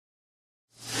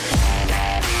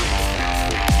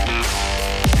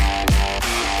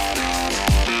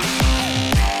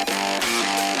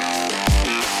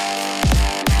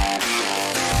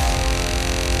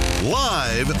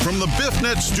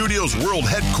Internet Studios World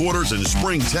Headquarters in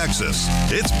Spring, Texas,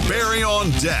 it's Barry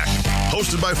on Deck,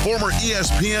 hosted by former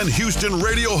ESPN Houston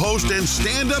radio host and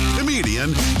stand-up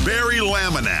comedian Barry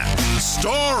Laminack,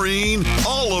 starring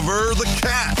Oliver the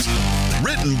Cat.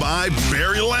 Written by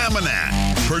Barry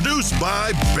Laminack, produced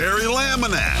by Barry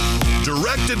Laminack,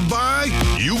 directed by,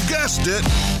 you guessed it,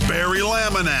 Barry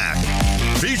Laminack,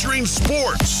 featuring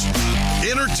sports,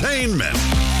 entertainment,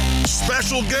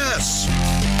 special guests,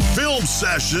 film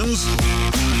sessions,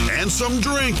 and some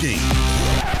drinking.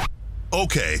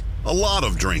 Okay, a lot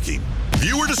of drinking.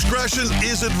 Viewer discretion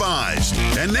is advised.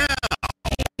 And now,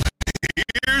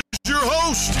 here's your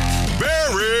host,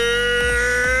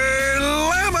 Barry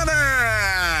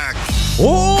Laminack.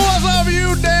 What's up,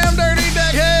 you damn dirty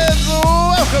deckheads?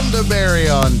 Welcome to Barry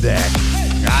on Deck.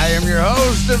 I am your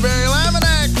host, Barry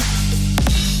Laminack.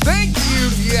 Thank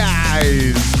you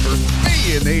guys for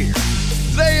being here.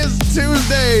 Today is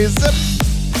Tuesday,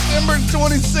 September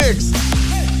 26th,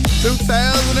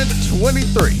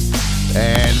 2023.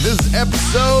 And this is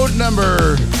episode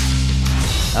number,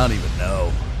 I don't even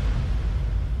know.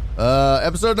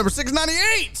 Episode number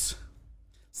 698.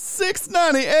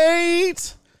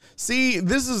 698. See,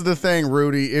 this is the thing,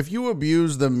 Rudy. If you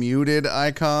abuse the muted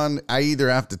icon, I either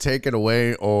have to take it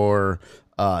away or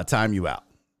time you out.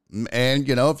 And,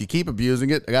 you know, if you keep abusing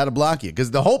it, I got to block you. Because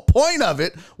the whole point of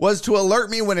it was to alert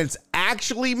me when it's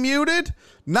actually muted,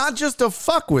 not just to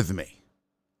fuck with me.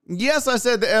 Yes, I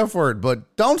said the F word,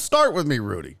 but don't start with me,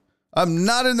 Rudy. I'm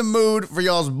not in the mood for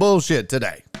y'all's bullshit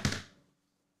today.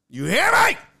 You hear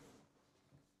me?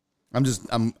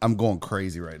 I'm going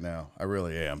crazy right now. I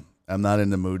really am. I'm not in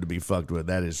the mood to be fucked with.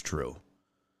 That is true.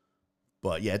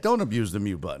 But yeah, don't abuse the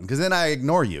mute button because then I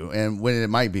ignore you and when it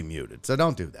might be muted. So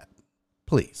don't do that.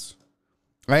 Please.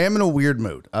 I am in a weird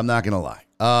mood. I'm not going to lie.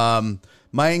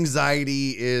 My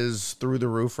anxiety is through the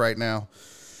roof right now.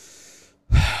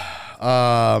 You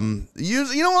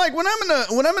know, like when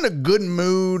I'm in a good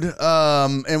mood,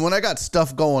 and when I got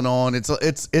stuff going on, it's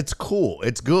cool.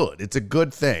 It's good. It's a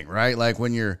good thing, right? Like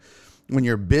when you're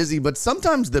busy, but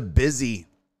sometimes the busy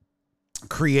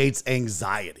creates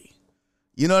anxiety.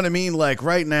 You know what I mean? Like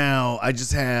right now, I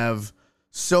just have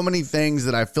so many things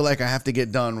that I feel like I have to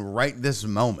get done right this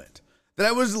moment that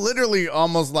I was literally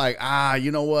almost like,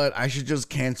 you know what? I should just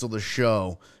cancel the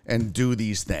show and do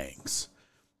these things.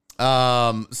 But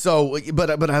I was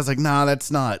like, nah, that's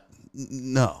not,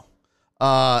 no.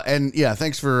 And yeah,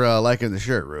 thanks for liking the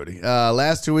shirt, Rudy.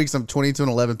 Last 2 weeks, I'm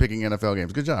 22-11 picking NFL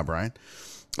games. Good job, Brian.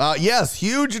 Yes,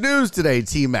 huge news today,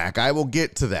 T-Mac. I will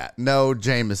get to that. No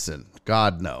Jameson.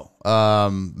 God, no.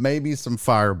 Maybe some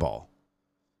Fireball.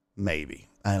 Maybe.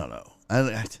 I don't know.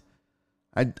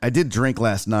 I did drink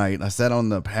last night. I sat on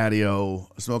the patio,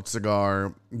 smoked a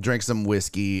cigar, drank some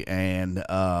whiskey, and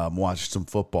watched some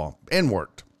football and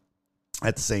worked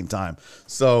at the same time.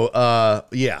 So,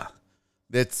 yeah.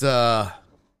 It's I'm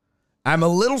a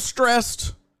little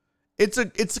stressed.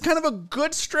 It's kind of a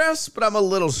good stress, but I'm a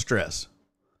little stressed.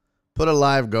 Put a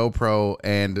live GoPro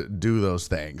and do those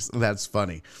things. That's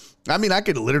funny. I mean, I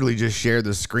could literally just share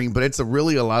the screen, but it's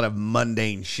really a lot of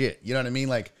mundane shit. You know what I mean?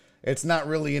 Like, it's not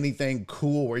really anything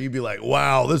cool where you'd be like,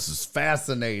 wow, this is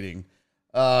fascinating.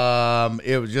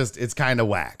 It's kind of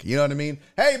whack. You know what I mean?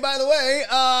 Hey, by the way,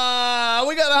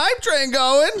 we got a hype train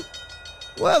going.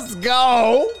 Let's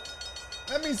go.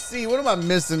 Let me see. What am I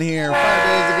missing here? 5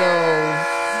 days ago,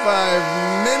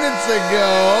 5 minutes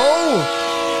ago,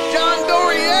 John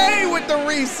Dorier with the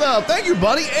resub. Thank you,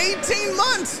 buddy. 18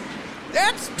 months.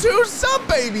 That's 2 sub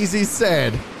babies, he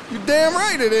said. You're damn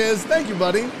right it is. Thank you,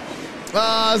 buddy.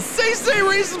 CC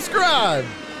resubscribe.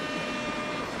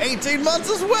 18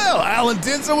 months as well. Alan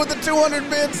Denson with the 200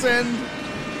 bits, and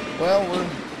well,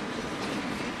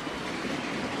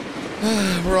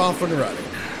 we're off and running.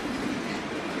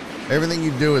 Everything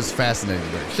you do is fascinating.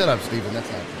 Shut up, Stephen.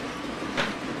 That's not true.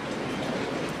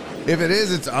 If it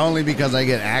is, it's only because I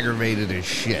get aggravated as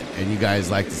shit, and you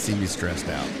guys like to see me stressed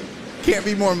out. Can't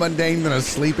be more mundane than a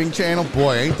sleeping channel.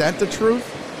 Boy, ain't that the truth?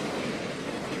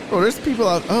 Oh, there's people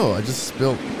out. Oh, I just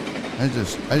spilled. I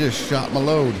just shot my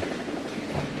load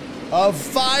of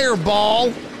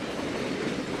Fireball.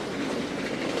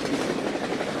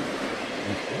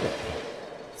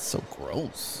 So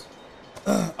gross.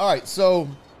 All right, so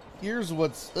here's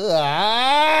what's.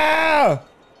 Damn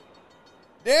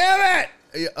it!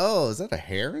 Oh, is that a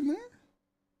hair in there?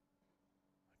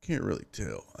 I can't really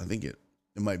tell. I think it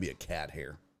might be a cat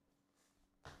hair.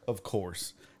 Of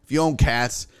course. If you own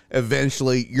cats,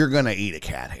 eventually you're going to eat a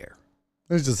cat hair.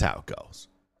 That's just how it goes.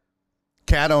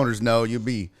 Cat owners know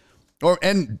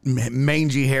and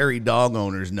mangy, hairy dog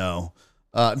owners know.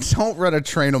 Don't run a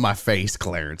train on my face,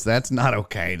 Clarence. That's not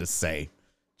okay to say.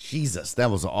 Jesus,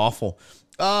 that was awful.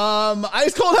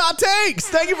 Ice Cold Hot Takes.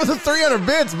 Thank you for the 300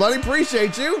 bits, buddy.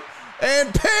 Appreciate you.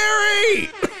 And Perry.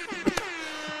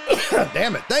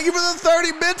 Damn it. Thank you for the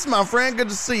 30 bits, my friend. Good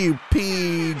to see you,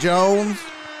 P. Jones.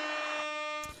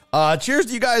 Cheers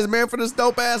to you guys, man, for this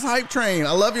dope-ass hype train.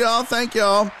 I love y'all. Thank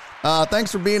y'all.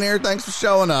 Thanks for being here. Thanks for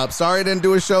showing up. Sorry I didn't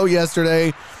do a show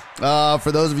yesterday.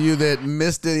 For those of you that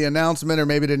missed the announcement or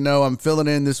maybe didn't know, I'm filling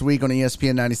in this week on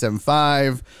ESPN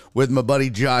 97.5 with my buddy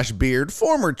Josh Beard,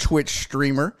 former Twitch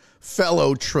streamer,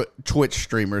 fellow Twitch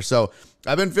streamer. So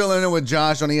I've been filling in with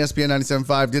Josh on ESPN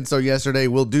 97.5. Did so yesterday.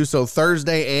 We'll do so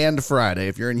Thursday and Friday.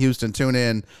 If you're in Houston, tune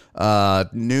in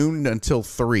noon until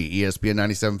 3, ESPN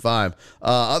 97.5.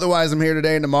 Otherwise, I'm here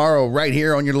today and tomorrow right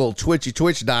here on your little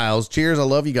Twitch dials. Cheers. I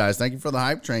love you guys. Thank you for the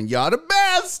hype train. Y'all the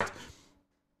best.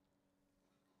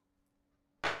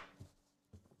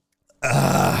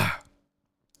 I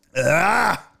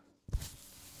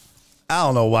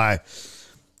don't know why.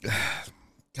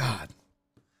 God,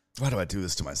 why do I do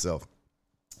this to myself?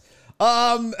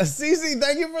 Cece,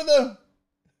 thank you for the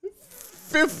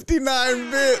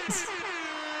 59 bits.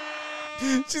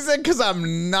 She said, because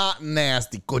I'm not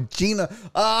nasty. Cochina.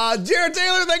 Jared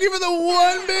Taylor, thank you for the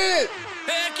 1 bit.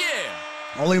 Heck yeah.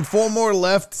 Only 4 more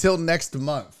left till next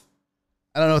month.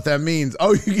 I don't know what that means.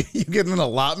 Oh, you getting an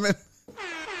allotment?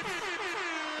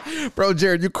 Bro,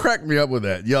 Jared, you cracked me up with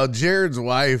that. Yo, Jared's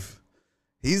wife,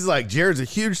 Jared's a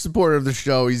huge supporter of the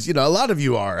show. He's, a lot of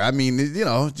you are. I mean,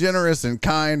 generous and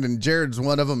kind, and Jared's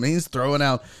one of them. He's throwing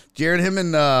out. Jared, him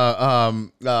and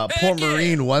poor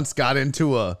Marine once got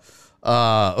into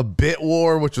a bit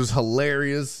war, which was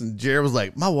hilarious. And Jared was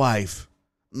like, my wife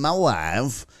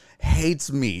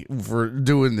hates me for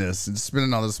doing this and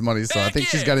spending all this money. So I think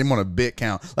she's got him on a bit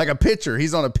count. Like a pitcher.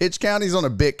 He's on a pitch count. He's on a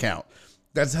bit count.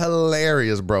 That's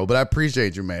hilarious, bro. But I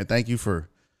appreciate you, man. Thank you for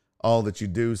all that you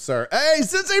do, sir. Hey,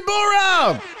 Sensei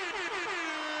Bullround!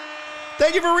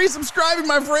 Thank you for resubscribing,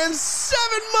 my friends. 7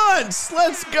 months.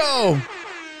 Let's go.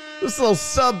 This little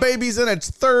sub baby's in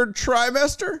its 3rd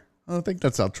trimester. I don't think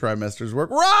that's how trimesters work.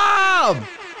 Rob!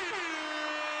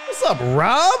 What's up,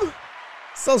 Rob?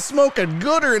 So smoking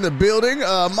gooder in the building.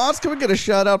 Mods, can we get a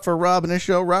shout out for Rob in this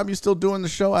show? Rob, you still doing the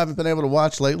show? I haven't been able to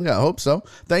watch lately. I hope so.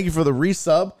 Thank you for the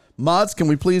resub. Mods, can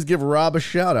we please give Rob a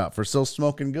shout out for still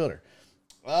smoking gooder?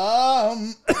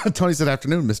 Tony said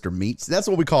afternoon, Mr. Meats. That's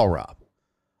what we call Rob.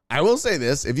 I will say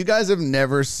this. If you guys have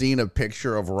never seen a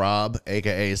picture of Rob,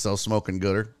 a.k.a. So Smoking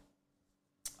Gooder,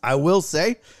 I will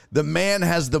say the man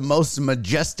has the most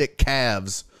majestic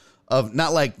calves of,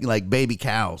 not like baby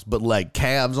cows, but like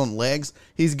calves on legs.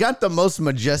 He's got the most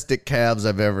majestic calves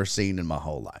I've ever seen in my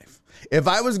whole life. If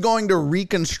I was going to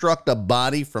reconstruct a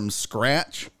body from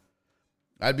scratch,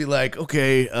 I'd be like,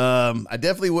 okay, I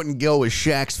definitely wouldn't go with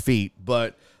Shaq's feet,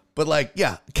 but like,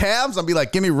 yeah, calves, I'd be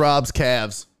like, give me Rob's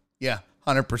calves. Yeah,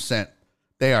 100%.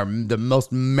 They are the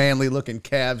most manly looking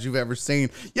calves you've ever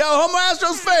seen. Yo, Homo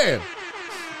Astros fan.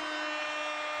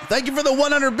 Thank you for the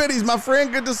 100 biddies, my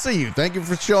friend. Good to see you. Thank you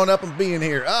for showing up and being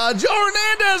here. Joe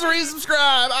Hernandez,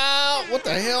 resubscribe. What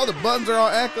the hell? The buttons are all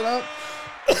acting up.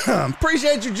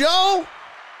 Appreciate you, Joe.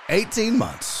 18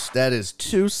 months. That is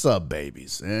 2 sub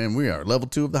babies. And we are level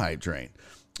 2 of the hype train.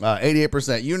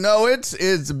 88%. You know it's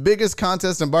the biggest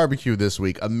contest in barbecue this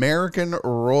week. American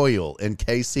Royal in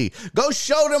KC. Go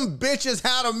show them bitches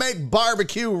how to make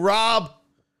barbecue, Rob.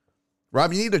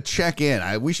 Rob, you need to check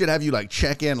in. We should have you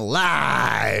check in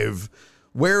live.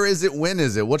 Where is it? When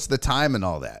is it? What's the time and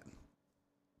all that?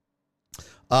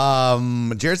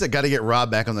 Jared said, got to get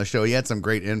Rob back on the show. He had some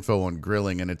great info on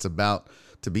grilling, and it's about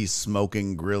to be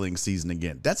smoking grilling season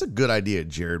again. That's a good idea,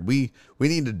 Jared. We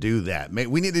need to do that.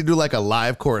 We need to do a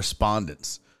live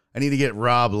correspondence. I need to get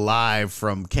Rob live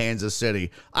from Kansas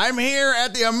City. I'm here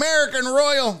at the American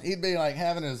Royal. He'd be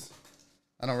having his,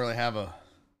 I don't really have a,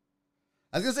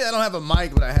 I was going to say I don't have a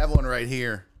mic, but I have one right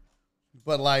here.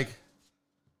 But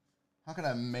how can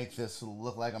I make this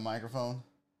look like a microphone?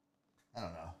 I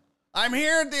don't know. I'm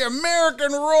here at the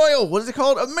American Royal. What is it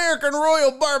called? American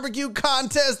Royal Barbecue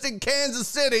Contest in Kansas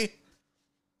City.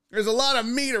 There's a lot of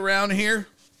meat around here.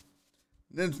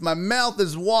 My mouth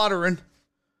is watering.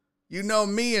 You know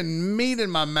me and meat in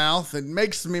my mouth. It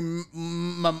makes me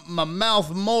my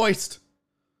mouth moist.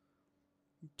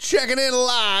 Checking in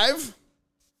live.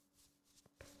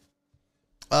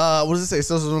 What does it say?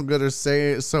 So good to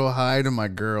say so hi to my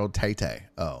girl Tay Tay.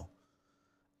 Oh.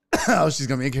 Oh, she's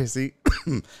going to be in KC.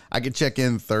 I can check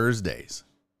in Thursdays.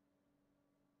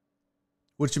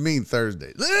 What you mean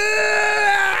Thursdays? Live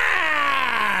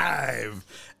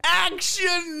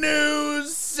Action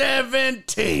News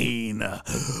 17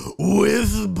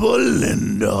 with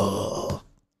Belinda.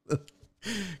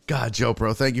 God, Joe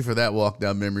Pro, thank you for that walk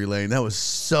down memory lane. That was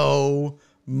so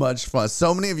much fun.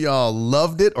 So many of y'all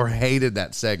loved it or hated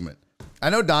that segment. I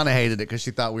know Donna hated it because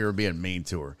she thought we were being mean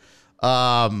to her.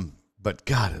 But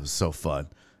God, it was so fun.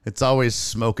 It's always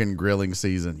smoking grilling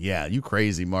season. Yeah, you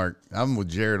crazy, Mark. I'm with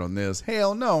Jared on this.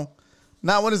 Hell no.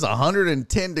 Not when it's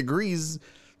 110 degrees.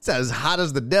 It's as hot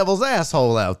as the devil's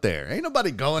asshole out there. Ain't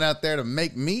nobody going out there to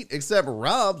make meat except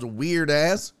Rob's weird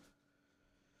ass.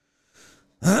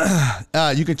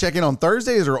 You can check in on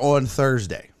Thursdays or on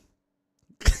Thursday.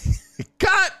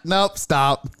 Cut. Nope.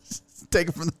 Stop. Take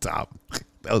it from the top.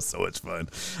 That was so much fun.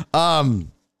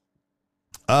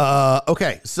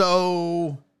 Okay.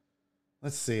 So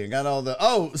let's see. I got all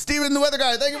the, Steven, the weather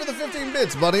guy. Thank you for the 15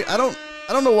 bits, buddy. I don't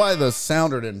know why the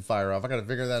sounder didn't fire off. I got to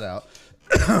figure that out.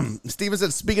 Steven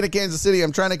said, speaking of Kansas City,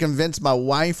 I'm trying to convince my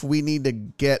wife we need to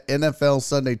get NFL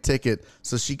Sunday ticket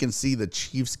so she can see the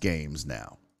Chiefs games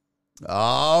now.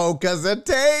 Oh, because of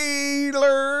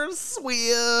Taylor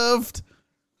Swift.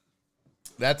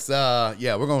 That's,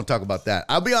 yeah, we're going to talk about that.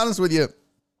 I'll be honest with you.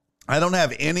 I don't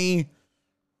have any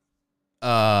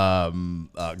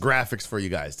graphics for you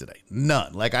guys today.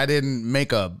 None. Like, I didn't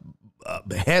make a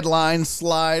headline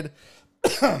slide.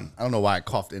 I don't know why I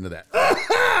coughed into that.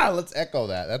 Let's echo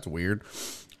that. That's weird.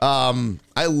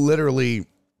 I literally,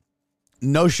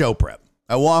 no show prep.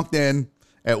 I walked in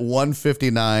at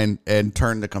 1:59 and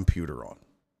turned the computer on.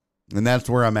 And that's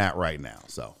where I'm at right now.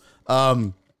 So,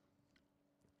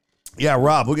 yeah,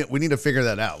 Rob, we need to figure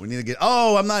that out. We need to get,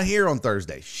 I'm not here on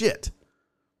Thursday. Shit.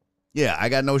 Yeah, I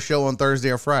got no show on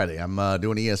Thursday or Friday. I'm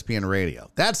doing ESPN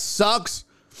radio. That sucks.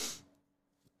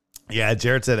 Yeah,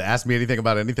 Jared said, ask me anything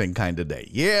about anything kind of day.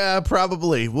 Yeah,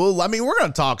 probably. Well, I mean, we're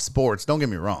going to talk sports. Don't get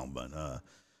me wrong. But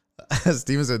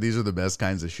Steven said these are the best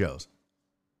kinds of shows.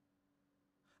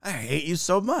 I hate you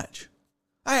so much.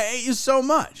 I hate you so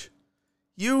much.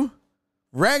 You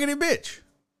raggedy bitch.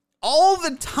 All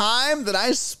the time that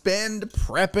I spend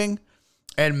prepping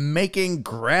and making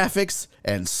graphics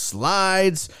and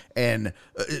slides and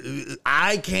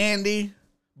eye candy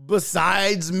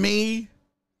besides me,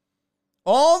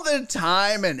 all the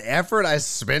time and effort I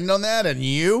spend on that, and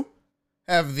you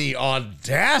have the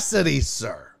audacity,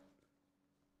 sir,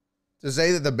 to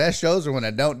say that the best shows are when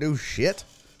I don't do shit,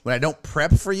 when I don't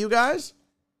prep for you guys?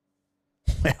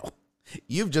 Well,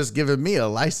 you've just given me a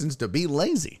license to be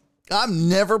lazy. I'm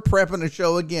never prepping a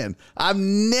show again.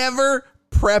 I'm never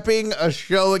prepping a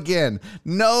show again.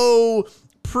 No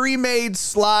pre-made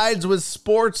slides with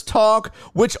sports talk,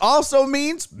 which also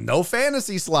means no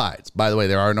fantasy slides. By the way,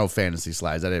 there are no fantasy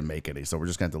slides. I didn't make any, so we're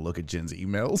just going to have to look at Jen's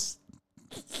emails.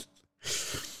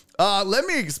 Let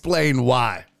me explain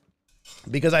why.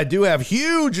 Because I do have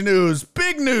huge news,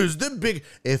 big news, the big.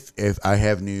 If I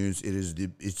have news,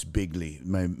 it's bigly.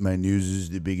 My news is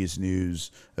the biggest news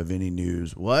of any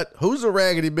news. What? Who's a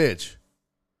raggedy bitch?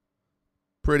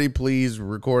 Pretty please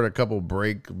record a couple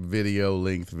break video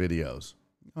length videos.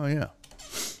 Oh yeah.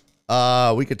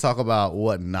 We could talk about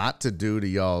what not to do to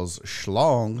y'all's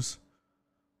schlongs.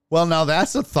 Well, now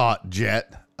that's a thought,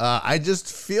 Jet. I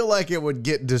just feel like it would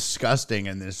get disgusting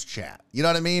in this chat. You know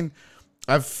what I mean?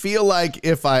 I feel like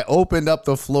if I opened up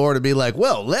the floor to be like,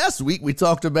 well, last week we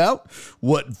talked about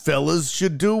what fellas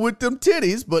should do with them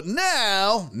titties, but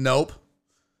now, nope.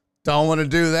 Don't want to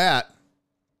do that.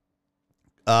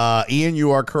 Ian,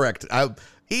 you are correct.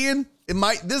 Ian,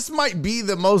 this might be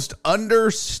the most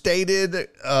understated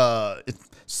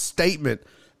statement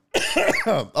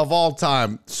of all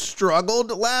time.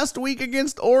 Struggled last week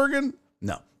against Oregon?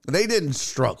 No, they didn't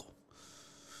struggle.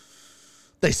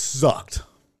 They sucked.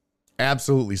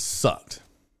 Absolutely sucked.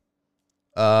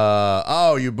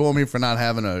 You boo me for not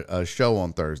having a show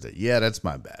on Thursday. Yeah, that's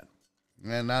my bad.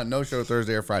 And no show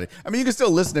Thursday or Friday. I mean, you can still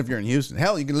listen if you're in Houston.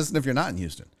 Hell, you can listen if you're not in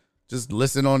Houston. Just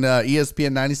listen on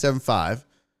ESPN 97.5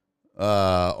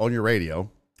 on your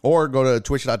radio, or go to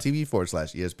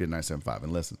twitch.tv/ESPN 975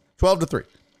 and listen. 12 to 3.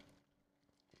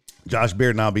 Josh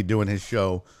Beard and I'll be doing his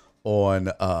show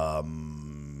on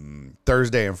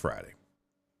Thursday and Friday.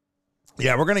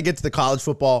 Yeah, we're going to get to the college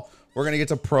football. We're going to get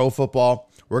to pro football.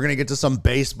 We're going to get to some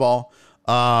baseball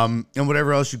and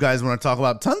whatever else you guys want to talk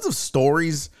about. Tons of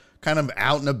stories kind of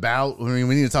out and about. I mean,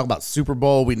 we need to talk about Super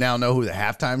Bowl. We now know who the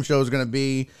halftime show is going to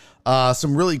be.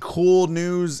 Some really cool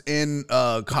news in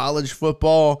college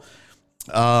football.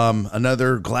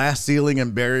 Another glass ceiling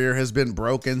and barrier has been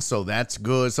broken, so that's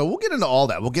good. So we'll get into all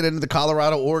that. We'll get into the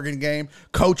Colorado-Oregon game.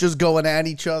 Coaches going at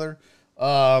each other.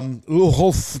 Lou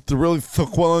Holtz really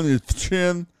took well on your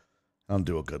chin. I don't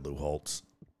do a good Lou Holtz.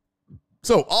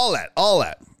 So all that.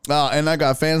 And I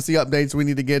got fantasy updates we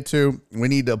need to get to. We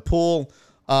need to pull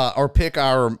or pick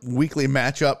our weekly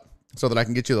matchup so that I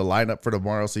can get you the lineup for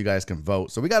tomorrow so you guys can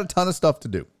vote. So we got a ton of stuff to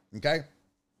do. Okay?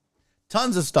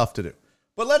 Tons of stuff to do.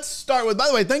 But let's start with, by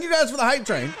the way, thank you guys for the hype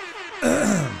train.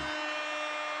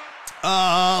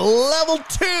 Level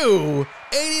 2,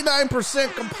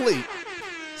 89% complete.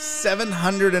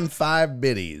 705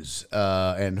 biddies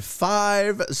and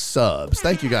 5 subs.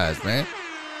 Thank you guys, man.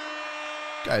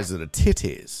 You guys are the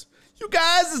titties. You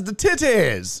guys is the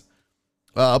titties.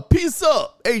 Peace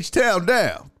up. H-Town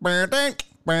down.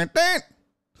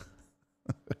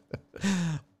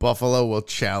 Buffalo will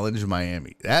challenge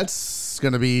Miami. That's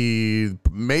going to be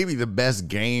maybe the best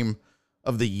game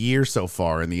of the year so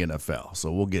far in the NFL.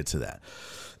 So we'll get to that.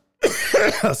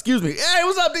 Excuse me. Hey,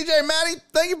 what's up, DJ Matty?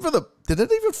 Thank you for the... Did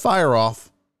it even fire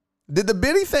off? Did the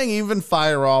biddy thing even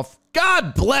fire off?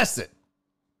 God bless it.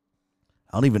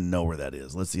 I don't even know where that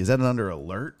is. Let's see. Is that under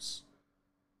alerts?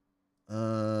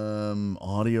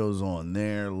 Audio's on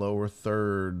there. Lower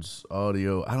thirds.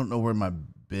 Audio. I don't know where my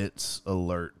bits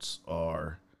alerts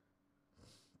are.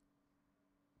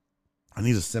 I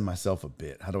need to send myself a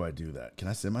bit. How do I do that? Can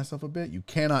I send myself a bit? You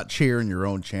cannot cheer in your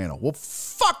own channel. Well,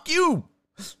 fuck you.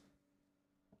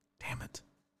 Damn it.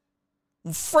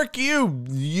 Well, frick you,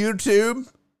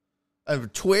 YouTube.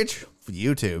 Twitch,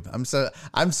 YouTube.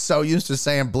 I'm so used to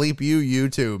saying bleep you,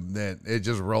 YouTube, that it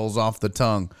just rolls off the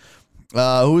tongue.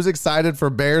 Who's excited for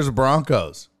Bears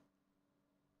Broncos?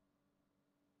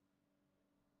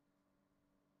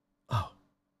 Oh.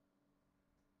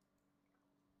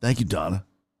 Thank you, Donna.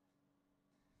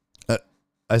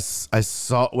 I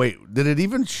saw, wait, did it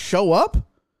even show up?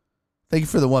 Thank you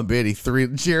for the one biddy. 3.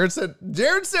 Jared sent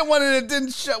one and it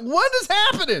didn't show. What is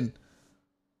happening?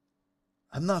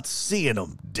 I'm not seeing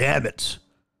them. Damn it.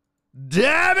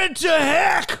 Damn it to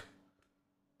heck.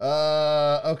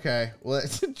 Okay. Well,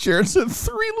 Jared said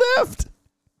 3 left.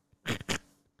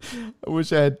 I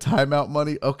wish I had timeout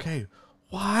money. Okay.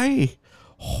 Why?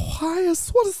 What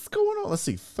is going on? Let's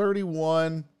see.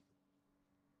 31.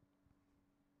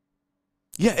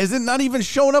 Yeah, is it not even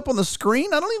showing up on the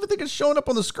screen? I don't even think it's showing up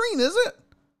on the screen, is it?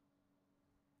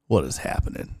 What is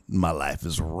happening? My life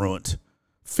is ruined.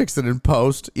 Fix it in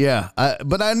post. Yeah,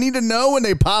 but I need to know when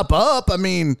they pop up. I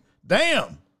mean,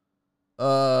 damn.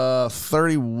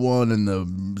 31 in the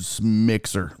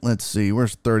mixer. Let's see.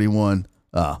 Where's 31?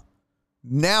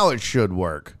 Now it should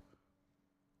work.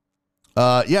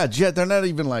 Yeah, Jet, they're not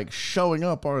even like showing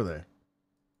up, are they?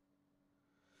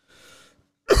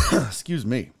 Excuse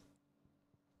me.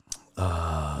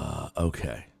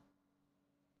 Okay.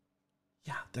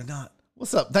 Yeah, they're not.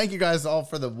 What's up? Thank you guys all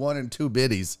for the 1 and 2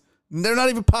 biddies. They're not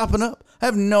even popping up. I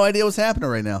have no idea what's happening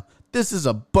right now. This is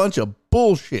a bunch of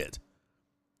bullshit.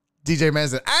 DJ Man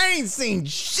said, I ain't seen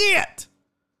shit.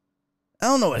 I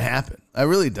don't know what happened. I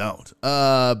really don't.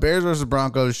 Bears versus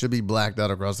Broncos should be blacked out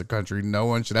across the country. No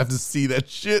one should have to see that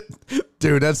shit.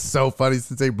 Dude, that's so funny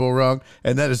since they bull wrong.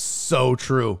 And that is so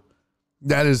true.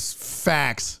 That is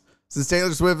facts. Since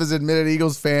Taylor Swift is admitted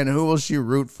Eagles fan, who will she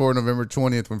root for November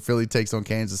 20th when Philly takes on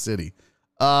Kansas City?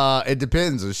 It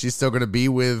depends. Is she still going to be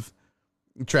with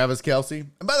Travis Kelce?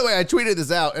 And by the way, I tweeted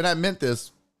this out, and I meant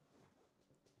this.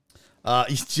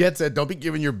 Jet said, don't be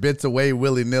giving your bits away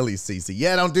willy-nilly, Cece.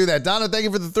 Yeah, don't do that. Donna, thank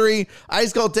you for the 3.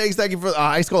 Ice Cold Takes, thank you for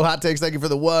Ice Cold Hot Takes, thank you for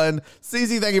the 1.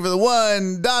 Cece, thank you for the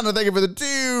 1. Donna, thank you for the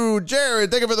 2.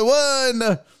 Jared, thank you for the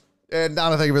 1. And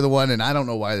Donna, thank you for the 1. And I don't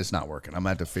know why it's not working. I'm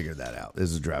going to have to figure that out. This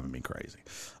is driving me crazy.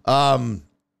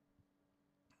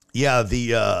 Yeah,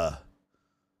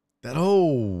 that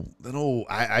whole,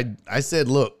 I said,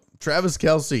 look, Travis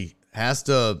Kelce has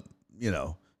to,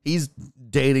 he's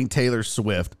dating Taylor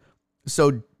Swift.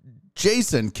 So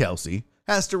Jason Kelce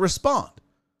has to respond.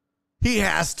 He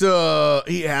has to,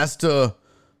 he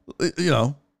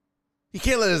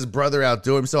can't let his brother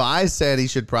outdo him. So I said he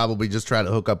should probably just try to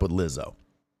hook up with Lizzo.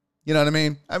 You know what I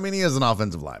mean? I mean, he is an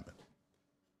offensive lineman.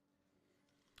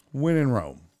 Win in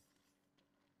Rome.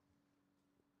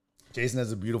 Jason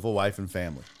has a beautiful wife and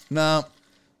family. No,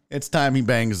 it's time he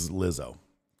bangs Lizzo.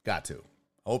 Got to.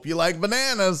 Hope you like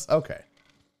bananas. Okay.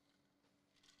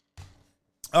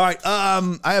 All right.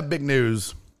 I have big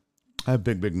news. I have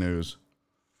big news.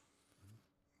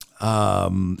 Should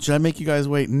I make you guys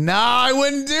wait? No, I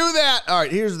wouldn't do that. All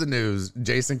right. Here's the news.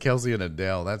 Jason Kelce and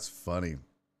Adele. That's funny.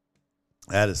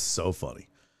 That is so funny.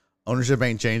 Ownership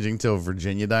ain't changing till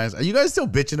Virginia dies. Are you guys still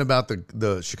bitching about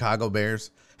the Chicago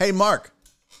Bears? Hey, Mark.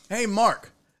 Hey,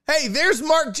 Mark. Hey, there's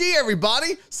Mark G,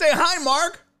 everybody. Say hi,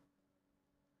 Mark.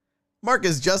 Mark,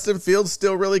 is Justin Fields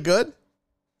still really good?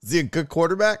 Is he a good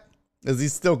quarterback? Is he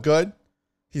still good?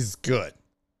 He's good.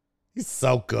 He's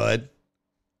so good.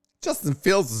 Justin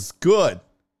Fields is good.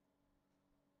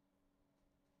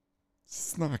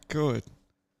 It's not good.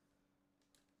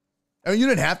 I mean, you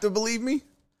didn't have to believe me.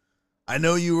 I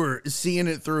know you were seeing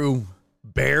it through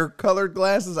bear-colored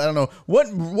glasses. I don't know.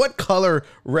 What color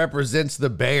represents the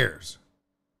Bears?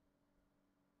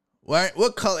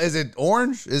 What color? Is it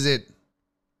orange? Is it...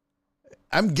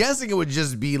 I'm guessing it would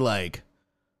just be like...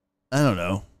 I don't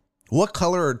know. What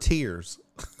color are tears?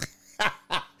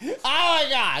 Oh, my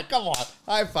God. Come on.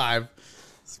 High five.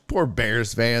 Poor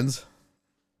Bears fans.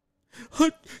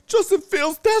 Justin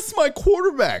Fields, that's my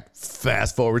quarterback.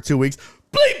 Fast forward 2 weeks.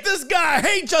 Bleep this guy. I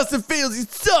hate Justin Fields. He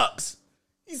sucks.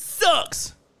 He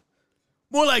sucks.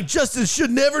 More like Justin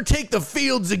should never take the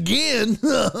fields again.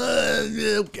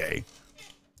 Okay.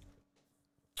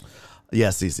 Yeah,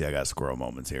 CC, I got squirrel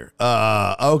moments here.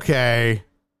 Okay.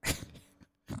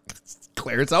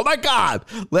 Clarence, oh my God.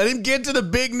 Let him get to the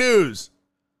big news.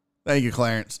 Thank you,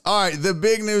 Clarence. All right, the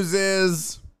big news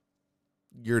is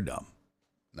you're dumb.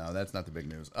 No, that's not the big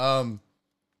news. All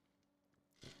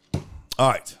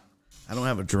right. I don't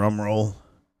have a drum roll,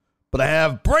 but I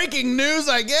have breaking news,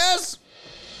 I guess.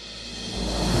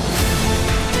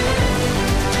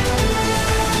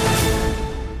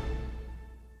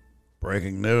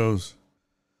 Breaking news.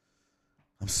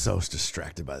 I'm so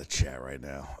distracted by the chat right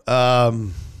now.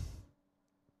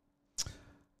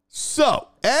 So,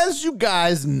 as you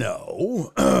guys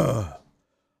know,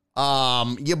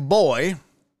 your boy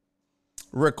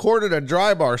recorded a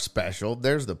Dry Bar special.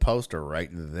 There's the poster right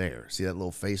there. See that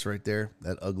little face right there?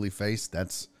 That ugly face?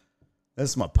 That's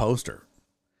my poster.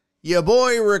 Your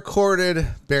boy recorded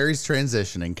Barry's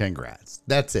transitioning. Congrats.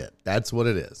 That's it. That's what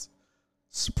it is.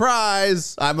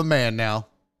 Surprise. I'm a man now.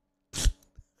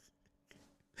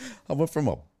 I went from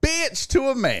a bitch to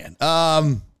a man.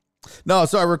 No,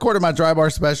 so I recorded my Dry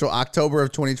Bar special October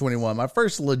of 2021. My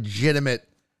first legitimate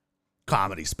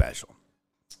comedy special.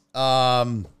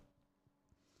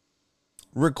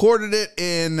 Recorded it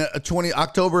in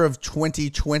October of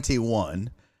 2021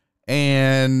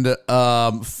 and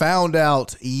found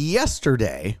out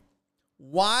yesterday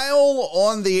while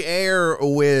on the air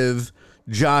with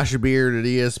Josh Beard at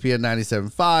ESPN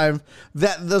 97.5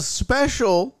 that the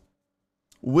special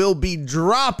will be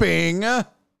dropping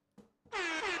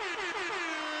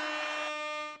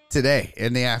today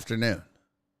in the afternoon.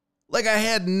 Like, I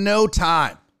had no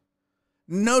time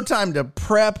to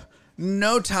prep,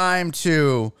 no time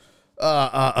to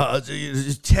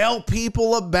tell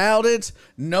people about it,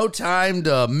 no time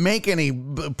to make any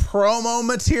promo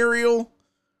material,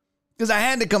 because I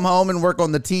had to come home and work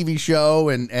on the TV show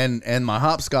and my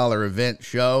Hop Scholar event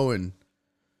show. And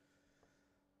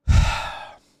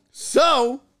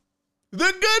so the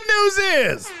good news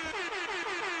is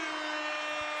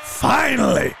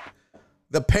finally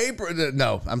I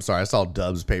saw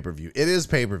Dub's pay-per-view. It is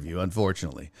pay-per-view,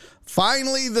 unfortunately.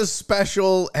 Finally, the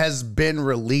special has been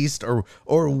released or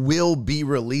will be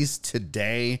released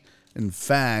today. In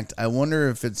fact, I wonder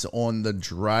if it's on the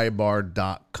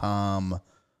drybar.com.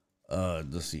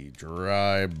 Let's see,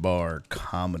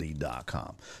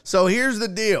 drybarcomedy.com. So here's the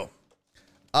deal.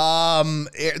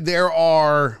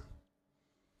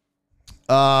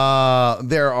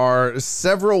 There are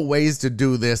several ways to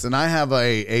do this, and I have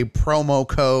a promo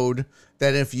code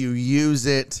that if you use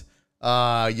it,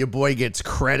 your boy gets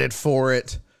credit for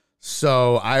it.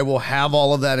 So I will have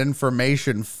all of that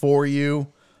information for you.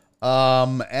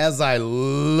 As I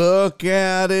look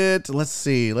at it, let's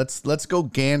see. Let's go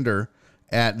gander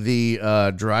at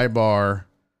the Dry Bar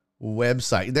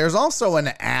website. There's also an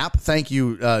app. Thank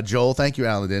you, Joel. Thank you,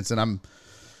 Alan Denson. I'm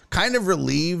kind of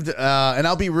relieved, and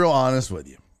I'll be real honest with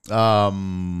you. I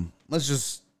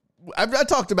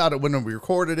talked about it when we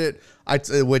recorded it,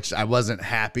 which I wasn't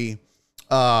happy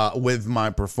with my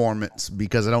performance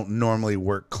because I don't normally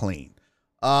work clean.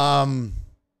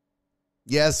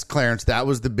 Yes, Clarence, that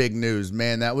was the big news.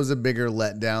 Man, that was a bigger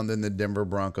letdown than the Denver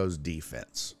Broncos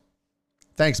defense.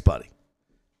 Thanks, buddy.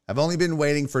 I've only been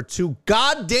waiting for 2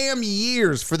 goddamn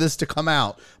years for this to come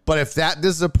out, but if that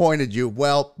disappointed you,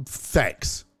 well,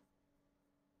 thanks.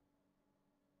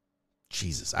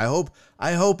 Jesus, I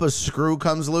hope a screw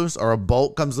comes loose or a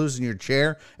bolt comes loose in your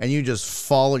chair and you just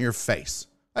fall on your face.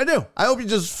 I do. I hope you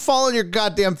just fall on your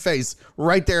goddamn face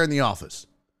right there in the office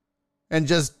and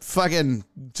just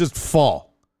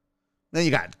fall. Then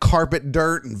you got carpet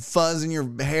dirt and fuzz in your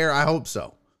hair. I hope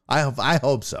so. I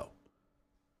hope so.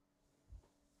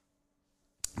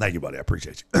 Thank you, buddy. I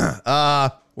appreciate you.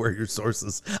 Where are your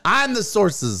sources? I'm the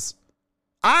sources.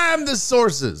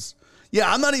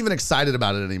 Yeah, I'm not even excited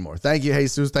about it anymore. Thank you,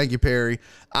 Jesus. Thank you, Perry.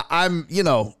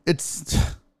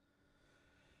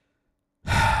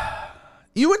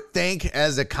 You would think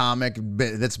as a comic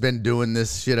that's been doing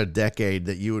this shit a decade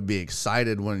that you would be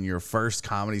excited when your first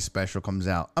comedy special comes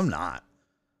out. I'm not.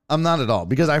 I'm not at all,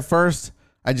 because I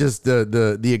just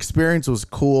the experience was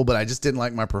cool, but I just didn't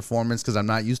like my performance because I'm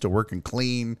not used to working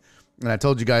clean. And I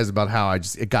told you guys about how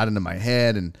it got into my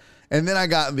head, and then I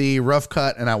got the rough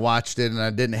cut and I watched it and I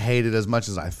didn't hate it as much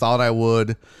as I thought I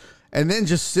would. And then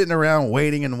just sitting around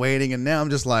waiting, and now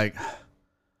I'm just like,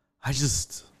 I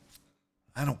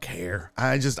don't care.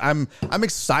 I'm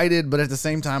excited, but at the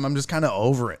same time, I'm just kind of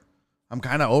over it. I'm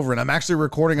actually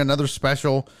recording another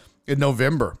special in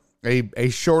November, a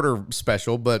shorter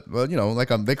special, but you know, like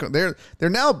they're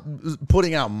now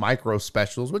putting out micro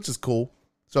specials, which is cool.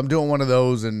 So I'm doing one of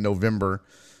those in November.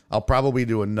 I'll probably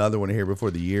do another one here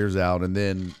before the year's out, and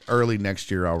then early next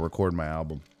year I'll record my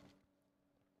album.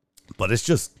 But it's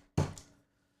just,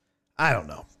 I don't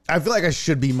know. I feel like I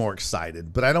should be more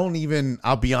excited, but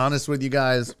I'll be honest with you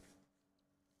guys.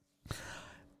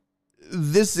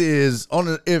 This is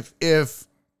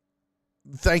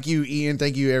thank you, Ian.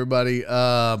 Thank you, everybody.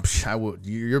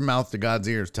 Your mouth to God's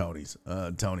ears, Tony.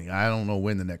 I don't know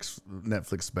when the next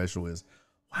Netflix special is.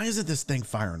 Why isn't this thing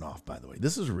firing off, by the way?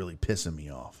 This is really pissing me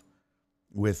off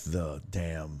with the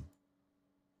damn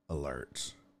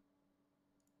alerts.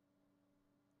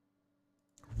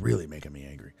 Really making me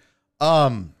angry.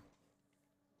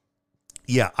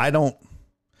 Yeah, I don't.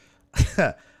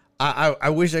 I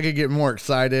wish I could get more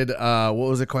excited. What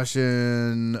was the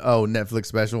question? Oh, Netflix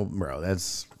special, bro.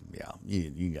 That's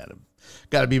you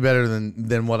gotta be better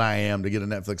than what I am to get a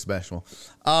Netflix special.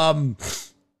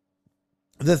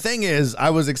 The thing is, I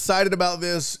was excited about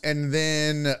this, and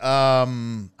then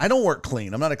I don't work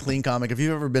clean. I'm not a clean comic. If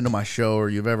you've ever been to my show, or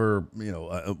you've ever,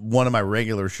 one of my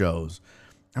regular shows,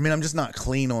 I mean, I'm just not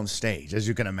clean on stage, as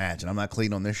you can imagine. I'm not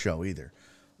clean on this show either.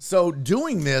 So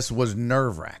doing this was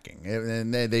nerve-wracking,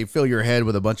 and they fill your head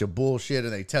with a bunch of bullshit,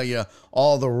 and they tell you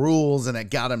all the rules, and it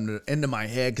got them into my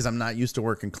head because I'm not used to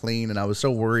working clean, and I was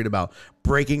so worried about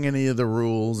breaking any of the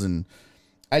rules, and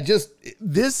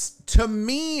to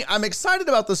me, I'm excited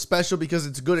about the special because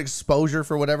it's good exposure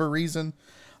for whatever reason.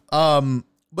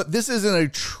 But this isn't a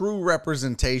true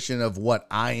representation of what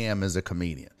I am as a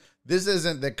comedian. This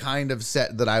isn't the kind of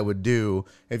set that I would do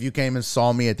if you came and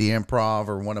saw me at the Improv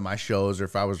or one of my shows, or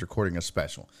if I was recording a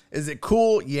special. Is it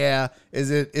cool? Yeah. Is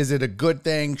it a good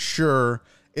thing? Sure.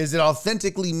 Is it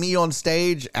authentically me on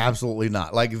stage? Absolutely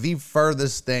not. Like the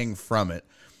furthest thing from it.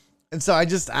 And so I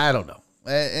don't know.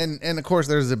 And of course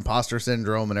there's imposter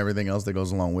syndrome and everything else that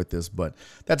goes along with this, but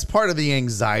that's part of the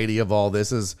anxiety of all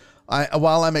this.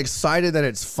 While I'm excited that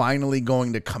it's finally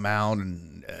going to come out,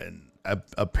 and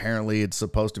apparently it's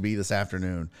supposed to be this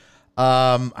afternoon,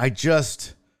 I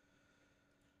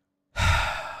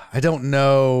don't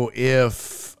know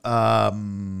if I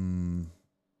don't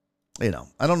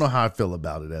know how I feel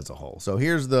about it as a whole. So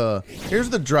here's the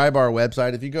Dry Bar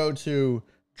website. If you go to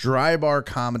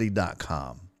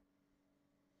drybarcomedy.com.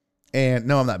 And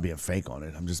no, I'm not being fake on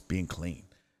it. I'm just being clean.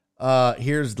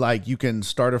 Here's you can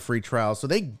start a free trial. So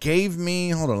they gave me,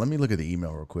 hold on, let me look at the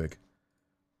email real quick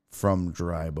from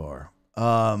Dry Bar.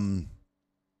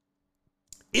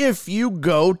 If you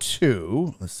go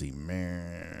to, let's see,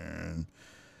 man.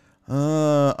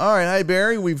 All right. Hi,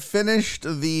 Barry. We've finished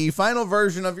the final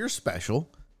version of your special.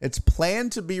 It's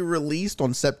planned to be released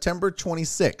on September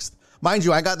 26th. Mind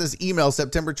you, I got this email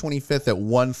September 25th at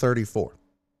 1:34.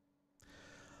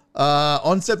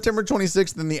 On September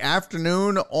 26th in the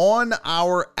afternoon on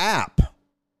our app.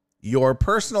 Your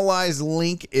personalized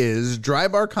link is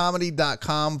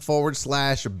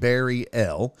drybarcomedy.com/Barry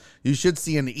L. You should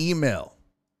see an email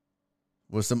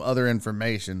with some other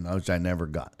information, which I never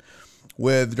got.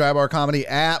 With Dry Bar Comedy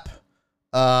app,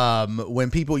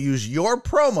 when people use your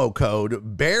promo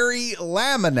code Barry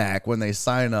Laminack when they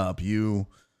sign up, you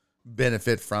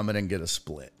benefit from it and get a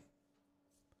split.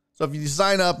 So if you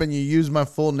sign up and you use my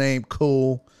full name,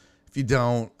 cool. If you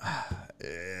don't,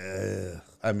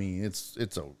 I mean, it's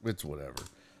whatever.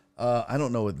 I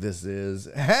don't know what this is.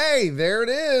 Hey, there it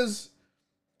is.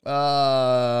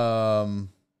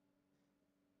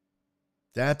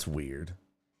 That's weird.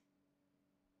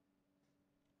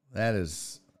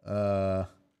 That's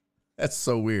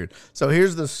so weird. So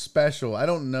here's the special. I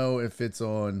don't know if it's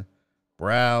on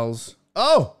browse.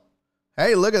 Oh,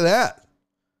 hey, look at that.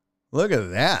 Look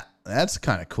at that. That's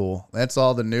kind of cool. That's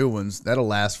all the new ones. That'll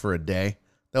last for a day.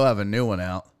 They'll have a new one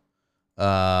out.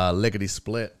 Lickety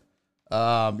split.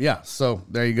 Yeah, so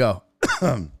there you go.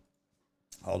 Hold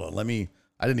on, I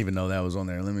didn't even know that was on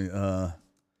there.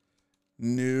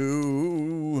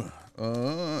 New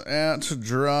at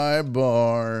Dry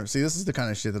Bar. See, this is the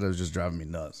kind of shit that was just driving me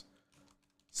nuts.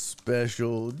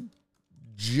 Special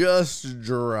just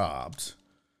dropped.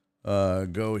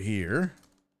 Go here.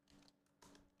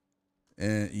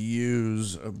 and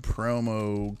use a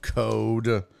promo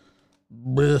code.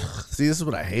 Blech. See, this is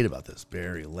what I hate about this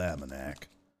Barry Laminack.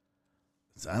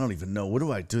 I don't even know. What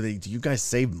do I do? Do you guys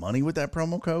save money with that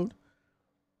promo code?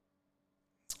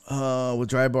 With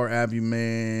Dry Bar app, you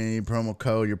may promo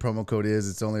code. Your promo code is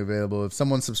it's only available if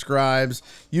someone subscribes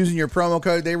using your promo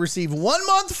code. They receive 1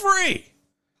 month free,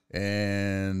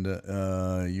 and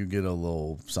you get a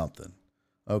little something.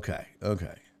 Okay.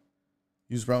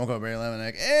 Use promo code Barry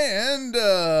Laminack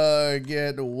and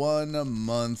get 1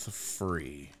 month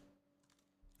free.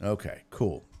 Okay,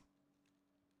 cool.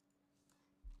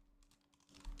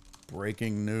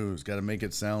 Breaking news. Got to make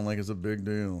it sound like it's a big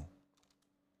deal.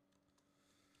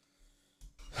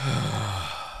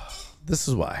 This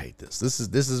is why I hate this.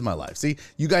 This is my life. See,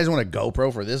 you guys want a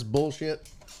GoPro for this bullshit?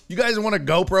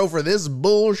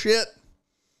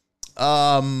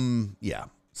 Yeah.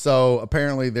 So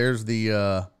apparently there's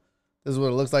the this is what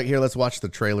it looks like here. Let's watch the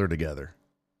trailer together.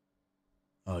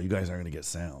 Oh, you guys aren't gonna get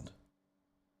sound.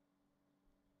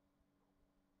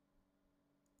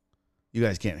 You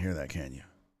guys can't hear that, can you?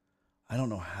 I don't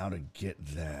know how to get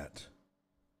that.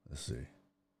 Let's see.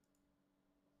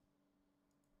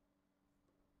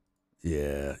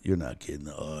 Yeah, you're not getting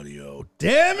the audio.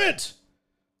 Damn it!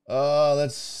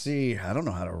 Let's see. I don't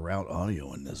know how to route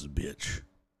audio in this bitch.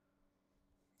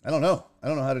 I don't know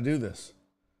how to do this.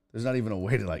 There's not even a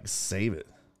way to like save it.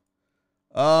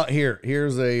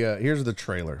 Here's the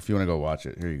trailer. If you want to go watch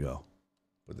it, here you go.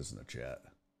 Put this in the chat.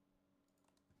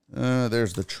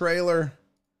 There's the trailer.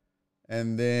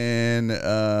 And then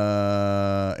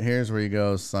here's where you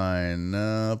go sign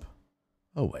up.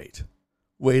 Oh, wait.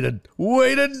 Wait a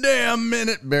damn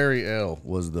minute. Barry L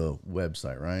was the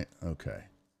website, right? Okay.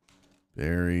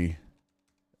 Barry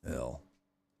L.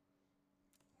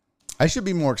 I should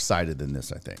be more excited than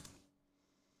this, I think.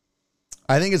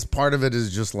 I think it's part of it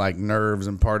is just like nerves,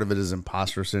 and part of it is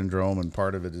imposter syndrome, and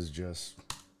part of it is just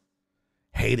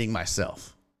hating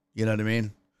myself. You know what I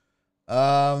mean?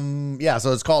 Yeah,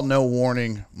 so it's called No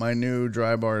Warning. My new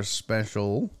Dry Bar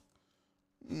special.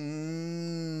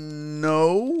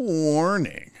 No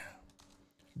Warning.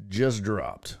 Just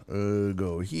dropped.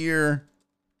 Go here.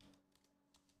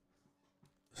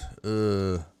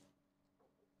 Okay.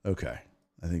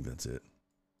 I think that's it.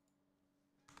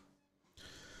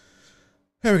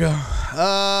 Here we go.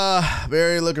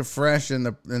 Barry looking fresh in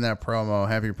that promo.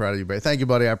 Happy, proud of you, Barry. Thank you,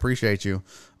 buddy. I appreciate you.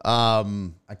 I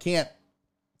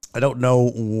don't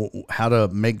know how to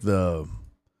make I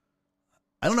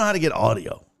don't know how to get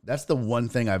audio. That's the one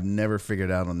thing I've never figured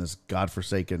out on this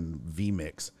godforsaken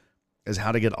vMix is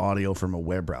how to get audio from a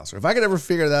web browser. If I could ever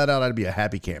figure that out, I'd be a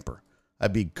happy camper.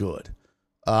 I'd be good.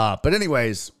 But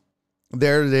anyways,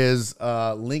 there it is.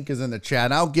 Link is in the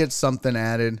chat. I'll get something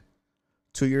added.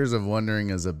 2 years of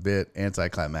wondering is a bit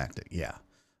anticlimactic. Yeah.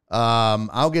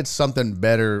 I'll get something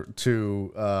better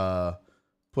to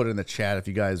put in the chat if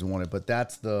you guys want it. But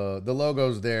that's the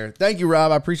logo's there. Thank you,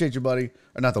 Rob. I appreciate you, buddy.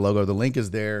 Or not the logo. The link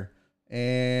is there.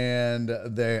 And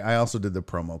I also did the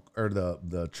promo or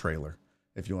the trailer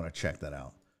if you want to check that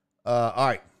out. All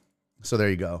right. So there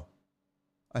you go.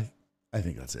 I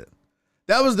think that's it.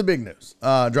 That was the big news.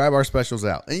 Dry Bar specials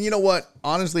out. And you know what?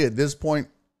 Honestly, at this point,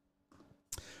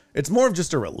 it's more of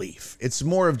just a relief. It's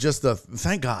more of just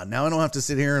thank God. Now I don't have to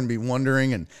sit here and be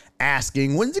wondering and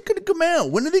asking, when's it going to come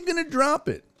out? When are they going to drop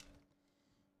it?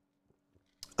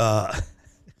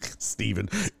 Steven,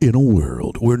 in a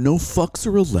world where no fucks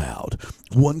are allowed,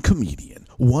 one comedian,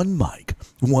 one mic,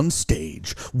 one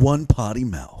stage, one potty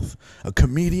mouth, a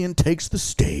comedian takes the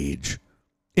stage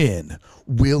in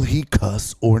Will He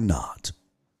Cuss or Not?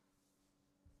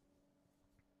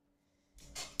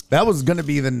 That was going to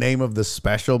be the name of the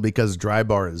special because Dry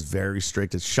Bar is very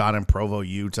strict. It's shot in Provo,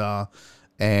 Utah.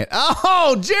 And,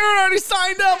 Jared already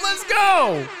signed up. Let's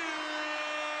go.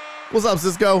 What's up,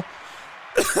 Cisco?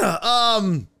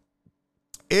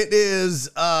 It is,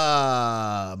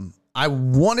 I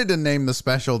wanted to name the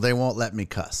special They Won't Let Me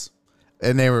Cuss.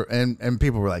 And and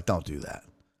people were like, don't do that.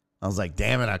 I was like,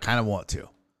 damn it, I kind of want to.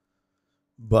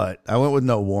 But I went with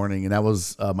No Warning, and that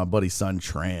was my buddy Son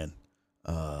Tran.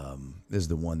 Is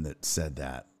the one that said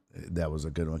that. That was a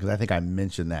good one because I think I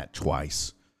mentioned that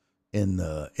twice in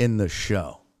the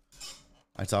show.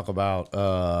 I talk about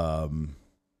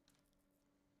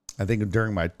I think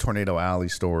during my Tornado Alley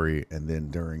story, and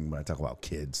then when I talk about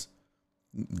kids,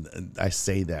 I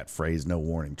say that phrase "No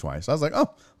Warning" twice. I was like,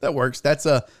 oh, that works. That's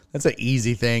an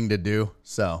easy thing to do.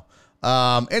 So,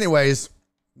 anyways,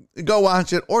 go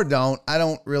watch it or don't. I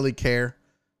don't really care.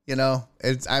 You know,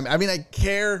 I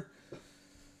care.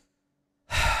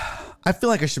 I feel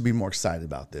like I should be more excited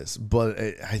about this, but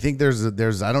I think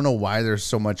there's I don't know why there's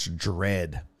so much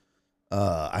dread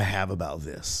I have about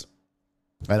this.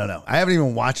 I don't know. I haven't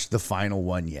even watched the final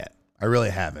one yet. I really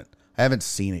haven't. I haven't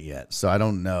seen it yet, so I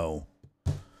don't know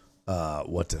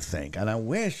what to think. And I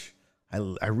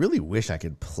really wish I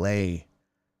could play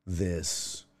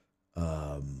this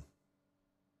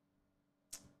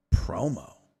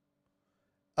promo.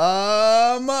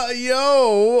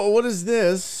 What is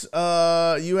this?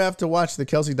 You have to watch the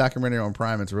Kelsey documentary on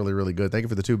Prime. It's really, really good. Thank you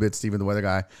for the 2 bits, Steven the Weather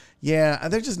Guy. Yeah,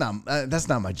 they're just not, that's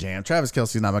not my jam. Travis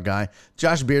Kelsey's not my guy.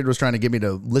 Josh Beard was trying to get me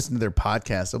to listen to their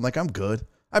podcast. I'm like, I'm good.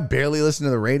 I barely listen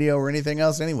to the radio or anything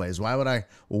else anyways. Why would I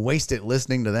waste it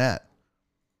listening to that?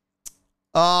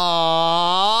 Cece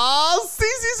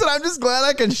said, I'm just glad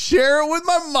I can share it with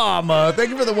my mama. Thank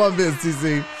you for the 1 bit,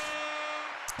 Cece.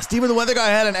 Steven the Weather Guy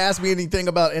hadn't asked me anything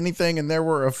about anything, and there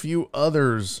were a few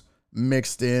others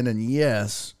mixed in. And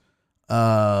yes,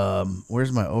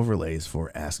 where's my overlays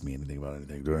for ask me anything about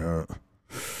anything? There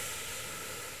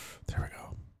we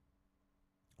go.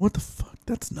 What the fuck?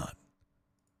 That's not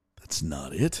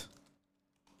it.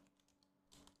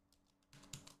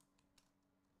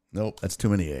 Nope, that's too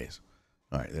many A's.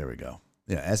 All right, there we go.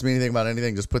 Yeah, ask me anything about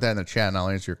anything. Just put that in the chat, and I'll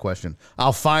answer your question.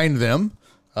 I'll find them.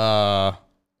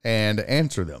 And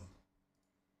answer them.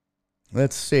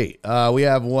 Let's see. We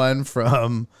have one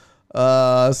from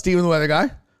Steven the Weather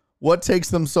Guy. What takes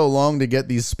them so long to get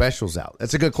these specials out?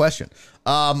 That's a good question.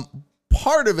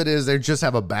 Part of it is they just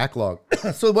have a backlog.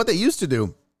 So what they used to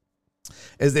do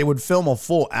is they would film a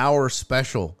full hour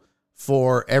special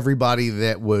for everybody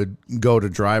that would go to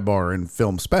Dry Bar and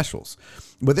film specials.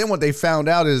 But then what they found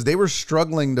out is they were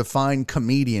struggling to find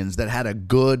comedians that had a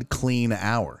good, clean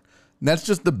hour. And that's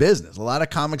just the business. A lot of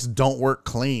comics don't work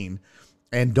clean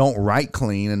and don't write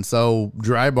clean. And so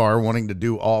Dry Bar, wanting to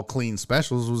do all clean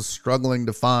specials, was struggling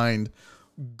to find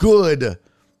a good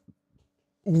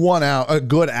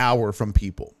hour from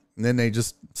people. And then they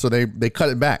cut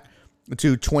it back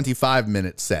to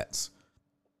 25-minute sets.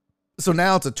 So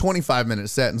now it's a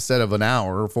 25-minute set instead of an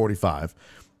hour or 45.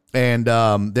 And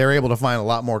they're able to find a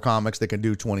lot more comics that can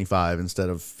do 25 instead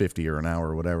of 50 or an hour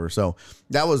or whatever. So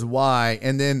that was why.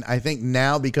 And then I think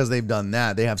now because they've done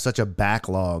that, they have such a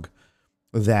backlog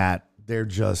that they're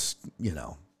just,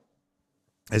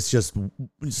 it's just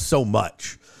so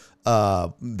much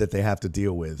that they have to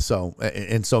deal with. So,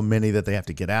 and so many that they have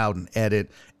to get out and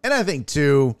edit. And I think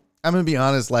too, I'm going to be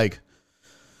honest, like,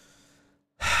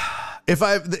 If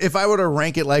I were to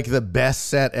rank it like the best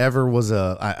set ever was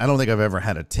I don't think I've ever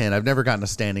had a 10. I've never gotten a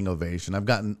standing ovation. I've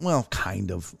gotten,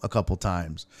 kind of a couple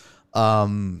times.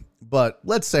 But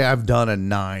let's say I've done a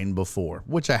 9 before,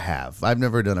 which I have. I've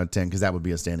never done a 10 because that would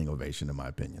be a standing ovation in my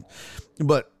opinion.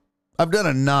 But I've done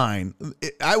a 9.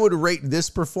 I would rate this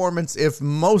performance if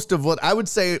most of what I would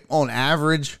say on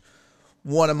average,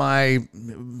 one of my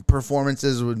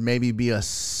performances would maybe be a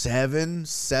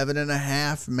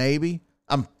 7.5, maybe.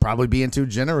 I'm probably being too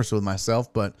generous with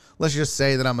myself, but let's just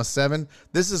say that I'm a 7.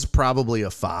 This is probably a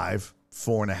 5,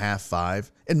 4.5,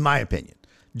 5, in my opinion.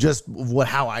 Just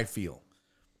how I feel.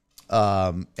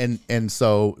 And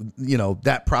so,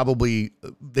 that probably,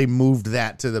 they moved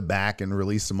that to the back and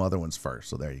released some other ones first.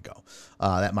 So there you go.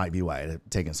 That might be why it had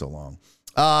taken so long.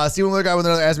 Steven Miller Guy with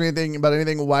another ask me anything about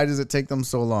anything. Why does it take them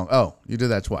so long? Oh, you did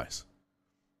that twice.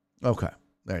 Okay.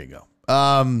 There you go.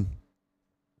 All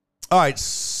right.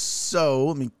 So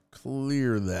let me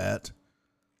clear that.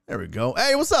 There we go.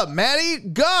 Hey, what's up, Maddie?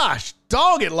 Gosh,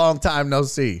 dog it, long time no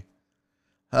see.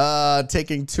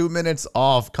 Taking 2 minutes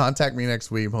off. Contact me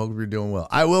next week. Hope you're doing well.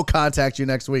 I will contact you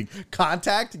next week.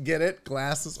 Contact, get it?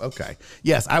 Glasses? Okay.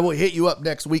 Yes, I will hit you up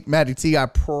next week, Maddie T. I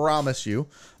promise you.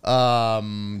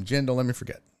 Jen, don't let me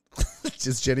forget.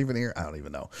 Is Jen even here? I don't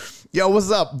even know. Yo, what's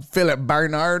up, Philip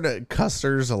Bernard?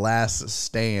 Custer's Last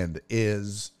Stand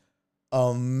is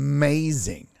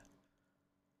amazing.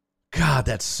 God,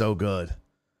 that's so good.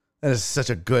 That is such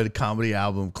a good comedy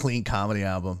album, clean comedy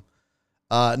album.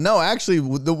 No, actually,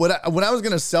 when I was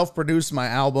going to self-produce my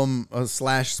album /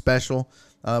 special,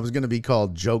 it was going to be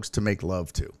called Jokes to Make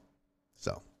Love To.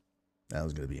 So that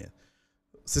was going to be it.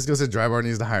 Cisco said Dry Bar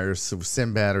needs to hire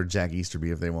Sinbad or Jack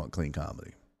Easterby if they want clean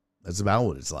comedy. That's about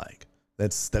what it's like.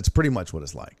 That's pretty much what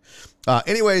it's like.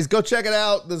 Anyways, go check it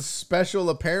out. The special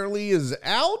apparently is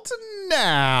out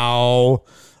now.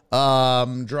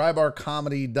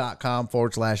 Drybarcomedy.com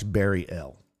 / Barry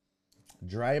L.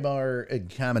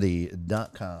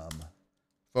 Drybarcomedy.com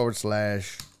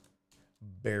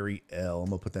 / Barry L. I'm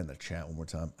going to put that in the chat one more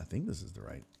time. I think this is the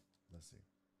right. Let's see.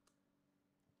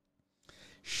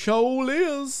 Show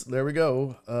Liz. There we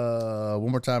go.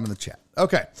 One more time in the chat.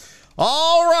 Okay.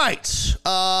 All right.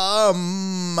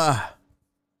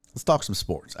 Let's talk some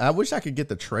sports. I wish I could get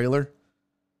the trailer.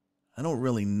 I don't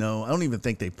really know. I don't even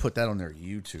think they put that on their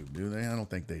YouTube, do they? I don't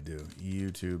think they do.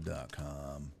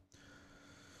 YouTube.com.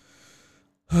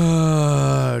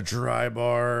 Dry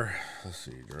bar. Let's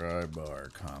see. Dry bar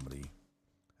comedy.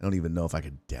 I don't even know if I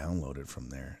could download it from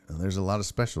there. And there's a lot of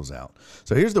specials out.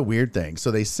 So here's the weird thing.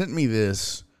 So they sent me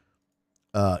this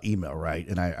email, right?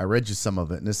 And I read you some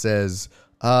of it. And it says,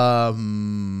 if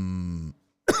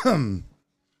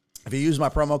you use my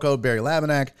promo code Barry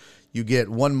Laminack, you get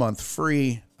 1 month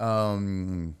free.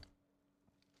 Here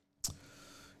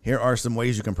are some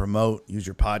ways you can promote, use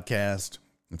your podcast.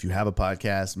 If you have a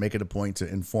podcast, make it a point to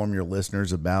inform your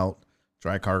listeners about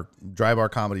Dry Bar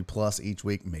Comedy Plus each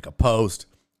week. Make a post,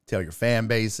 tell your fan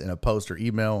base in a post or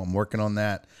email. I'm working on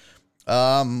that.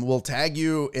 We'll tag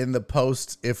you in the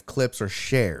post if clips are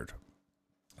shared,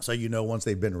 so you know once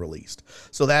they've been released.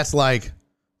 So that's like,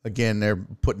 again, they're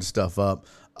putting stuff up.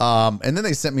 And then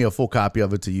they sent me a full copy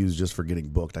of it to use just for getting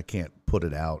booked. I can't put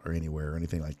it out or anywhere or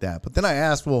anything like that. But then I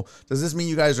asked, well, does this mean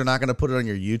you guys are not going to put it on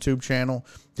your YouTube channel?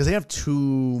 Because they have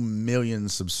 2 million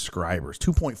subscribers,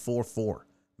 2.44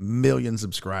 million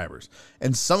subscribers.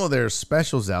 And some of their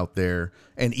specials out there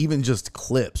and even just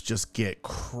clips just get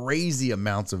crazy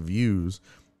amounts of views.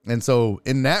 And so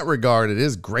in that regard, it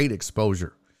is great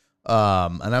exposure.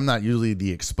 And I'm not usually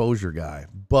the exposure guy,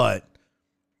 but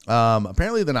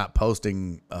apparently they're not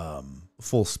posting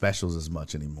full specials as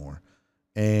much anymore.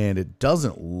 And it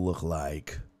doesn't look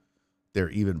like they're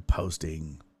even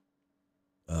posting.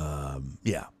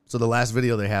 Yeah. So the last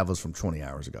video they have was from 20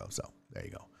 hours ago. So there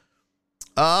you go.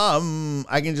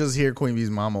 I can just hear Queen Bee's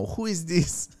mama. Who is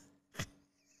this?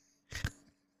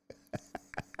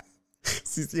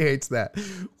 Cece hates that.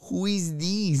 Who is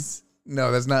these?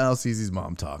 No, that's not how Cece's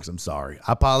mom talks. I'm sorry.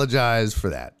 I apologize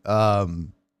for that. Oh,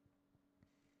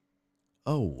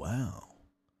 wow.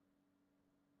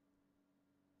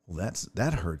 Well,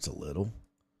 that hurts a little.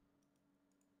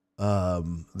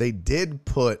 They did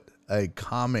put a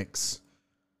comics.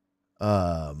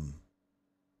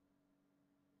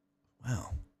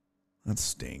 Wow, that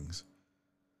stings.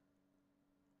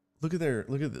 Look at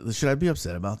should I be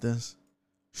upset about this?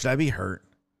 Should I be hurt?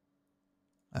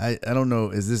 I don't know.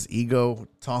 Is this ego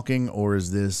talking, or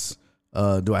is this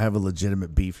do I have a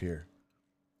legitimate beef here?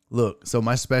 Look, so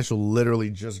my special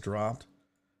literally just dropped.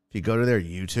 If you go to their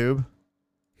YouTube,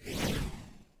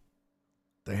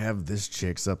 they have this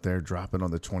chick's up there dropping on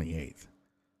the 28th.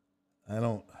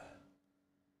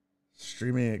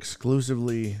 Streaming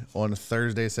exclusively on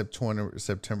Thursday,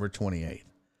 September 28th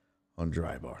on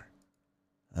Dry Bar.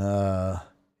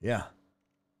 Yeah.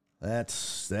 That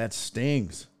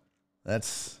stings.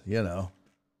 That's,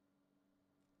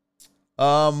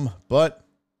 but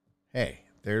hey,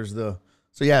 there's the,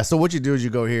 so what you do is you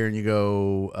go here and you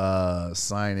go,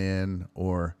 sign in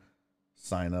or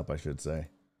sign up, I should say,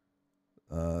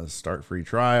 start free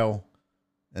trial.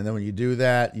 And then when you do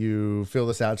that, you fill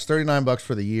this out. It's $39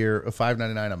 for the year,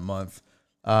 $5.99 a month.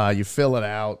 You fill it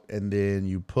out, and then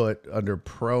you put under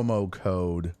promo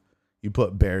code, you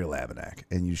put Barry Laminack,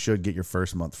 and you should get your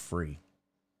first month free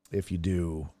if you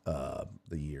do the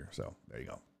year. So there you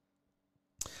go.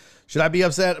 Should I be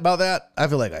upset about that? I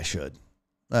feel like I should.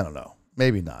 I don't know.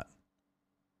 Maybe not.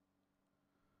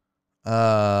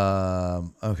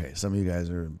 Okay, some of you guys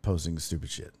are posting stupid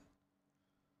shit.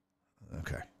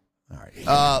 Okay. All right.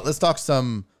 Let's talk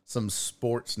some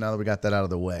sports now that we got that out of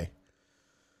the way.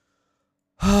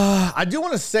 I do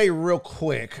want to say real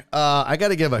quick, I got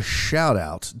to give a shout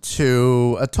out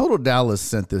to a Total Dallas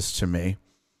sent this to me,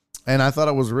 and I thought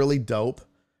it was really dope.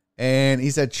 And he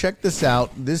said, check this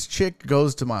out. This chick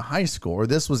goes to my high school, or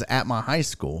this was at my high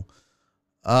school.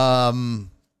 Hey,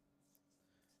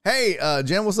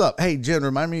 Jen, what's up? Hey, Jen,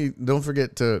 remind me, don't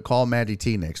forget to call Maddie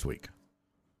T next week.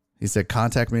 He said,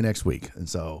 contact me next week. And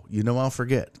so, I'll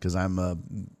forget because I'm a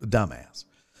dumbass.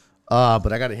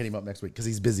 But I got to hit him up next week because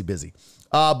he's busy.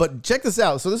 But check this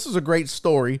out. So this is a great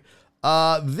story.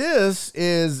 This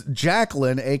is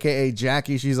Jacqueline, a.k.a.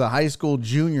 Jackie. She's a high school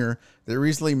junior that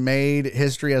recently made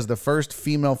history as the first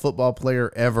female football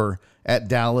player ever at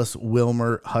Dallas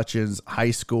Wilmer Hutchins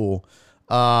High School.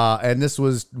 And this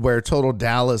was where Total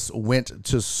Dallas went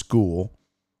to school.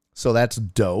 So that's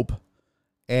dope.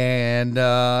 And,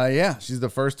 she's the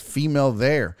first female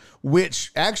there,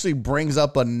 which actually brings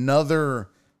up another,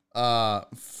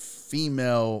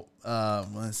 female,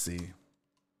 let's see.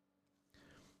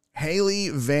 Haley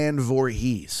Van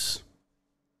Voorhees.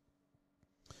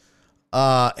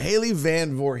 Haley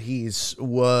Van Voorhees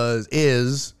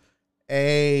is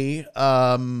a,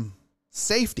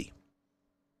 safety.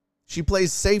 She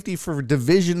plays safety for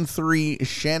Division III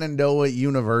Shenandoah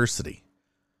University.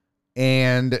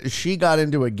 And she got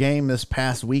into a game this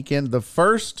past weekend, the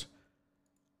first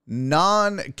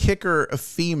non-kicker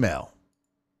female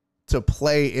to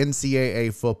play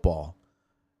NCAA football.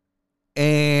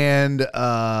 And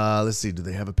let's see, do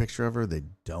they have a picture of her? They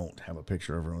don't have a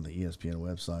picture of her on the ESPN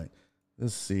website.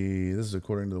 Let's see. This is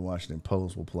according to the Washington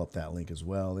Post. We'll pull up that link as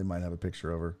well. They might have a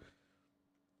picture of her.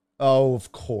 Oh,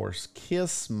 of course.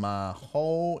 Kiss my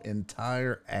whole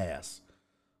entire ass.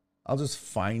 I'll just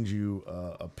find you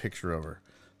a picture of her.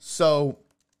 So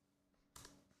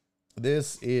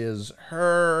this is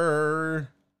her.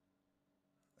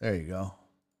 There you go.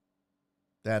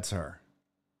 That's her.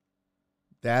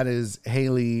 That is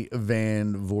Haley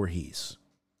Van Voorhees.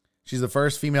 She's the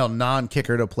first female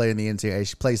non-kicker to play in the NCAA.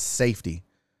 She plays safety.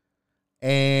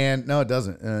 And no, it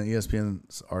doesn't.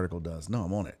 ESPN's article does. No,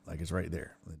 I'm on it. Like, it's right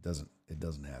there. It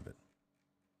doesn't have it.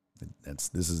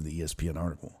 This is the ESPN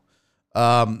article.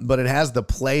 But it has the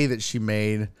play that she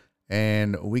made,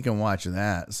 and we can watch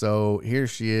that. So here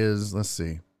she is. Let's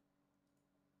see.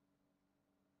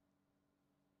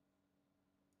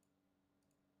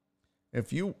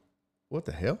 What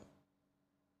the hell?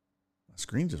 My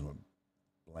screen just went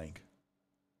blank.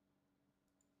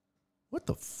 What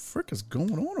the frick is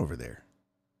going on over there?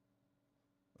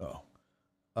 Oh.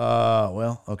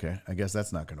 Well, okay. I guess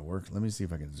that's not going to work. Let me see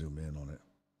if I can zoom in on it.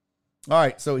 All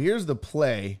right, so here's the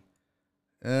play.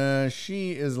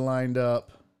 She is lined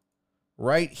up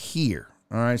right here.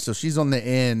 All right, so she's on the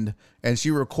end, and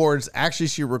she records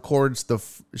the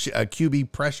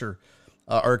QB pressure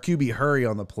or QB hurry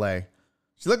on the play.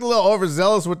 She looked a little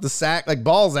overzealous with the sack, like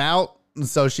ball's out, and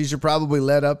so she should probably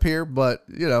let up here. But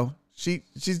you know,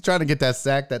 she's trying to get that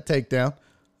sack, that takedown.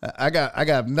 I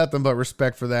got nothing but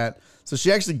respect for that. So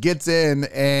she actually gets in,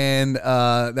 and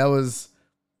that was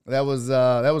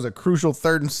a crucial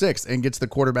 3rd and 6, and gets the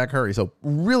quarterback hurry. So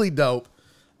really dope,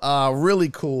 really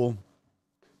cool,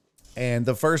 and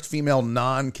the first female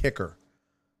non-kicker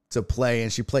to play,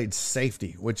 and she played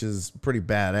safety, which is pretty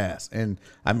badass. And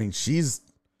I mean, she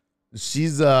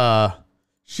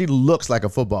looks like a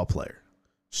football player.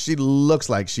 She looks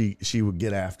like she would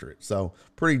get after it. So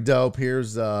pretty dope.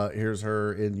 Here's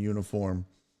her in uniform.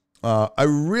 A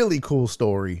really cool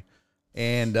story,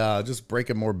 and just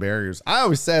breaking more barriers. I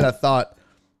always said I thought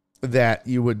that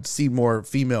you would see more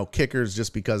female kickers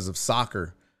just because of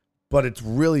soccer, but it's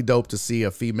really dope to see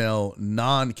a female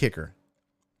non-kicker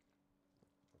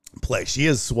play. She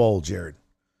is swole, Jared.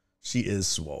 She is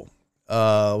swole.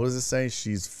 What does it say?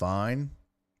 She's fine.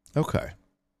 Okay.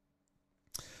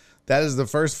 That is the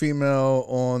first female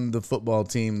on the football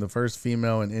team. The first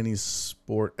female in any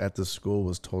sport at the school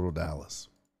was Total Dallas.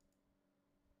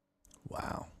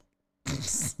 Wow.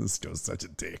 This goes such a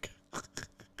dick.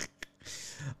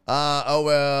 Oh,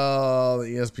 well, the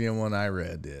ESPN one I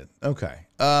read did. Okay.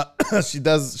 She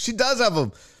does have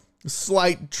a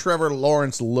slight Trevor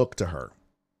Lawrence look to her.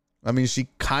 I mean, she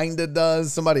kind of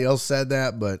does. Somebody else said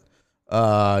that, but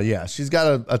yeah, she's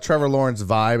got a Trevor Lawrence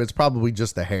vibe. It's probably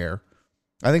just the hair.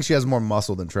 I think she has more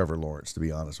muscle than Trevor Lawrence, to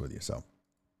be honest with you. So,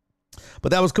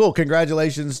 but that was cool.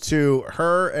 Congratulations to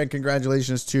her, and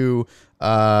congratulations to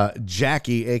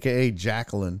Jackie, aka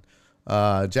Jacqueline.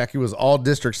 Jackie was all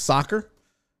district soccer,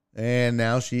 and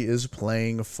now she is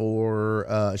playing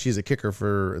for. She's a kicker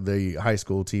for the high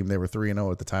school team. They were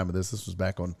 3-0 at the time of this. This was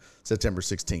back on September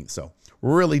 16th. So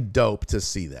really dope to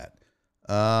see that.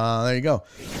 There you go.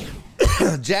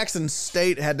 Jackson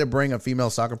State had to bring a female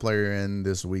soccer player in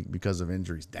this week because of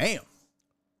injuries. Damn.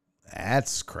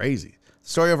 That's crazy. The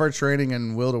story of her training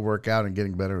and will to work out and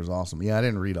getting better is awesome. Yeah, I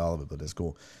didn't read all of it, but it's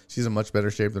cool. She's in much better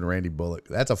shape than Randy Bullock.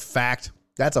 That's a fact.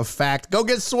 That's a fact. Go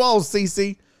get swole,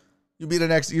 CC. You'll be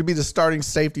the starting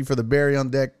safety for the Barry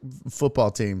on Deck football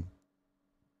team.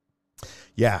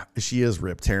 Yeah, she is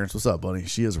ripped. Terrence, what's up, buddy?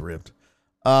 She is ripped.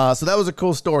 So that was a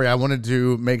cool story. I wanted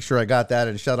to make sure I got that,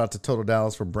 and shout out to Total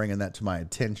Dallas for bringing that to my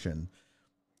attention.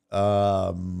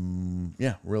 Yeah,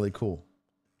 really cool.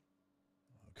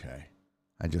 Okay.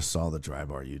 I just saw the Dry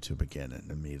Bar YouTube again and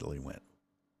immediately went,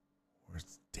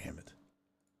 damn it.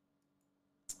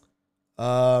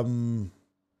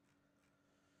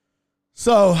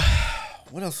 So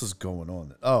what else is going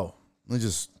on? Oh,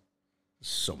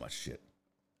 so much shit.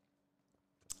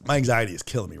 My anxiety is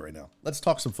killing me right now. Let's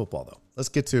talk some football, though. Let's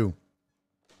get to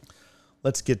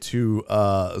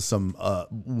some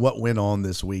what went on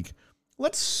this week.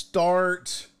 Let's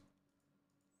start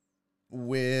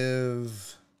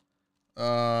with the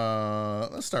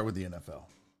NFL.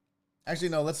 Actually,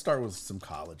 no, let's start with some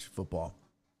college football.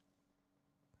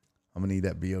 I'm gonna need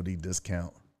that BOD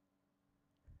discount.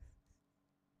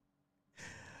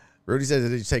 Rudy says,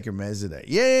 did you take your meds today?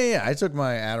 Yeah. I took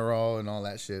my Adderall and all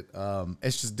that shit.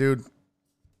 It's just, dude,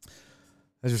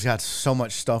 I just got so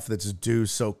much stuff that's due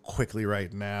so quickly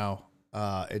right now.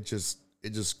 It just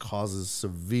causes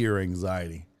severe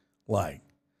anxiety. Like,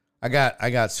 I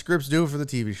got scripts due for the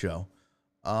TV show.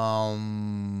 I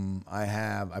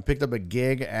picked up a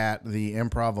gig at the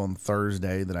Improv on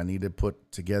Thursday that I need to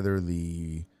put together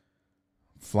the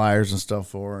flyers and stuff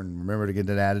for, and remember to get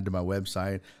it added to my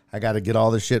website. I got to get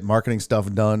all the marketing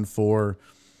stuff done for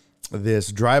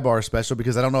this Dry Bar special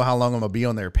because I don't know how long I'm gonna be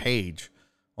on their page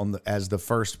as the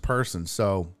first person.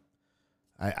 So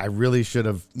I really should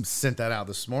have sent that out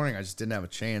this morning. I just didn't have a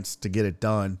chance to get it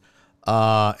done.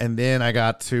 And then I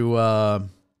got to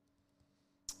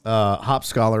Hop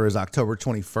Scholar is October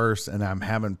 21st, and I'm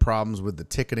having problems with the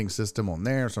ticketing system on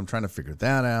there, so I'm trying to figure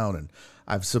that out. And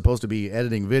I'm supposed to be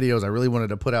editing videos. I really wanted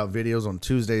to put out videos on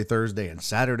Tuesday, Thursday, and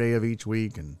Saturday of each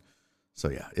week. And so,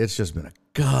 yeah, it's just been a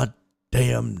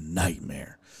goddamn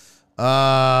nightmare.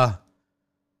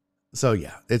 So,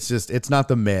 yeah, it's not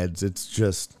the meds. It's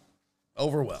just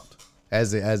overwhelmed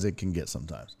as it can get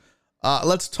sometimes.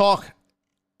 Let's talk.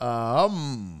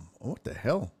 What the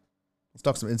hell? Let's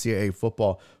talk some NCAA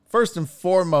football. First and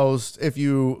foremost, if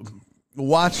you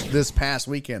watched this past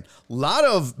weekend, a lot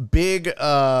of big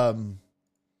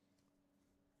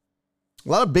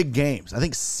games. I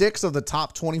think 6 of the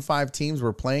top 25 teams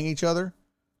were playing each other,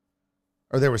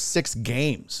 or there were 6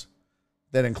 games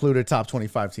that included top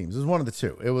 25 teams. It was one of the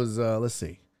two. It was, let's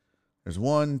see. There's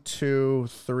 1, 2,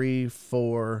 3,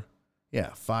 4,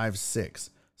 5, 6.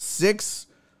 6.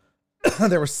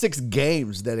 There were 6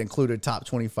 games that included top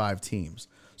 25 teams.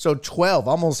 So 12,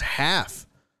 almost half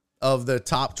of the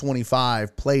top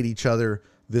 25 played each other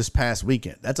this past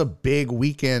weekend. That's a big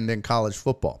weekend in college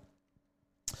football.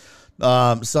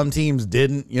 Some teams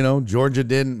didn't, Georgia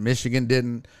didn't, Michigan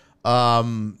didn't,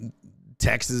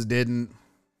 Texas didn't.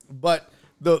 But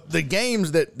the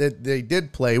games that they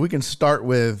did play, we can start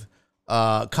with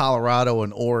Colorado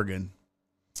and Oregon.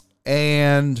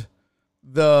 And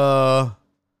the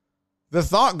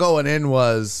thought going in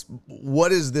was,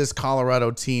 what is this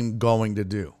Colorado team going to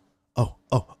do? Oh.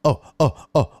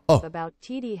 About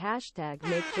TD hashtag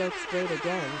make jokes great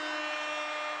again.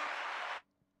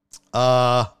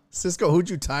 Cisco, who'd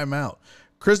you time out?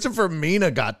 Christopher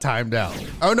Mina got timed out.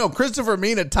 Oh, no, Christopher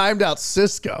Mina timed out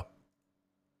Cisco.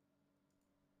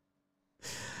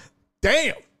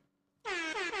 Damn.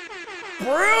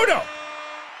 Brutal.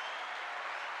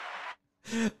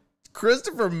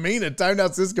 Christopher Mina timed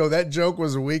out Cisco. That joke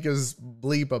was weak as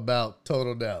bleep about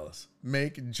Total Dallas.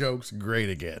 Make jokes great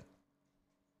again.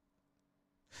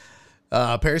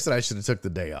 Perry said I should have took the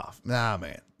day off. Nah,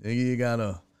 man. You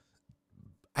gotta...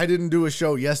 I didn't do a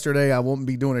show yesterday. I won't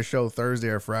be doing a show Thursday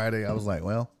or Friday. I was like,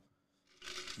 well,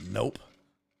 nope.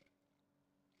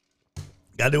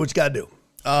 Gotta do what you gotta do.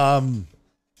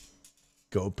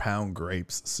 Go pound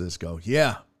grapes, Cisco.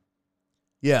 Yeah.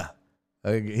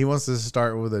 He wants to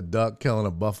start with a duck killing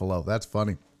a buffalo. That's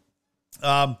funny.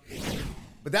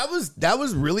 But that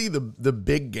was really the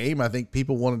big game I think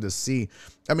people wanted to see.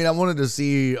 I mean, I wanted to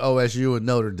see OSU and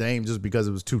Notre Dame just because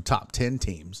it was 2 top 10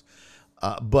 teams.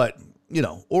 But,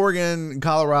 Oregon,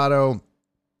 Colorado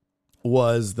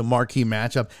was the marquee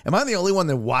matchup. Am I the only one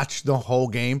that watched the whole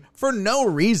game? For no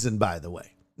reason, by the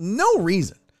way. No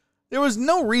reason. There was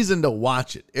no reason to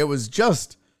watch it. It was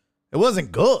just, it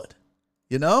wasn't good.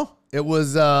 It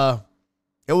was a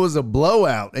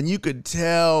blowout, and you could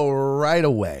tell right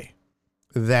away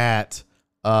that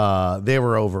they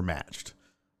were overmatched,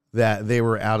 that they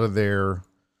were out of their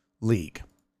league,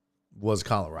 was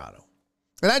Colorado.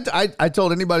 And I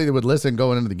told anybody that would listen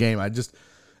going into the game, I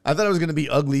thought it was going to be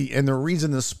ugly, and the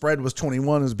reason the spread was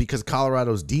 21 is because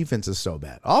Colorado's defense is so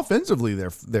bad. Offensively,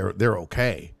 they're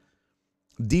okay.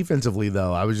 Defensively,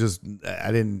 though, I was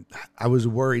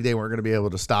worried they weren't going to be able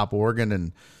to stop Oregon,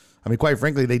 and I mean, quite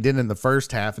frankly, they did in the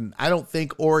first half, and I don't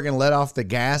think Oregon let off the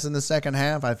gas in the second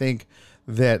half. I think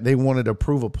that they wanted to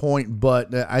prove a point,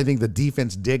 but I think the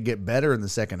defense did get better in the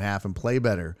second half and play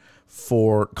better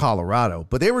for Colorado,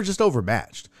 but they were just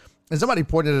overmatched. And somebody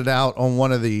pointed it out on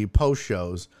one of the post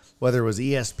shows, whether it was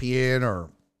ESPN or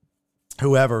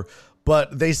whoever,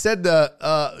 but they said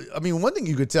one thing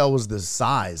you could tell was the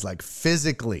size, like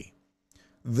physically.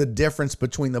 The difference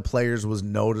between the players was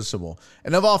noticeable.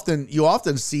 And you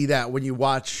often see that when you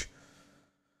watch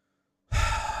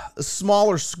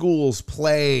smaller schools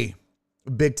play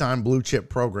big time blue chip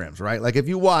programs, right? Like if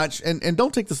you watch, and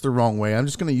don't take this the wrong way, I'm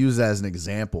just going to use that as an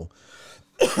example.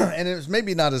 And it's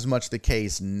maybe not as much the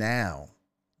case now,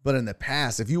 but in the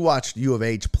past, if you watched U of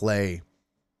H play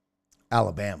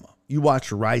Alabama, you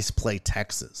watch Rice play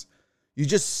Texas, you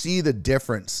just see the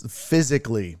difference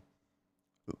physically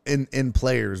in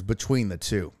players between the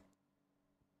two.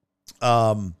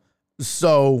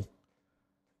 So,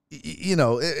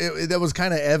 that was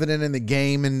kind of evident in the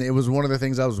game, and it was one of the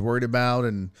things I was worried about.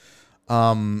 And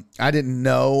I didn't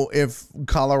know if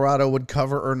Colorado would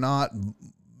cover or not.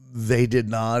 They did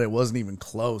not. It wasn't even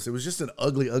close. It was just an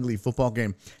ugly, ugly football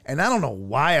game. And I don't know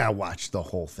why I watched the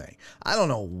whole thing. I don't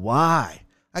know why.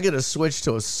 I could have switched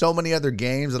to so many other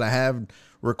games that I have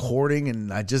recording,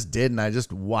 and I just didn't. I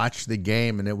just watched the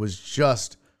game, and it was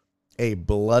just a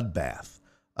bloodbath.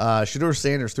 Shedeur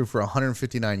Sanders threw for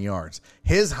 159 yards.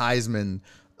 His Heisman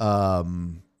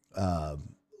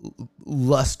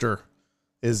luster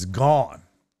is gone.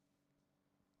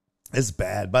 It's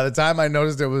bad. By the time I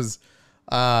noticed it was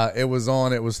on, it was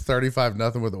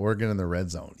 35-0 with Oregon in the red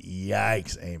zone.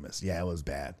 Yikes, Amos. Yeah, it was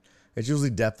bad. It's usually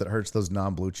depth that hurts those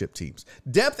non-blue chip teams.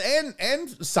 Depth and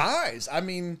size. I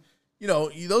mean,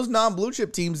 those non-blue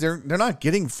chip teams, they're not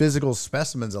getting physical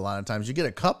specimens a lot of times. You get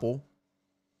a couple.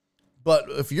 But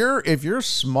if you're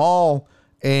small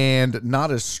and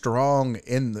not as strong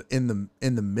in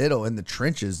the middle, in the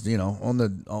trenches, on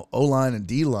the O-line and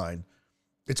D-line,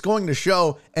 it's going to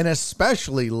show, and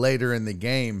especially later in the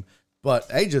game.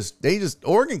 But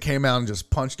Oregon came out and just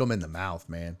punched them in the mouth,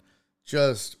 man.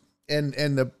 And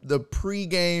the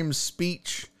pregame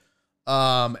speech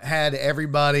had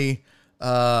everybody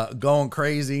going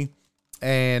crazy.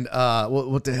 And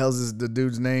what the hell is the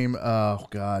dude's name? Oh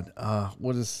God,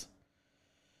 what is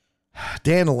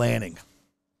Dan Lanning?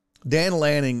 Dan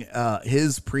Lanning,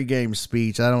 his pregame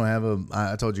speech.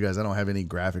 I told you guys I don't have any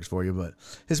graphics for you, but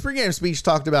his pregame speech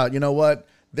talked about,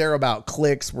 they're about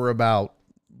clicks, we're about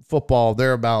football,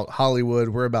 they're about Hollywood,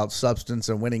 we're about substance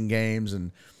and winning games,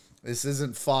 and this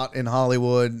isn't fought in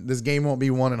Hollywood. This game won't be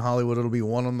won in Hollywood. It'll be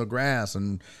won on the grass,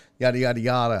 and yada, yada,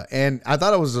 yada. And I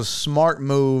thought it was a smart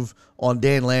move on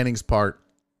Dan Lanning's part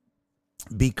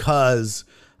because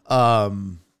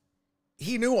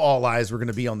he knew all eyes were going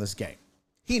to be on this game.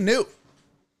 He knew.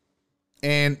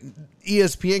 And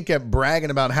ESPN kept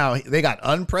bragging about how they got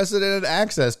unprecedented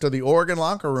access to the Oregon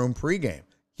locker room pregame.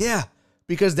 Yeah,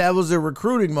 because that was a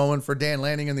recruiting moment for Dan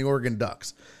Lanning and the Oregon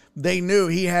Ducks. They knew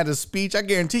he had a speech. I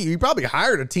guarantee you, he probably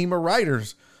hired a team of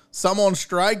writers, some on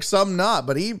strike, some not.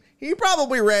 But he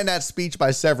probably ran that speech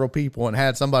by several people and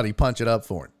had somebody punch it up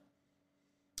for him.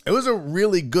 It was a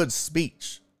really good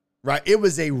speech, right? It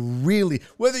was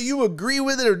whether you agree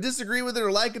with it or disagree with it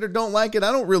or like it or don't like it,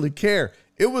 I don't really care.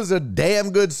 It was a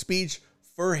damn good speech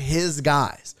for his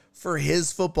guys, for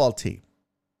his football team.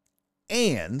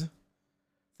 And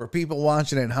for people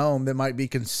watching at home that might be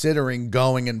considering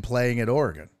going and playing at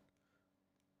Oregon.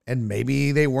 And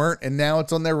maybe they weren't, and now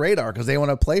it's on their radar because they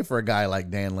want to play for a guy like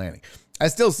Dan Lanning. I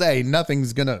still say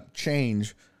nothing's going to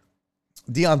change.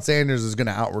 Deion Sanders is going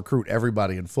to out-recruit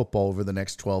everybody in football over the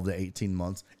next 12 to 18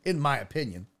 months, in my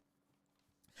opinion.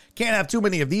 Can't have too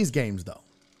many of these games, though.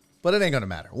 But it ain't going to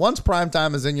matter. Once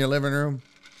primetime is in your living room,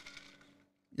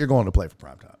 you're going to play for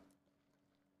primetime.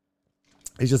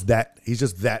 He's just that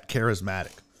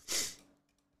charismatic.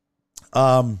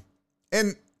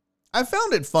 And I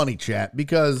found it funny, chat,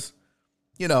 because,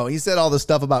 he said all this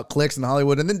stuff about clicks in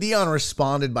Hollywood, and then Deion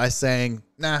responded by saying,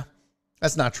 nah,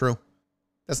 that's not true.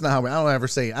 That's not how I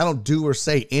don't do or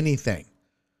say anything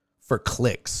for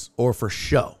clicks or for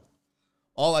show.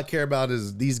 All I care about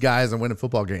is these guys and winning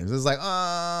football games. It's like,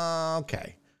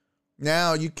 okay.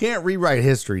 Now, you can't rewrite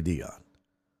history, Deion.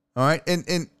 All right?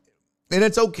 And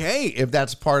it's okay if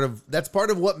that's part of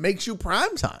what makes you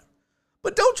primetime.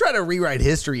 But don't try to rewrite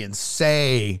history and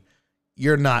say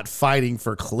you're not fighting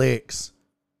for clicks.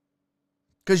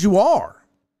 Because you are.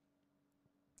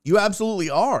 You absolutely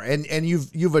are. And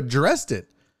you've addressed it.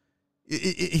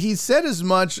 He said as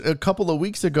much a couple of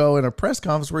weeks ago in a press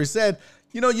conference where he said,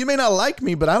 you may not like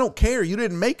me, but I don't care. You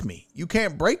didn't make me. You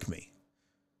can't break me.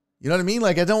 You know what I mean?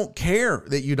 Like, I don't care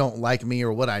that you don't like me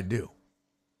or what I do.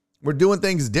 We're doing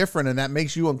things different, and that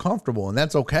makes you uncomfortable, and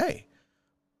that's okay.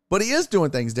 But he is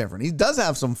doing things different. He does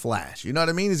have some flash. You know what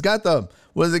I mean? He's got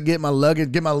get my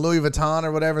luggage, get my Louis Vuitton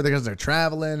or whatever, because they're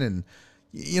traveling, and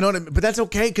you know what I mean? But that's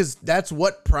okay, because that's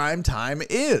what prime time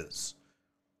is.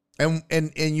 And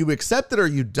you accept it or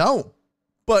you don't.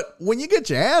 But when you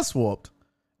get your ass whooped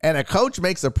and a coach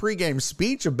makes a pregame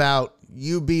speech about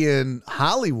you being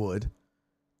Hollywood,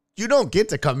 you don't get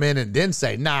to come in and then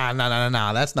say, nah,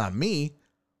 that's not me.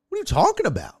 What are you talking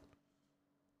about?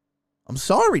 I'm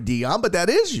sorry, Deion, but that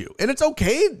is you. And it's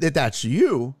okay that that's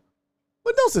you.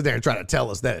 But don't sit there and try to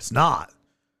tell us that it's not.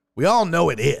 We all know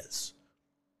it is.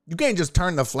 You can't just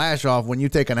turn the flash off when you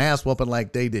take an ass whooping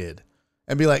like they did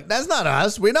and be like, that's not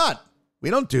us. We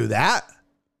don't do that.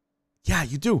 Yeah,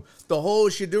 you do. The whole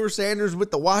Shedeur Sanders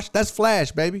with the watch, that's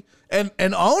flash, baby. And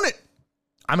own it.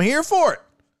 I'm here for it.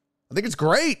 I think it's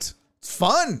great. It's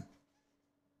fun.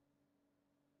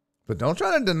 But don't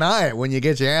try to deny it when you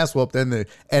get your ass whooped and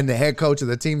the head coach of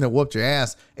the team that whooped your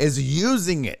ass is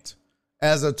using it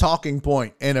as a talking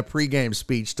point in a pregame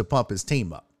speech to pump his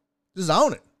team up. Just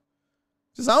own it.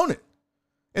 Just own it.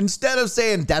 Instead of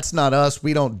saying, that's not us,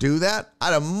 we don't do that,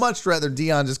 I'd have much rather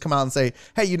Deion just come out and say,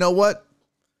 hey, you know what?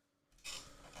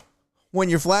 When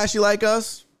you're flashy like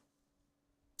us,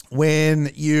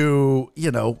 when you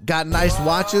got nice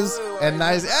watches and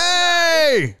nice,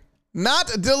 hey,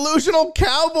 not a delusional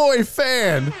Cowboy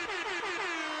fan.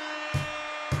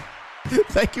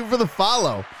 Thank you for the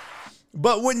follow.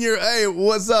 But when you're, hey,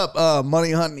 what's up,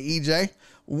 Money Hunting EJ?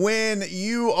 When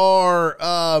you are,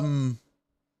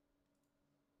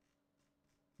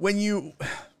 when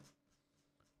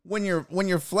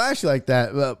you're flashy like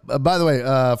that, by the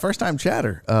way, first time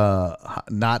chatter,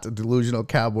 not a delusional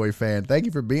Cowboy fan. Thank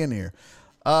you for being here.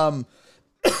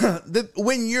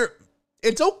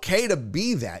 It's okay to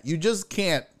be that. You just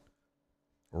can't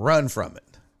run from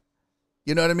it.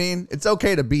 You know what I mean? It's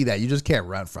okay to be that. You just can't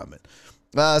run from it.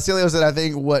 Celio said, I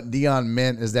think what Deion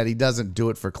meant is that he doesn't do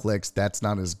it for clicks. That's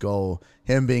not his goal.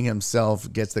 Him being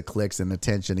himself gets the clicks and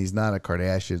attention. He's not a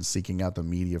Kardashian seeking out the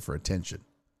media for attention.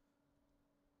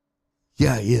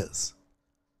 Yeah, he is.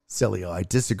 Celio, I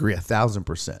disagree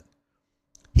 1,000%.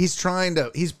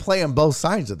 He's playing both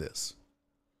sides of this.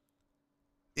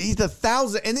 He's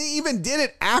 1,000, and he even did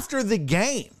it after the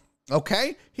game.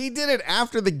 Okay? He did it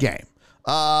after the game.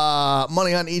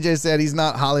 Money Hunt EJ said he's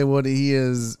not Hollywood. He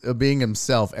is being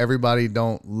himself. Everybody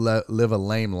don't live a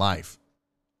lame life.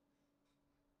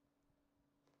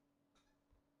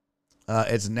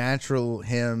 It's natural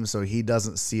him, so he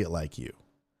doesn't see it like you.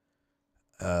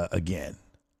 Again.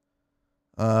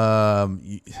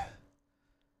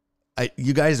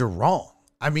 You guys are wrong.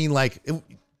 I mean, like,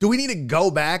 do we need to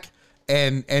go back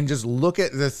and just look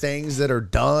at the things that are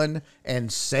done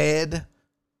and said?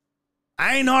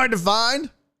 I ain't hard to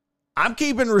find. I'm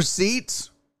keeping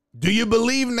receipts. Do you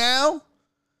believe now?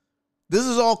 This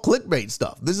is all clickbait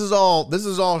stuff. This is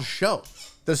all show.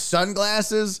 The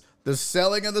sunglasses, the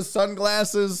selling of the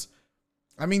sunglasses.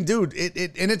 I mean, dude,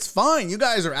 and it's fine. You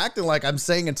guys are acting like I'm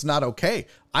saying it's not okay.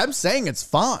 I'm saying it's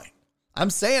fine.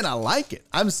 I'm saying I like it.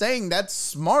 I'm saying that's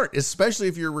smart, especially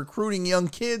if you're recruiting young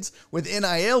kids with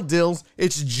NIL deals.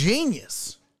 It's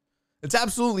genius. It's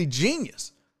absolutely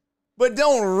genius. But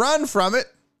don't run from it.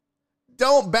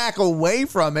 Don't back away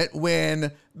from it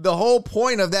when the whole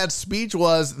point of that speech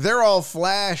was they're all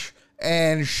flash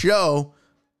and show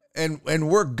and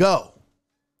we're go.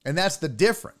 And that's the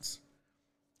difference.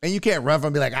 And you can't run from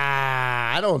and be like,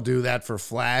 I don't do that for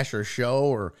flash or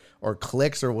show or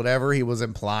clicks or whatever he was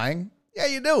implying. Yeah,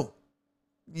 you do.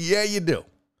 Yeah, you do.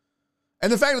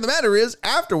 And the fact of the matter is,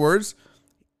 afterwards,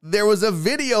 there was a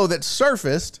video that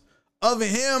surfaced of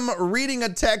him reading a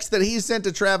text that he sent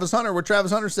to Travis Hunter where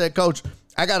Travis Hunter said, Coach,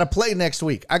 I got to play next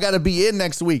week. I got to be in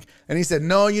next week. And he said,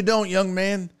 no, you don't, young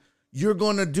man. You're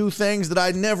going to do things that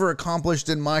I never accomplished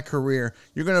in my career.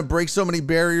 You're going to break so many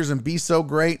barriers and be so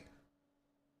great.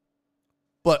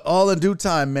 But all in due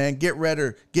time, man, get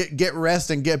ready, get rest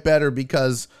and get better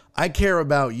because I care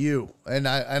about you and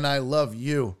I love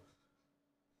you.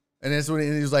 And that's when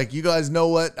he's like, you guys know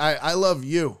what? I love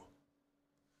you.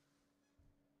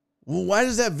 Well, why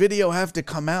does that video have to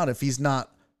come out if he's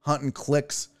not hunting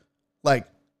clicks? Like,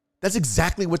 that's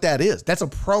exactly what that is. That's a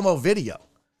promo video.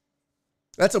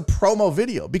 That's a promo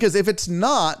video. Because if it's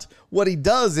not, what he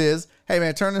does is, hey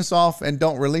man, turn this off and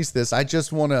don't release this. I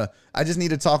just need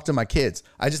to talk to my kids.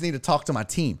 I just need to talk to my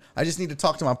team. I just need to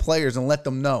talk to my players and let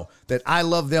them know that I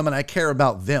love them and I care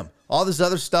about them. All this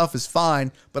other stuff is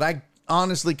fine, but I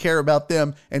honestly care about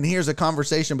them. And here's a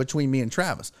conversation between me and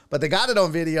Travis. But they got it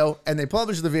on video and they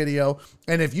published the video.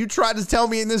 And if you try to tell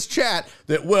me in this chat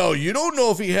that, well, you don't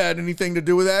know if he had anything to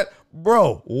do with that,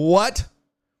 bro, what?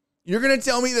 You're going to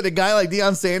tell me that a guy like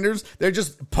Deion Sanders, they're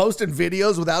just posting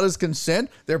videos without his consent?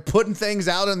 They're putting things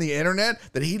out on the internet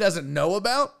that he doesn't know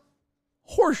about?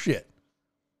 Horseshit.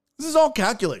 This is all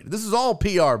calculated. This is all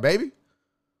PR, baby.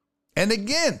 And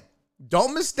again,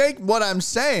 don't mistake what I'm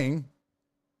saying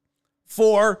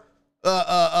for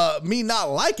me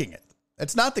not liking it.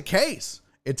 That's not the case.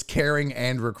 It's caring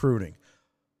and recruiting.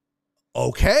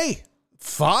 Okay,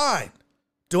 fine.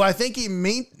 Do I think he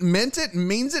meant it,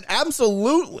 means it?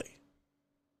 Absolutely.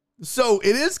 So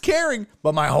it is caring,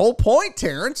 but my whole point,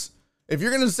 Terrence, if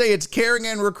you're going to say it's caring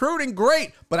and recruiting,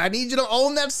 great, but I need you to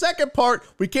own that second part.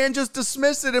 We can't just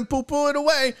dismiss it and poo-poo it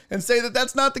away and say that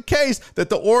that's not the case, that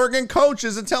the Oregon coach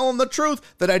isn't telling the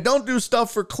truth, that I don't do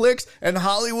stuff for clicks and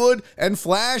Hollywood and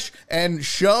flash and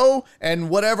show and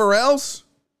whatever else.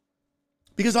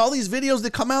 Because all these videos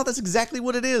that come out, that's exactly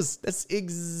what it is. That's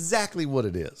exactly what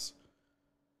it is.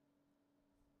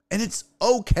 And it's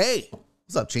okay.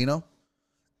 What's up, Chino?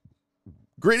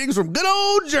 Greetings from good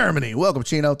old Germany. Welcome,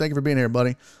 Chino. Thank you for being here,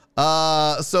 buddy.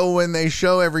 So when they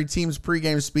show every team's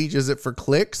pregame speech, is it for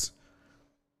clicks?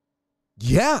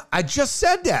 Yeah, I just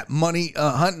said that, Money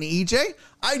Hunt and EJ.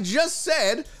 I just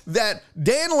said that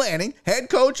Dan Lanning, head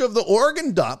coach of the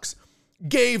Oregon Ducks,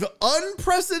 gave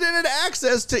unprecedented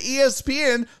access to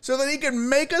ESPN so that he could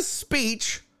make a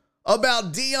speech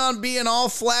about Deion being all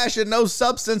flash and no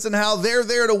substance and how they're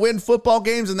there to win football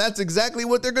games, and that's exactly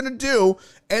what they're going to do.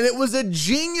 And it was a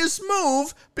genius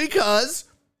move because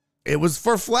it was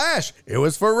for flash. It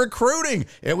was for recruiting.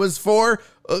 It was for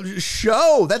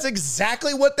show. That's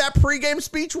exactly what that pregame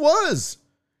speech was.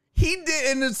 He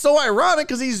did, and it's so ironic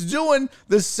because he's doing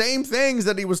the same things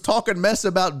that he was talking mess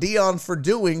about Deion for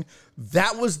doing.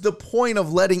 That was the point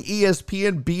of letting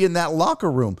ESPN be in that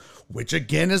locker room, which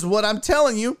again is what I'm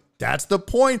telling you. That's the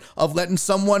point of letting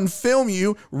someone film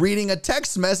you reading a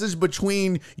text message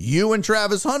between you and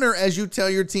Travis Hunter as you tell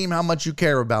your team how much you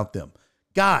care about them.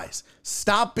 Guys,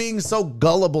 stop being so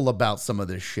gullible about some of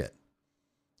this shit.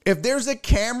 If there's a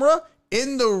camera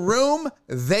in the room,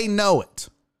 they know it.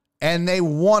 And they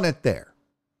want it there.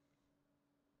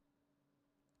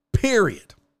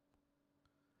 Period.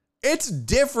 It's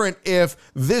different if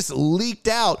this leaked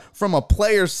out from a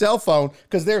player's cell phone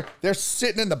because they're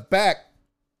sitting in the back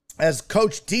as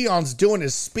Coach Deion's doing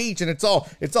his speech and it's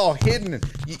all hidden and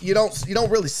you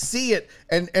don't really see it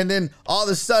and then all of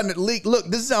a sudden it leaked. Look,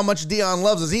 this is how much Deion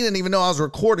loves us. He didn't even know I was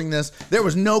recording this. There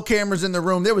was no cameras in the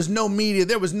room. There was no media.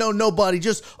 There was nobody,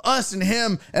 just us and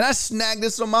him. And I snagged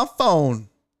this on my phone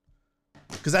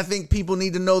because I think people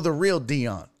need to know the real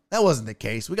Deion. That wasn't the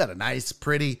case. We got a nice,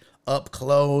 pretty up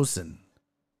close and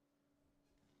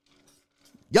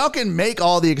y'all can make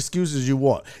all the excuses you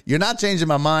want. You're not changing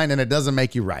my mind and it doesn't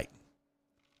make you right.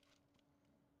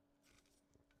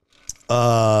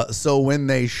 So when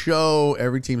they show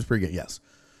every team's pregame, yes.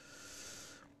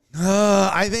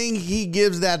 I think he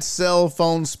gives that cell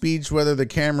phone speech whether the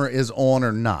camera is on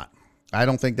or not. I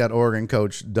don't think that Oregon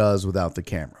coach does without the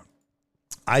camera.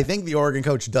 I think the Oregon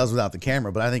coach does without the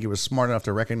camera, but I think he was smart enough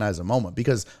to recognize a moment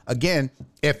because, again,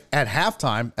 if at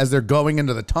halftime, as they're going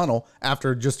into the tunnel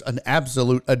after just an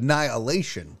absolute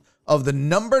annihilation of the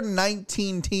number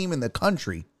 19 team in the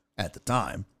country at the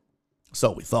time,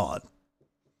 so we thought,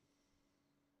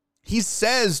 he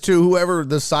says to whoever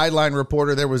the sideline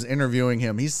reporter there was interviewing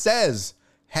him, he says,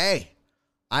 hey,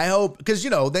 I hope, because,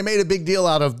 they made a big deal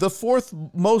out of the fourth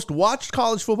most watched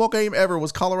college football game ever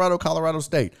was Colorado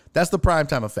State. That's the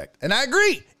primetime effect. And I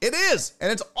agree. It is.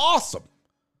 And it's awesome.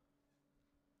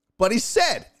 But he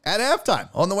said at halftime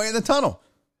on the way in the tunnel,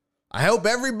 I hope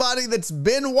everybody that's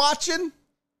been watching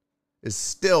is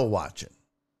still watching.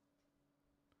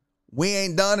 We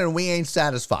ain't done and we ain't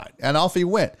satisfied. And off he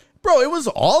went. Bro, it was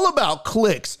all about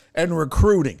clicks and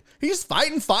recruiting. He's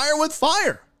fighting fire with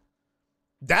fire.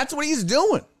 That's what he's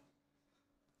doing.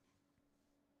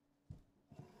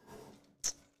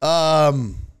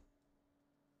 Let's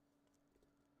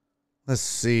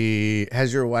see.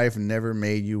 Has your wife never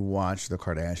made you watch the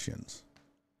Kardashians?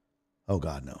 Oh,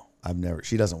 God, no. I've never.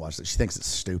 She doesn't watch it. She thinks it's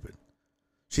stupid.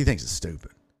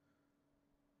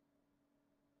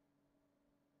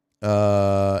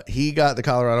 He got the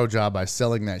Colorado job by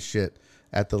selling that shit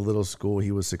at the little school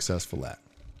he was successful at.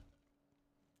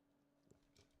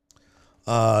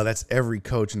 That's every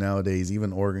coach nowadays.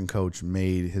 Even Oregon coach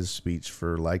made his speech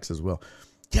for likes as well.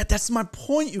 Yeah, that's my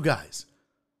point, you guys.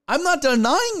 I'm not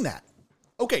denying that.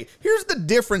 Okay, here's the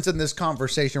difference in this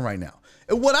conversation right now.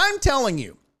 And what I'm telling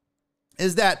you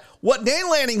is that what Dan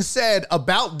Lanning said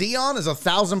about Deion is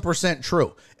 1,000%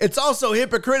 true. It's also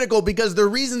hypocritical because the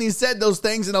reason he said those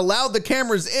things and allowed the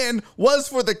cameras in was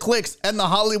for the clicks and the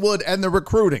Hollywood and the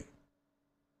recruiting.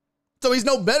 So he's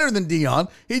no better than Deion.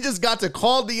 He just got to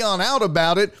call Deion out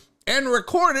about it and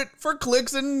record it for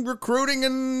clicks and recruiting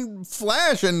and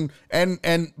flash and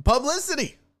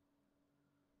publicity.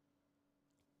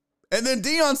 And then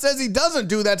Deion says he doesn't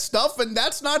do that stuff, and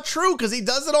that's not true because he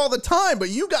does it all the time. But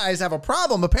you guys have a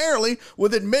problem, apparently,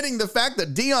 with admitting the fact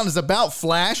that Deion is about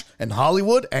flash and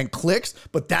Hollywood and clicks,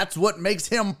 but that's what makes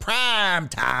him prime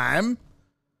time.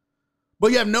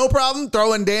 But you have no problem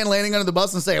throwing Dan Lanning under the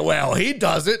bus and saying, well, he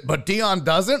does it, but Deion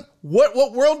doesn't.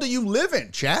 What world do you live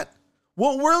in, chat?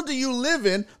 What world do you live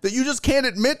in that you just can't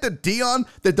admit that Deion,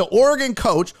 that the Oregon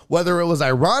coach, whether it was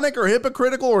ironic or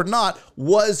hypocritical or not,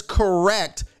 was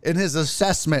correct in his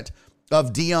assessment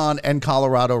of Deion and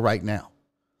Colorado right now?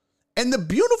 And the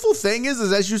beautiful thing is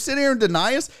as you sit here and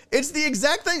deny us, it's the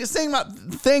exact same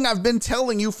thing I've been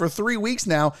telling you for 3 weeks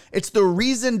now. It's the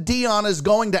reason Deion is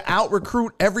going to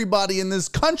out-recruit everybody in this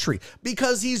country,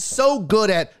 because he's so good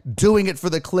at doing it for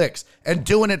the clicks and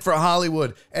doing it for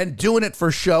Hollywood and doing it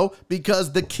for show,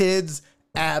 because the kids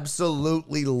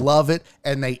absolutely love it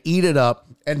and they eat it up.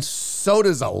 And so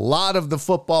does a lot of the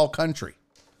football country.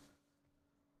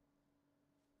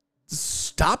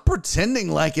 Stop pretending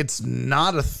like it's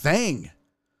not a thing.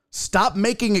 Stop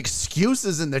making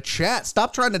excuses in the chat.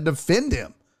 Stop trying to defend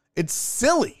him. It's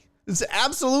silly. It's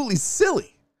absolutely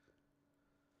silly.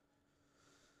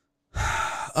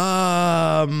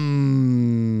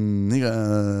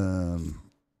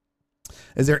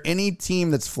 Is there any team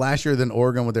that's flashier than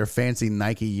Oregon with their fancy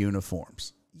Nike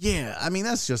uniforms? Yeah, I mean,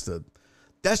 that's just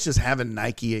having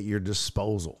Nike at your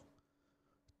disposal.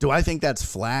 Do I think that's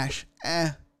flash?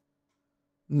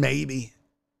 Maybe.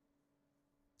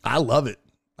 I love it.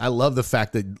 I love the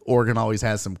fact that Oregon always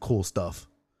has some cool stuff.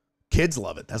 Kids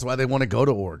love it. That's why they want to go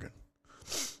to Oregon.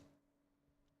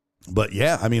 But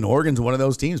yeah, I mean, Oregon's one of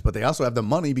those teams, but they also have the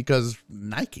money because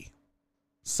Nike.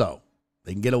 So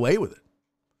they can get away with it.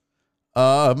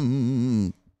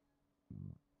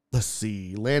 Let's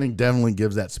see. Lanning definitely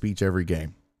gives that speech every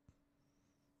game.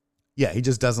 Yeah, he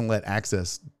just doesn't let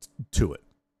access to it.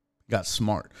 Got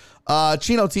smart.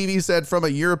 Chino TV said, from a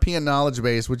European knowledge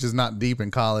base, which is not deep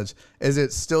in college, is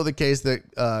it still the case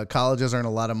that colleges earn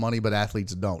a lot of money, but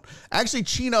athletes don't? Actually,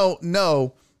 Chino,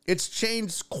 no, it's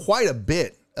changed quite a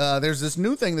bit. There's this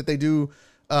new thing that they do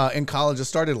in college. It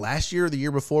started last year or the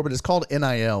year before, but it's called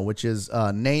NIL, which is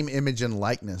name, image, and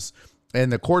likeness. And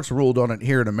the courts ruled on it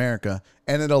here in America.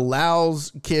 And it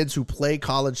allows kids who play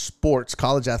college sports,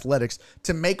 college athletics,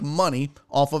 to make money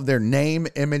off of their name,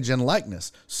 image, and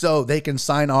likeness. So they can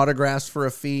sign autographs for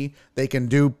a fee. They can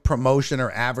do promotion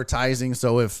or advertising.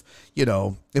 So if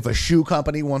a shoe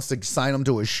company wants to sign them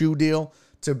to a shoe deal,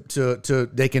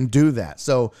 they can do that.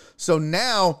 So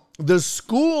now the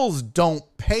schools don't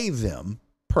pay them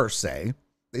per se.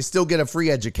 They still get a free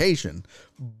education,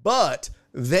 but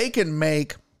they can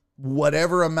make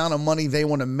whatever amount of money they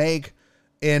want to make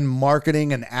in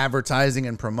marketing and advertising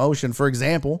and promotion. For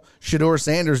example, Shedeur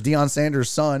Sanders, Deion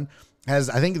Sanders' son, has,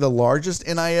 I think, the largest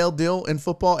NIL deal in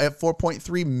football at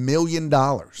 $4.3 million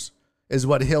is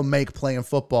what he'll make playing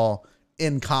football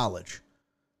in college,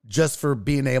 just for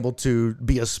being able to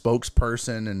be a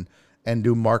spokesperson and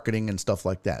do marketing and stuff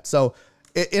like that. So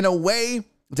in a way,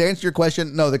 to answer your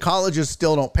question, no, the colleges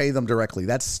still don't pay them directly.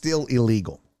 That's still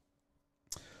illegal.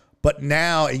 But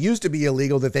now it used to be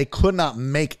illegal that they could not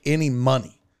make any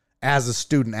money as a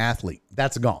student athlete.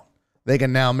 That's gone. They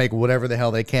can now make whatever the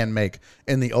hell they can make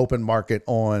in the open market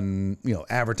on,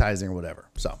 advertising or whatever.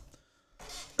 So,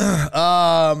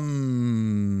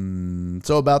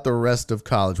 so about the rest of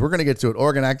college, we're going to get to it.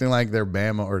 Oregon acting like they're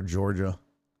Bama or Georgia.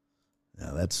 Yeah,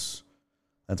 that's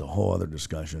a whole other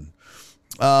discussion.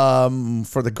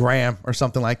 For the gram or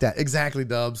something like that. Exactly,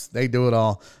 Dubs. They do it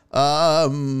all.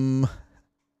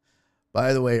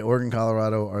 By the way, Oregon,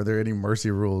 Colorado, are there any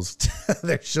mercy rules?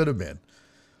 There should have been.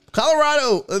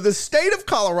 Colorado, the state of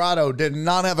Colorado did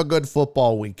not have a good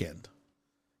football weekend.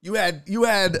 You had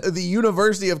the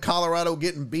University of Colorado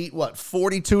getting beat,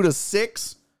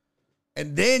 42-6?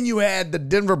 And then you had the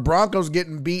Denver Broncos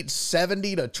getting beat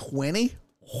 70-20?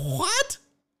 What?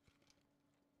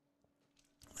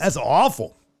 That's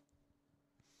awful.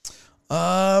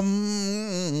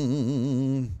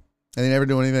 And they never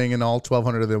do anything, and all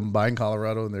 1,200 of them buying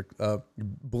Colorado, and they're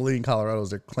bullying Colorado as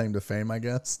their claim to fame, I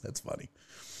guess. That's funny.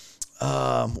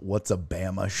 What's a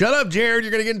Bama? Shut up, Jared.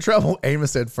 You're going to get in trouble.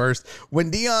 Amos said first. When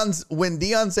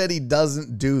Deion said he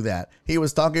doesn't do that, he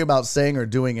was talking about saying or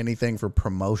doing anything for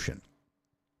promotion.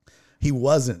 He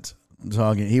wasn't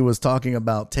talking. He was talking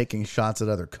about taking shots at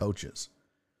other coaches.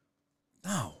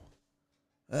 No.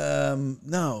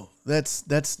 No.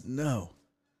 That's no.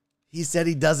 He said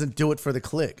he doesn't do it for the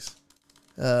clicks.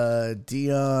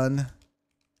 Deion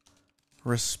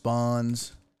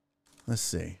responds. Let's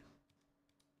see.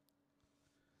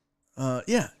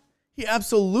 Yeah, he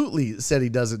absolutely said he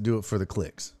doesn't do it for the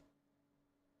clicks.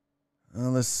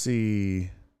 Let's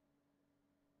see.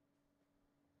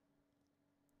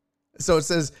 So it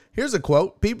says, here's a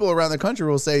quote. People around the country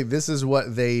will say this is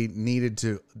what they needed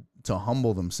to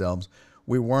humble themselves.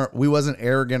 We wasn't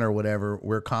arrogant or whatever.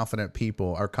 We're confident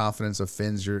people. Our confidence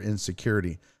offends your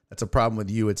insecurity. That's a problem with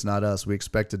you. It's not us. We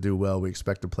expect to do well. We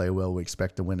expect to play well. We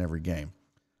expect to win every game.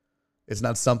 It's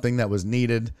not something that was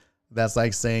needed. That's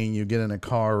like saying you get in a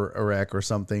car wreck or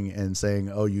something and saying,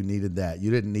 oh, you needed that.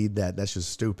 You didn't need that. That's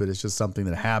just stupid. It's just something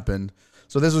that happened.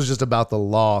 So this was just about the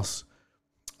loss.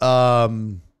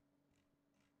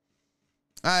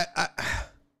 I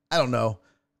don't know.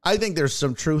 I think there's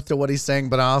some truth to what he's saying,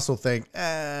 but I also think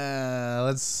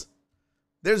there's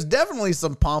definitely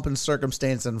some pomp and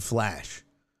circumstance and flash.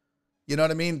 You know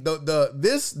what I mean?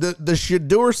 The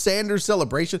Shedeur Sanders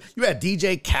celebration. You had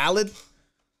DJ Khaled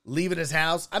leaving his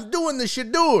house. I'm doing the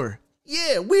Shedeur.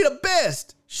 Yeah, we the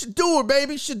best. Shedeur,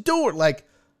 baby, Shedeur. Like,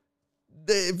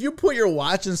 if you put your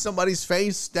watch in somebody's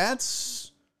face,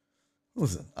 that's...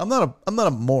 Listen, I'm not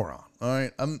a moron, all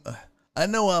right? I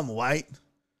know I'm white.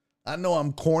 I know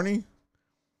I'm corny.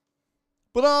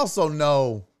 But I also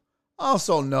know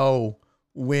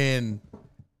when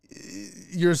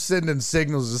you're sending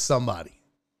signals to somebody.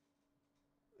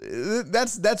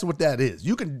 That's what that is.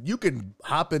 You can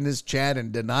hop in this chat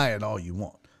and deny it all you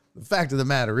want. The fact of the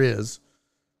matter is,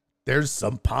 there's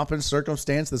some pomp and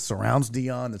circumstance that surrounds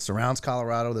Deion, that surrounds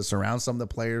Colorado, that surrounds some of the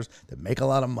players that make a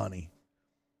lot of money.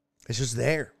 It's just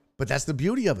there. But that's the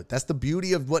beauty of it. That's the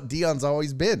beauty of what Deion's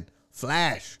always been.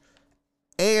 Flash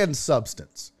and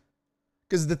substance.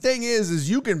 Because the thing is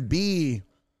you can be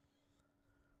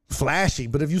flashy,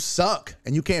 but if you suck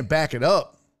and you can't back it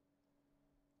up,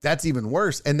 that's even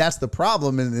worse. And that's the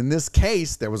problem. And in this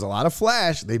case, there was a lot of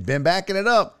flash. They've been backing it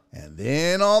up. And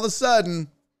then all of a sudden,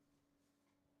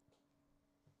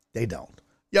 they don't.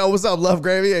 Yo, what's up, Love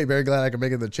Gravy? Hey, very glad I can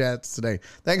make it in the chats today.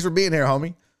 Thanks for being here,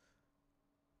 homie.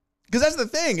 Because that's the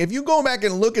thing. If you go back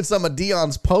and look at some of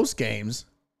Deion's post games,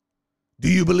 do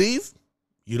you believe?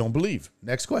 You don't believe.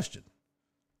 Next question.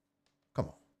 Come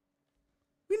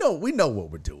on. We know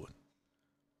what we're doing.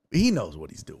 He knows what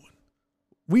he's doing.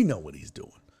 We know what he's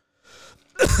doing.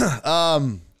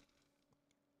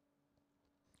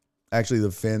 Actually,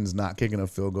 the Finns not kicking a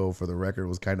field goal for the record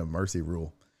was kind of mercy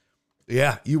rule.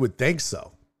 Yeah, you would think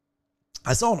so.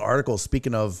 I saw an article,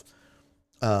 speaking of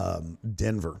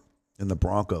Denver and the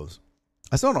Broncos.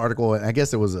 I saw an article, and I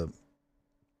guess it was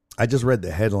I just read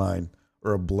the headline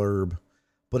or a blurb,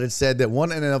 but it said that one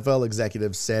NFL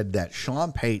executive said that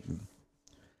Sean Payton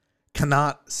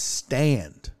cannot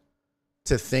stand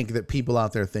to think that people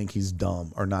out there think he's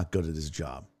dumb or not good at his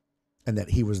job, and that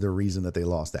he was the reason that they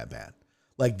lost that bad.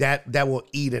 Like that will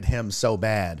eat at him so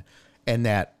bad, and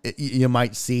that you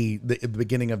might see the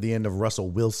beginning of the end of Russell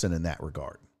Wilson in that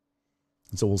regard.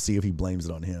 And so we'll see if he blames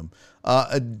it on him.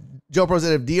 Joe Pro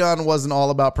said if Deion wasn't all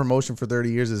about promotion for 30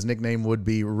 years, his nickname would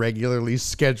be regularly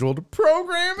scheduled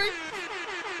programming.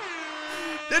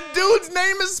 The dude's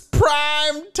name is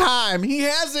Prime Time. He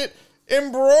has it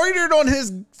embroidered on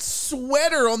his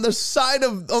sweater on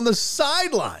the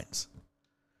sidelines.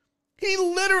 He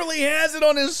literally has it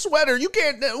on his sweater. You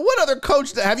can't. What other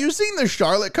coach? Have you seen the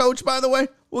Charlotte coach, by the way?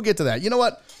 We'll get to that. You know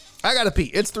what? I got to pee.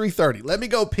 It's 3:30. Let me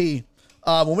go pee.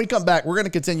 When we come back, we're going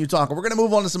to continue talking. We're going to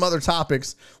move on to some other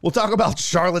topics. We'll talk about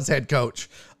Charlotte's head coach.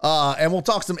 And we'll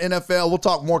talk some NFL. We'll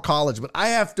talk more college. But I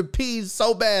have to pee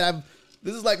so bad.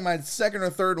 This is like my second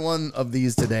or third one of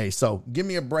these today. So give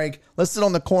me a break. Let's sit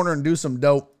on the corner and do some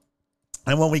dope.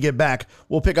 And when we get back,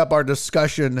 we'll pick up our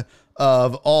discussion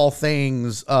of all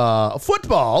things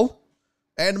football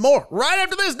and more. Right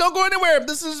after this, don't go anywhere.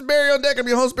 This is Barry on Deck. I'm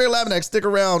your host, Barry Laminack. Stick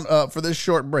around for this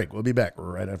short break. We'll be back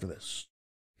right after this.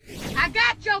 I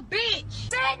got your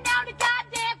bitch. Bend down the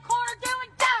goddamn corner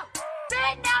doing dope.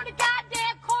 Bend down the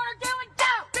goddamn corner doing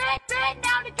dope. Bend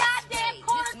down the goddamn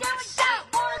corner doing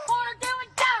dope. Corner doing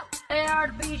dope. They are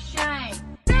to be ashamed.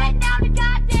 Bend down the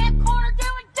goddamn corner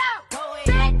doing dope.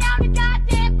 Bend down the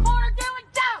goddamn corner doing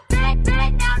dope. Bend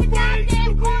down the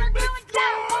goddamn corner doing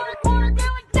dope. Corner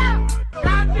doing dope.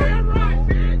 Goddamn right,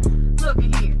 bitch. Look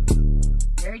at here.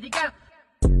 There you go.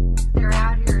 They're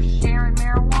out here sharing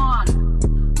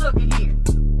marijuana. Look at here.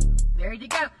 There you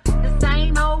go. The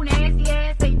same old nasty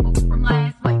ass people from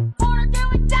last week. Corner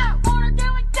doing dope. Corner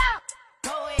doing dope.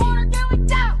 Corner doing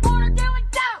dope. Corner doing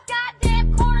dope.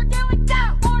 Goddamn corner doing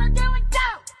dope. Corner doing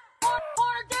dope.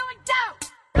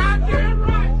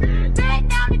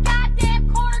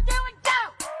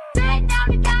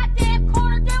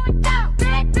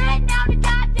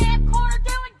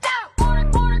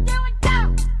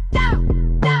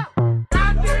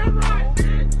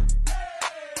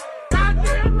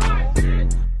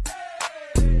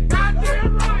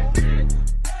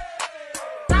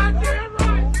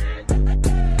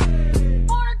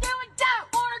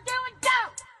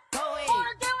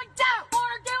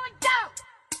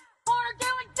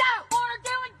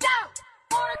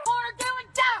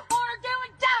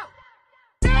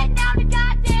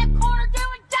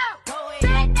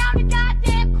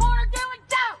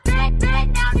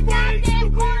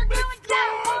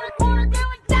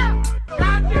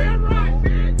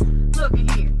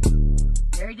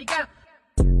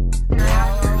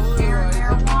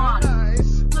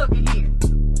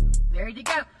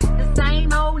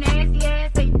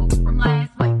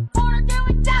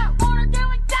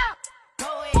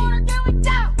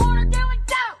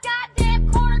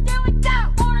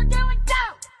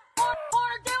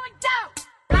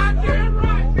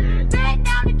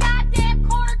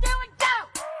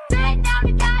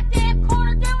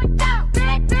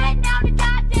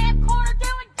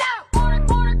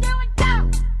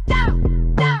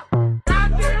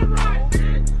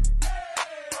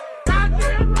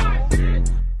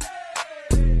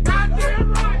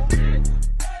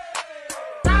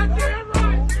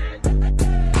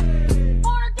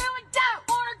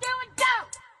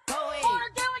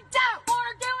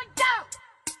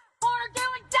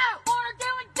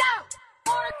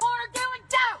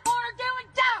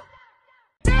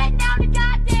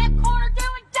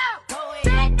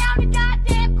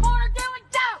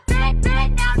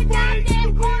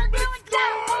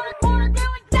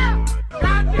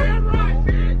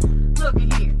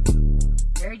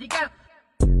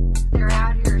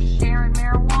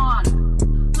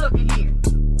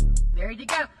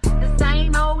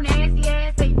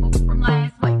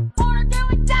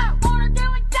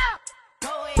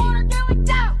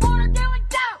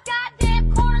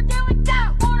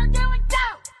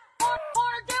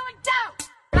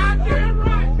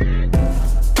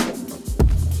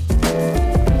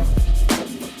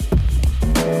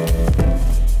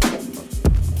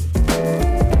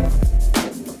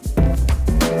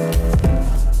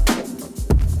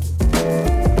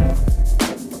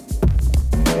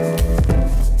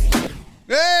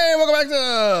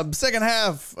 Second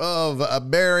half of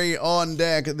Barry on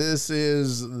Deck. This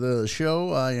is the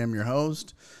show. I am your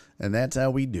host, and that's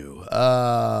how we do.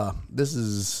 This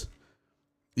is,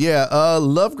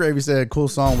 Love Gravy said, cool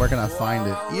song. Where can I find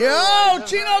it? Yo,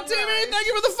 Chino TV, thank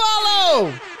you for the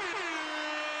follow.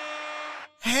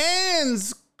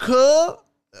 Hands, cuh.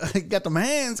 Got them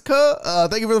hands, cuh.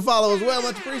 Thank you for the follow as well.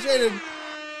 Much appreciated.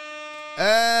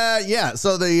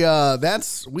 So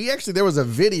there was a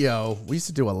video. We used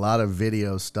to do a lot of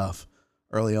video stuff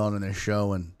early on in this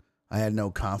show, and I had no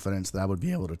confidence that I would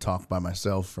be able to talk by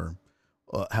myself for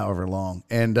however long.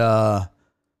 And,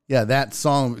 that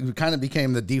song kind of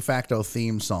became the de facto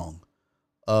theme song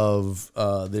of,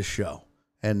 this show.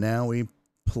 And now we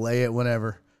play it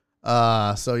whenever.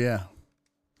 Oh,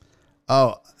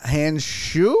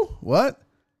 Handschuh? What?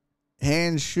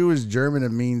 Handschuh is German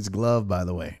and means glove, by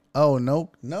the way. Oh, no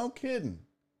kidding.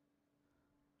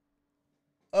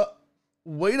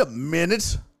 Wait a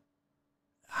minute.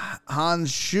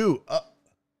 Handschuh.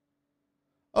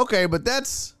 Okay, but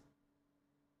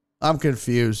I'm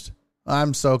confused.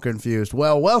 I'm so confused.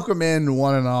 Well, welcome in,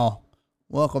 one and all.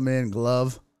 Welcome in,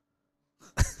 glove.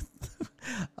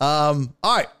 All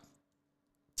right.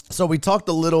 So we talked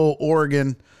a little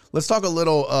Oregon. Let's talk a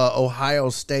little Ohio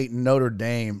State, Notre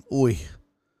Dame. Ooh,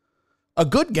 a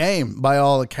good game by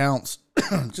all accounts.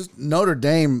 Just Notre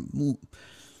Dame.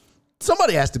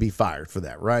 Somebody has to be fired for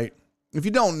that, right? If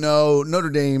you don't know,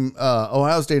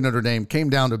 Ohio State, Notre Dame came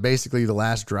down to basically the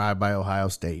last drive by Ohio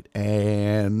State,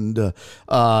 and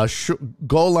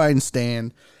goal line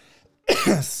stand,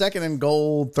 second and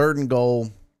goal, third and goal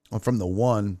from the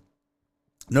 1.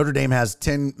 Notre Dame has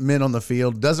 10 men on the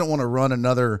field, doesn't want to run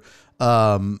another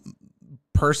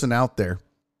person out there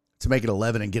to make it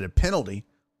 11 and get a penalty,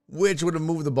 which would have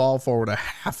moved the ball forward a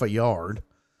half a yard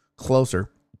closer.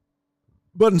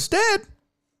 But instead,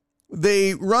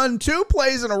 they run 2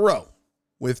 plays in a row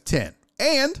with 10.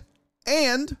 And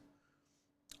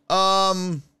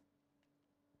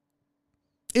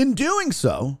in doing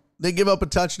so, they give up a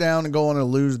touchdown and go on to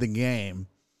lose the game.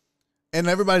 And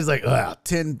everybody's like,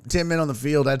 10 men on the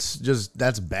field, that's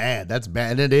bad. That's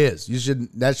bad. And it is.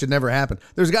 That should never happen.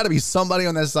 There's got to be somebody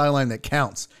on that sideline that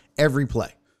counts every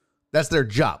play. That's their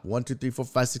job. 1, 2, 3, 4,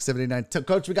 5, 6, 7, 8, 9.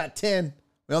 Coach, we got 10.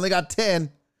 We only got 10.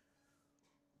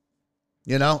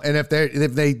 You know, and if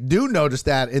they do notice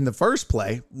that in the first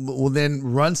play, well, then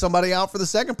run somebody out for the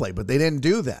second play. But they didn't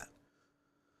do that.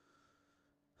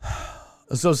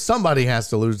 So somebody has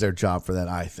to lose their job for that,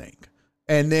 I think.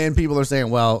 And then people are saying,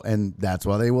 well, and that's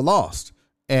why they were lost.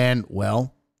 And,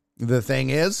 well, the thing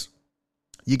is,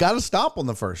 you got to stop on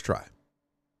the first try.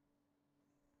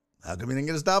 How come you didn't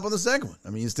get a stop on the second one?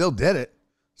 I mean, you still did it.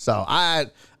 So I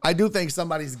do think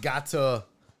somebody's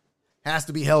has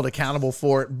to be held accountable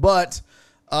for it. But,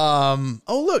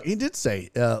 look, he did say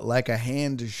like a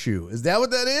hand shoe. Is that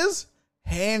what that is?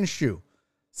 Hand shoe.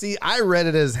 See, I read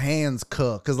it as hands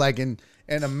cook because like in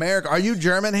America, are you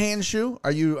German, hand shoe?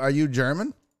 Are you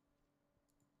German?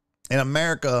 In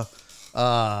America,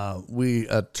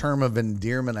 a term of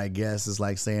endearment, I guess, is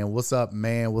like saying, what's up,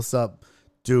 man? What's up,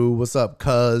 dude? What's up,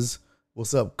 cuz?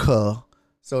 What's up, cuh?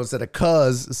 So instead of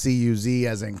cuz, C-U-Z,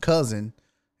 as in cousin,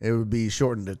 it would be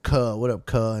shortened to cuh. What up,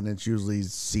 cuh? And it's usually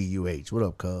C-U-H. What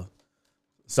up, cuh?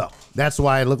 So that's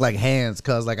why it looked like hands,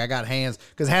 cuz like I got hands,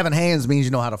 because having hands means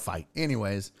you know how to fight.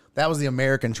 Anyways, that was the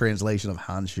American translation of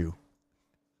Hanshu.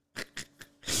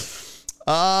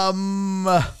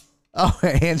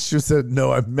 Hanshu said,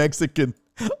 no, I'm Mexican.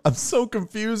 I'm so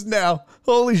confused now.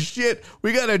 Holy shit.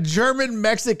 We got a German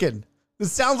Mexican.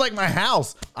 This sounds like my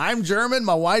house. I'm German.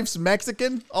 My wife's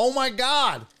Mexican. Oh my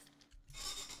God.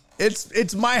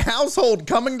 It's my household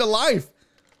coming to life.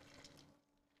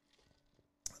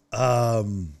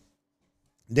 Dandy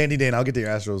Dan, I'll get to your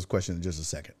Astros question in just a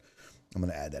second. I'm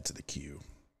going to add that to the queue.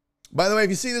 By the way, if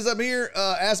you see this up here,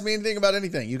 ask me anything about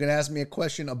anything. You can ask me a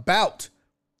question about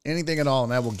anything at all,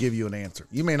 and I will give you an answer.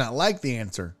 You may not like the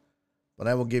answer, but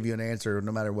I will give you an answer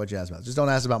no matter what you ask about. Just don't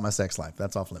ask about my sex life.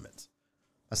 That's off limits.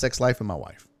 My sex life and my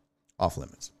wife. Off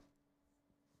limits.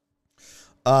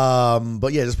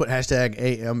 But yeah, just put hashtag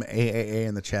AMAAA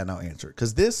in the chat and I'll answer it.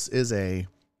 Because this is a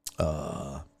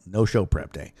no-show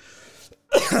prep day.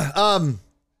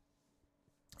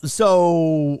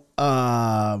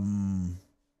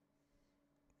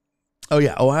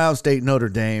 Ohio State, Notre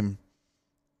Dame.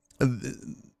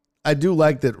 I do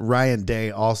like that Ryan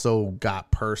Day also got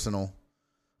personal.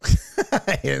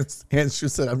 Andrew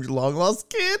said, I'm your long lost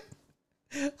kid.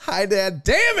 Hi, Dad.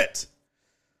 Damn it.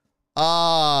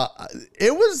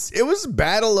 It was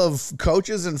battle of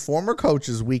coaches and former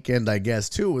coaches weekend, I guess,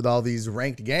 too, with all these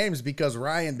ranked games, because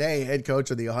Ryan Day, head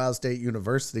coach of the Ohio State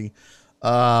University,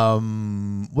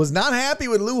 was not happy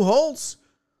with Lou Holtz.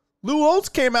 Lou Holtz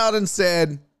came out and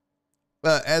said,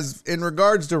 as in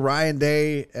regards to Ryan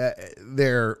Day,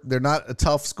 they're not a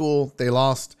tough school. They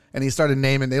lost, and he started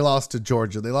naming. They lost to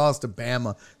Georgia. They lost to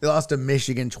Bama. They lost to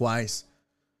Michigan twice,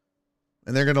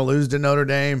 and they're going to lose to Notre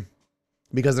Dame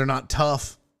because they're not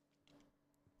tough.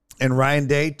 And Ryan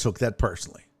Day took that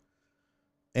personally.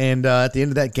 And at the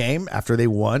end of that game, after they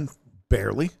won,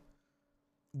 barely,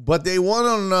 but they won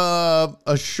on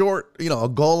a short, a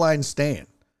goal line stand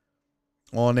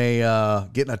on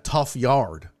getting a tough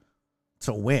yard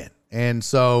to win. And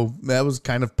so that was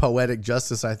kind of poetic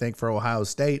justice, I think, for Ohio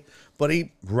State. But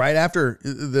he, right after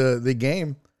the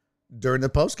game, during the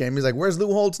post game, he's like, "Where's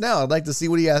Lou Holtz now? I'd like to see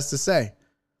what he has to say."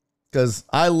 Because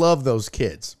I love those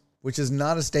kids, which is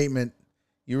not a statement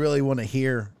you really want to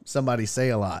hear somebody say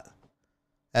a lot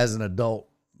as an adult.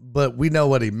 But we know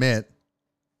what he meant.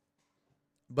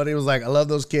 But he was like, "I love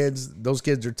those kids. Those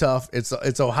kids are tough.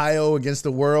 It's Ohio against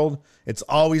the world. It's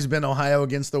always been Ohio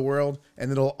against the world,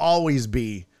 and it'll always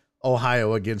be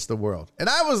Ohio against the world." And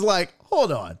I was like,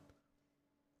 hold on.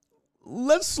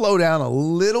 Let's slow down a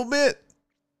little bit.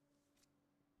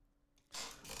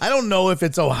 I don't know if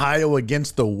it's Ohio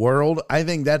against the world. I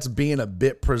think that's being a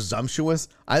bit presumptuous.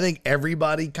 I think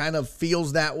everybody kind of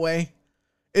feels that way.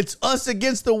 It's us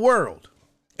against the world.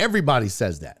 Everybody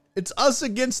says that. It's us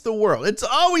against the world. It's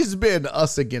always been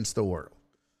us against the world.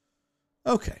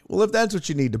 Okay, well, if that's what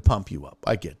you need to pump you up,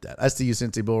 I get that. I see you,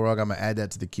 Cincy Bullrog. I'm going to add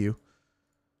that to the queue.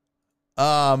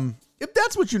 If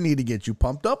that's what you need to get you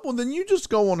pumped up, well, then you just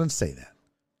go on and say that.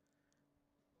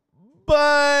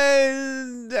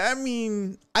 But, I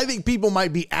mean, I think people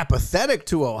might be apathetic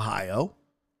to Ohio,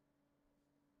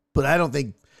 but I don't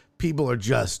think people are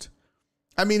just...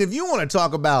 I mean, if you want to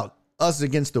talk about us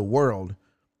against the world,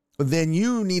 then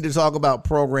you need to talk about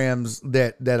programs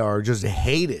that are just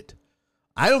hated.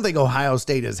 I don't think Ohio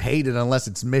State is hated unless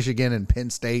it's Michigan and Penn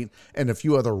State and a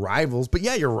few other rivals. But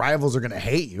yeah, your rivals are going to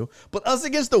hate you. But us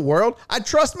against the world,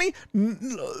 trust me,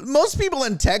 most people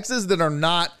in Texas that are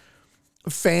not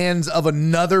fans of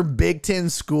another Big Ten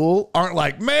school aren't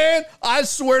like, "Man, I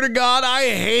swear to God, I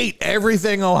hate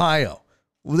everything Ohio."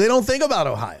 Well, they don't think about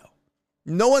Ohio.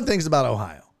 No one thinks about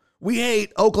Ohio. We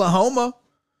hate Oklahoma.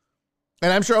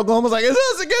 And I'm sure Oklahoma's like, "It's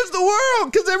us against the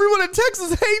world because everyone in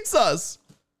Texas hates us."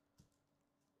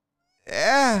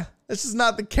 Yeah, that's just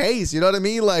not the case. You know what I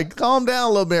mean? Like, calm down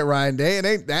a little bit, Ryan Day. It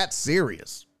ain't that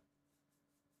serious.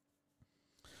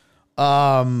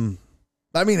 I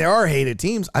mean, there are hated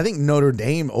teams. I think Notre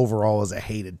Dame overall is a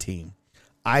hated team.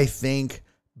 I think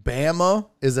Bama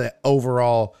is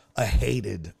overall a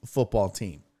hated football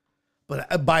team.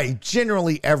 But by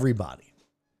generally everybody.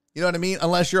 You know what I mean?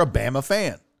 Unless you're a Bama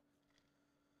fan.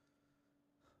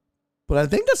 But I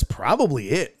think that's probably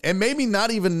it. And maybe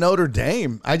not even Notre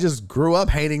Dame. I just grew up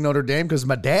hating Notre Dame because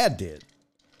my dad did.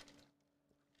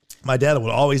 My dad would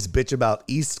always bitch about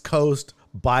East Coast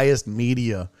biased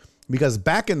media because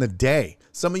back in the day,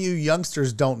 some of you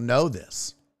youngsters don't know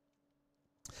this,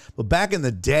 but back in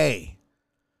the day,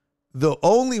 the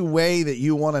only way that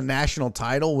you won a national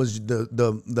title was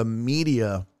the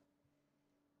media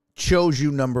chose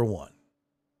you number one.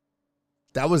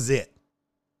 That was it.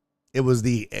 It was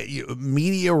the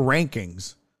media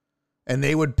rankings, and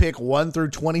they would pick 1 through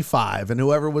 25, and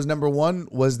whoever was number one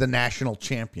was the national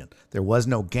champion. There was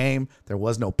no game. There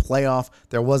was no playoff.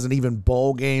 There wasn't even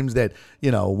bowl games that,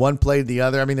 one played the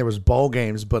other. I mean, there was bowl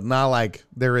games, but not like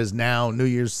there is now, New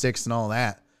Year's Six and all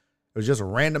that. It was just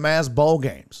random-ass bowl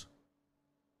games.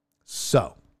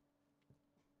 So,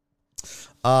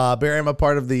 Barry, I'm a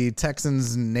part of the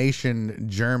Texans Nation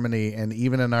Germany, and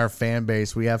even in our fan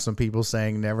base, we have some people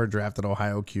saying never drafted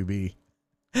Ohio QB.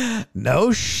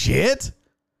 No shit?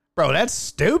 Bro, that's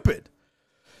stupid.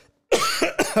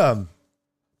 Because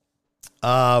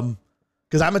I'm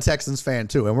a Texans fan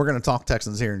too, and we're going to talk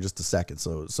Texans here in just a second,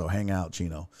 so hang out,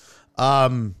 Chino.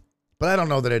 But I don't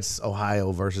know that it's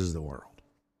Ohio versus the world.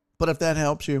 But if that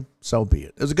helps you, so be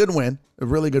it. It was a good win, a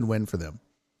really good win for them.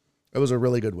 It was a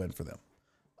really good win for them.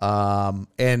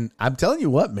 And I'm telling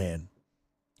you what, man,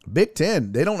 Big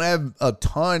Ten, they don't have a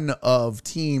ton of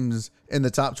teams in the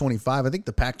top 25. I think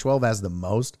the Pac-12 has the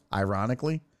most,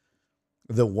 ironically,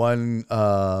 the one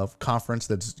conference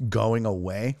that's going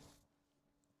away.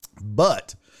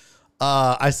 But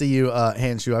I see you,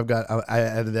 Handshoe. I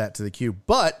added that to the queue.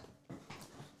 But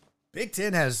Big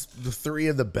Ten has the three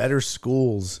of the better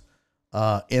schools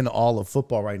in all of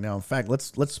football right now. In fact,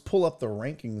 let's pull up the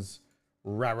rankings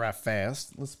right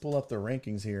fast. Let's pull up the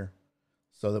rankings here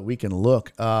so that we can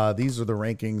look. These are the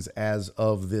rankings as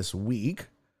of this week.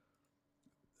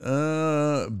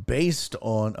 Based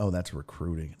on, that's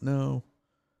recruiting. No,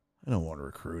 I don't want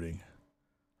recruiting.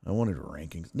 I wanted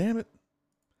rankings. Damn it.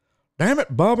 Damn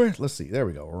it, Bobby. Let's see. There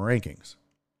we go. Rankings.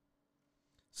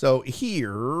 So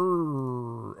here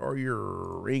are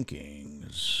your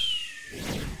rankings.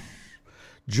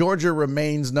 Georgia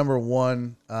remains number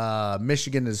 1.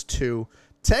 Michigan is 2.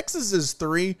 Texas is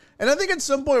 3. And I think at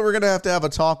some point we're going to have a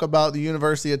talk about the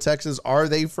University of Texas. Are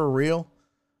they for real?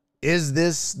 Is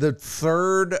this the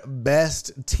 3rd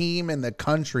best team in the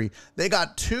country? They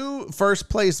got 2 first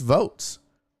place votes.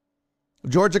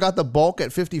 Georgia got the bulk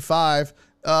at 55.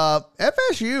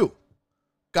 FSU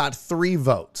got 3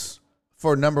 votes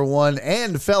for number 1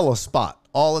 and fell a spot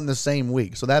all in the same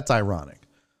week. So that's ironic.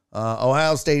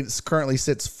 Ohio State currently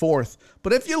sits 4th.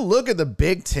 But if you look at the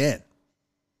Big Ten,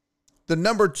 the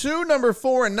number 2, number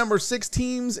 4, and number 6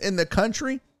 teams in the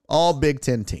country, all Big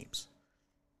Ten teams.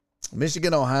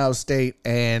 Michigan, Ohio State,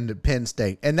 and Penn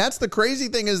State. And that's the crazy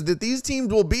thing, is that these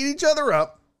teams will beat each other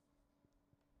up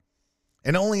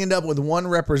and only end up with 1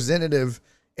 representative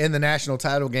in the national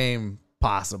title game,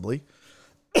 possibly.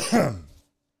 And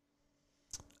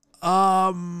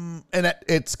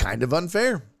it's kind of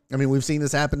unfair. I mean, we've seen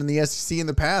this happen in the SEC in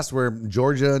the past, where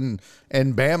Georgia and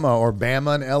Bama, or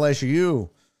Bama and LSU,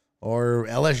 or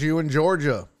LSU and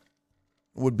Georgia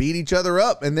would beat each other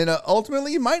up. And then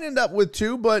ultimately you might end up with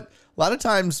 2, but a lot of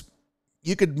times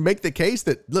you could make the case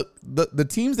that, look, the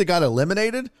teams that got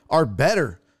eliminated are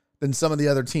better than some of the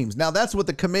other teams. Now, that's what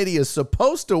the committee is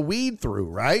supposed to weed through,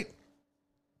 right?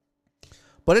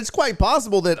 But it's quite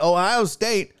possible that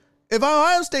if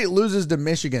Ohio State loses to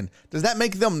Michigan, does that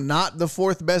make them not the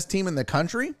 4th best team in the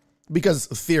country? Because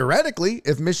theoretically,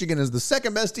 if Michigan is the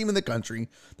 2nd best team in the country,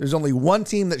 there's only 1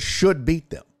 team that should beat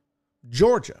them: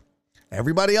 Georgia.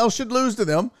 Everybody else should lose to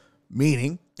them,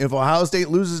 meaning if Ohio State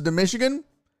loses to Michigan,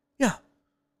 yeah,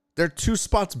 they're 2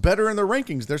 spots better in the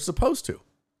rankings. They're supposed to.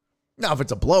 Now, if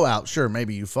it's a blowout, sure,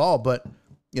 maybe you fall, but,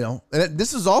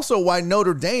 this is also why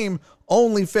Notre Dame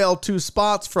only fell 2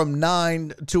 spots from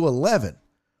 9 to 11,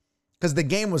 because the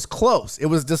game was close. It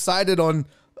was decided on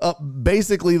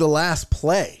basically the last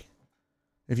play,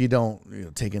 if you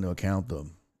don't take into account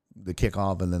the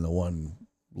kickoff and then the 1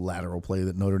 lateral play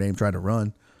that Notre Dame tried to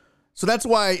run. So that's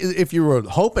why, if you were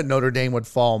hoping Notre Dame would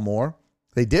fall more,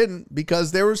 they didn't,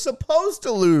 because they were supposed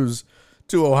to lose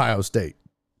to Ohio State.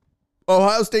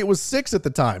 Ohio State was 6 at the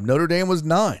time. Notre Dame was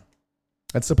 9.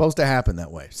 That's supposed to happen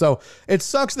that way. So it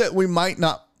sucks that we might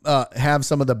not have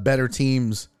some of the better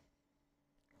teams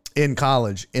in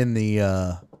college in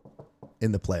the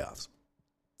playoffs.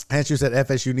 Hanshu said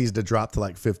FSU needs to drop to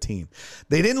like 15.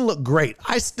 They didn't look great.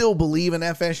 I still believe in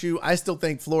FSU. I still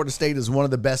think Florida State is one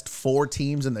of the best 4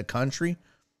 teams in the country.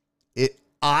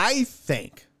 I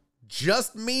think,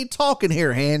 just me talking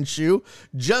here, Hanshu,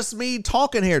 just me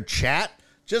talking here, chat,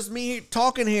 just me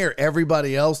talking here,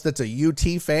 everybody else that's a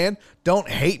UT fan, don't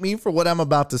hate me for what I'm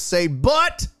about to say,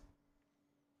 but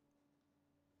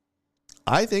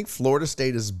I think Florida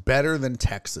State is better than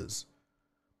Texas.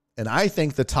 And I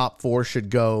think the top 4 should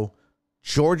go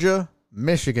Georgia,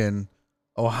 Michigan,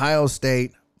 Ohio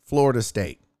State, Florida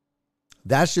State.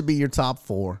 That should be your top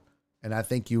 4. And I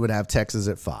think you would have Texas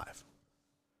at 5.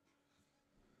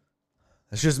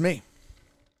 That's just me.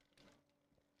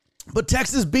 But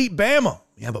Texas beat Bama.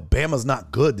 Yeah, but Bama's not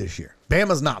good this year.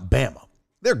 Bama's not Bama.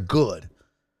 They're good,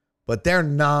 but they're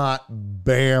not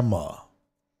Bama.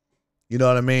 You know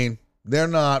what I mean? They're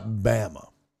not Bama.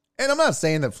 And I'm not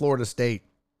saying that Florida State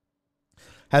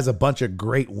has a bunch of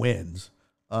great wins.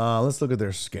 Let's look at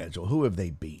their schedule. Who have they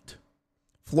beat?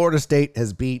 Florida State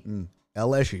has beaten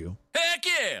LSU. Heck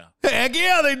yeah! Heck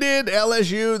yeah, they did.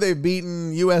 LSU, they've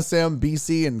beaten USM,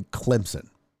 BC, and Clemson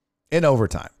in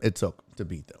overtime. It took to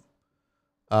beat them.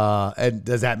 And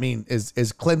does that mean, is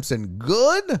Clemson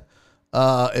good?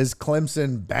 Is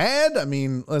Clemson bad? I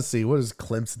mean, let's see. What is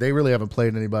Clemson? They really haven't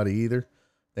played anybody either.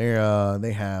 They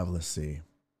have, let's see.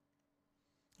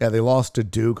 Yeah, they lost to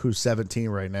Duke, who's 17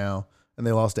 right now, and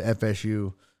they lost to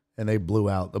FSU, and they blew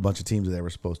out a bunch of teams that they were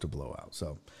supposed to blow out.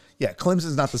 So, yeah,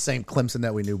 Clemson's not the same Clemson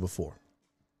that we knew before.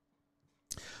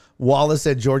 Wallace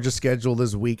said Georgia's schedule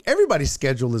is weak. Everybody's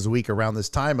schedule is weak around this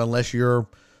time unless you're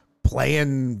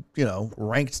playing,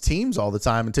 ranked teams all the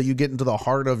time until you get into the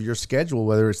heart of your schedule,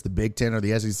 whether it's the Big Ten or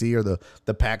the SEC or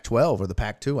the Pac-12 or the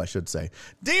Pac-2, I should say.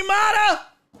 D-Mata!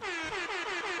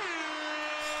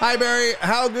 Hi, Barry.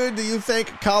 How good do you think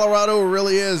Colorado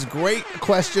really is? Great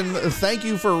question. Thank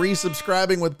you for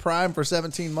resubscribing with Prime for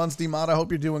 17 months, D-Mata. I hope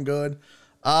you're doing good.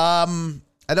 I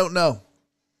don't know.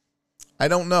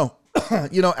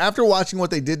 After watching what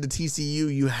they did to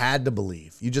TCU, you had to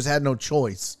believe. You just had no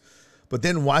choice. But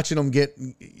then watching them get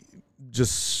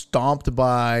just stomped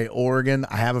by Oregon.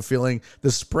 I have a feeling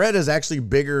the spread is actually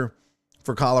bigger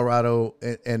for Colorado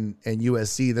and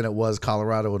USC than it was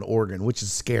Colorado and Oregon, which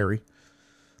is scary.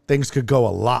 Things could go a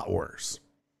lot worse.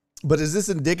 But is this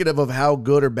indicative of how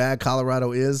good or bad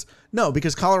Colorado is? No,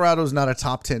 because Colorado is not a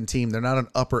top 10 team. They're not an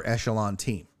upper echelon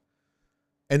team.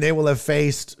 And they will have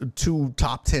faced 2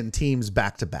 top 10 teams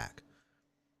back to back.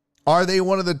 Are they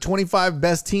one of the 25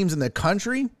 best teams in the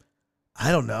country?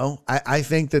 I don't know. I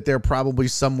think that they're probably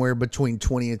somewhere between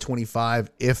 20 and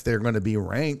 25 if they're going to be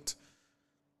ranked.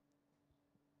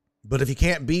 But if you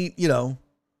can't beat,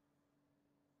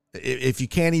 if you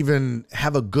can't even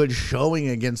have a good showing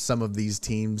against some of these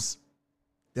teams,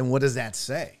 then what does that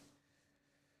say?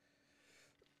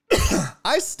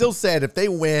 I still said if they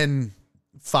win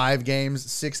 5 games,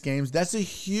 6 games, that's a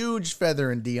huge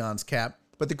feather in Deion's cap.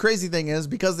 But the crazy thing is,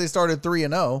 because they started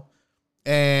 3-0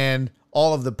 and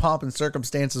all of the pomp and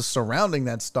circumstances surrounding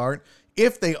that start,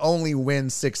 if they only win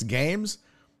 6 games,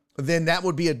 then that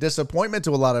would be a disappointment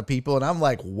to a lot of people. And I'm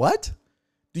like, what?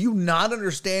 Do you not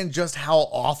understand just how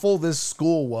awful this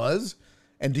school was?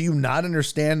 And do you not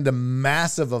understand the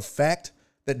massive effect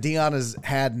that Deion has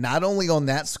had not only on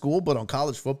that school, but on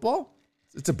college football?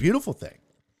 It's a beautiful thing.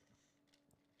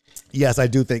 Yes, I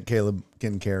do think Caleb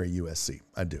can carry USC.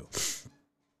 I do.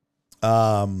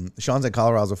 Sean said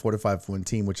Colorado's a 4-5 win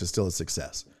team, which is still a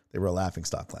success. They were a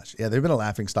laughingstock last year. Yeah, they've been a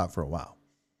laughingstock for a while.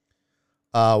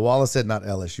 Wallace said not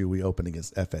LSU. We opened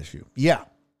against FSU. Yeah.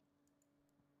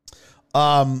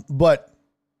 But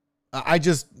I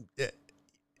just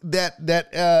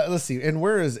let's see. And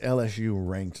where is LSU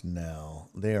ranked now?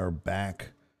 They are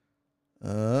back.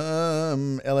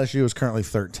 LSU is currently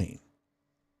 13.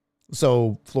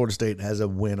 So Florida State has a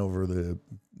win over the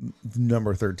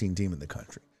number 13 team in the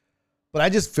country. But I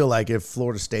just feel like if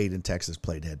Florida State and Texas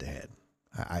played head to head,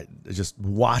 I just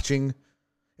watching.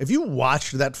 If you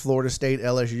watched that Florida State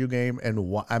LSU game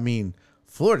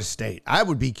Florida State, I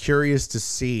would be curious to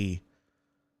see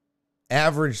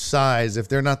average size if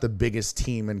they're not the biggest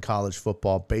team in college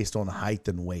football based on height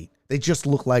and weight. They just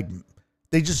look like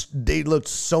they look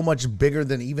so much bigger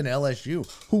than even LSU,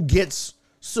 who gets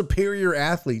superior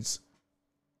athletes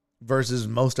versus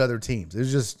most other teams.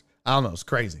 It's just, I don't know, it's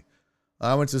crazy.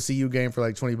 I went to a CU game for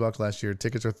like $20 last year.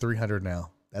 Tickets are $300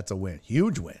 now. That's a win.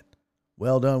 Huge win.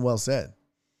 Well done, well said.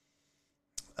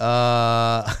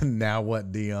 Now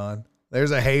what, Deion?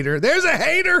 There's a hater. There's a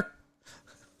hater.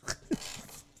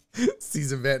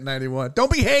 Season vet 91.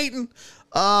 Don't be hating.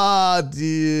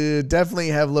 Definitely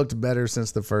have looked better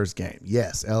since the first game.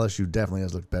 Yes, LSU definitely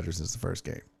has looked better since the first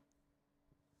game.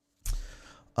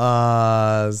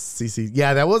 CC.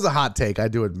 Yeah, that was a hot take, I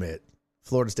do admit.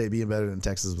 Florida State being better than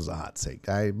Texas was a hot take.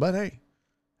 But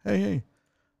hey.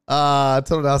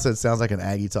 Total Dow said sounds like an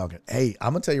Aggie talking. Hey,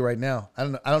 I'm gonna tell you right now. I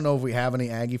don't know if we have any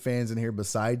Aggie fans in here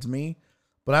besides me,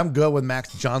 but I'm good with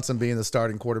Max Johnson being the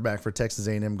starting quarterback for Texas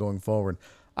A&M going forward.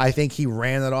 I think he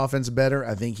ran that offense better.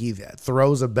 I think he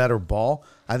throws a better ball.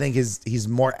 I think he's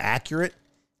more accurate,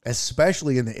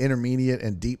 especially in the intermediate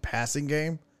and deep passing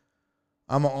game.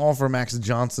 I'm all for Max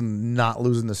Johnson not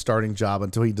losing the starting job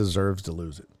until he deserves to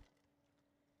lose it.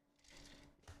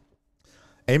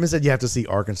 Eamon said you have to see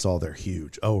Arkansas. They're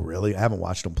huge. Oh, really? I haven't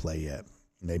watched them play yet.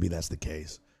 Maybe that's the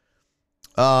case.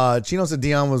 Chino said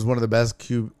Deion was one of the best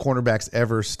cornerbacks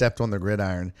ever stepped on the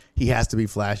gridiron. He has to be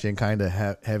flashy and kind of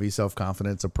heavy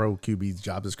self-confidence, a pro QB's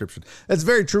job description. That's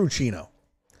very true, Chino.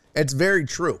 It's very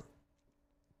true.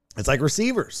 It's like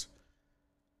receivers.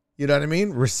 You know what I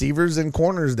mean? Receivers and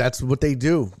corners, that's what they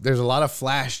do. There's a lot of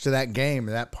flash to that game,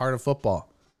 that part of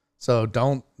football. So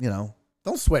don't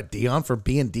sweat Deion for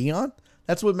being Deion.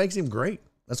 That's what makes him great.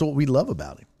 That's what we love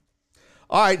about him.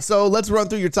 All right, so let's run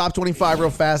through your top 25 real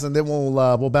fast, and then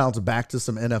we'll bounce back to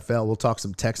some NFL. We'll talk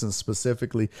some Texans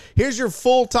specifically. Here's your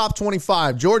full top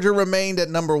 25. Georgia remained at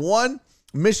number 1.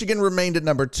 Michigan remained at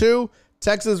number 2.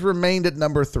 Texas remained at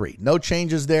number 3. No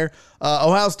changes there.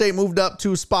 Ohio State moved up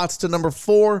 2 spots to number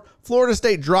 4. Florida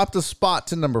State dropped a spot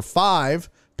to number 5.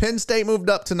 Penn State moved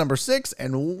up to number 6.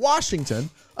 And Washington,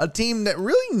 a team that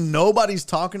really nobody's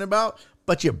talking about,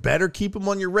 but you better keep them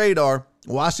on your radar.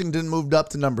 Washington moved up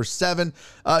to number 7.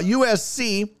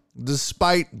 USC,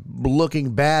 despite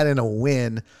looking bad in a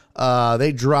win,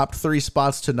 they dropped 3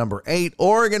 spots to number 8.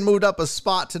 Oregon moved up a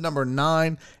spot to number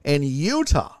 9. And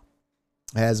Utah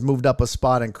has moved up a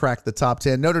spot and cracked the top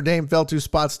 10. Notre Dame fell 2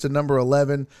 spots to number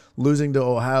 11, losing to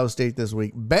Ohio State this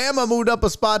week. Bama moved up a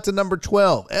spot to number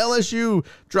 12. LSU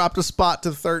dropped a spot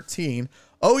to 13.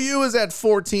 OU is at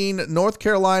 14, North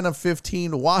Carolina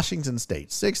 15, Washington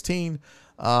State 16,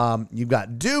 You've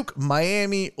got Duke,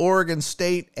 Miami, Oregon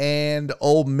State, and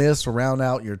Ole Miss round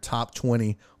out your top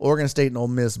 20. Oregon State and Ole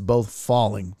Miss both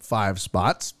falling 5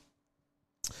 spots.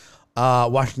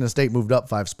 Washington State moved up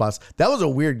 5 spots. That was a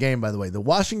weird game, by the way. The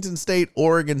Washington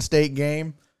State-Oregon State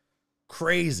game,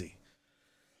 crazy.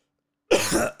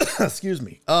 Excuse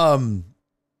me.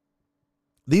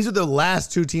 These are the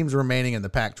last 2 teams remaining in the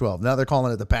Pac-12. Now they're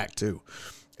calling it the Pac-2.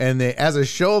 And they, as a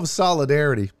show of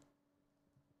solidarity,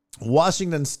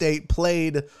 Washington State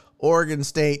played Oregon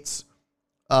State's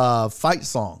fight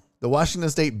song. The Washington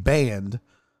State band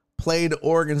played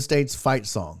Oregon State's fight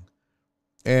song.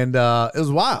 And it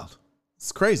was wild.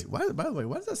 It's crazy. By the way,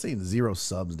 why is that saying 0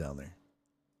 subs down there?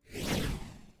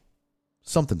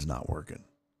 Something's not working.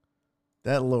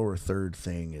 That lower third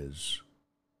thing is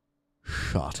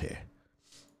shoddy.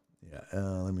 Yeah,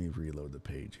 let me reload the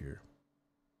page here.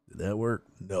 Did that work?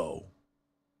 No,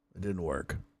 it didn't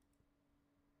work.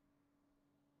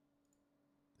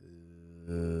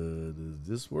 Does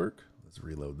this work? Let's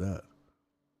reload that.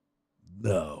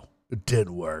 No, it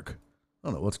didn't work. I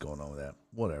don't know what's going on with that.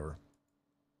 Whatever.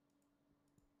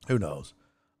 Who knows?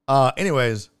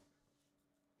 Anyways,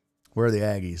 where are the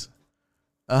Aggies?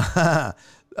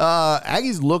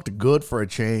 Aggies looked good for a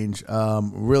change.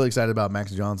 Really excited about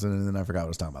Max Johnson, and then I forgot what I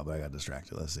was talking about, but I got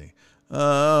distracted. Let's see.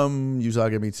 Utah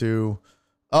gave me 2.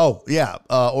 Oh, yeah.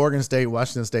 Oregon State,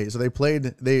 Washington State. So they played,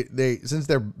 they since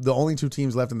they're the only 2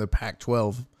 teams left in the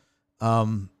Pac-12,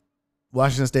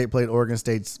 Washington State played Oregon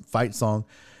State's fight song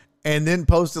and then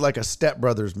posted like a Step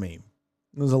Brothers meme.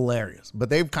 It was hilarious. But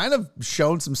they've kind of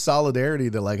shown some solidarity.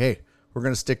 They're like, hey, we're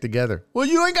going to stick together. Well,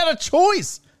 you ain't got a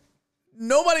choice.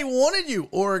 Nobody wanted you,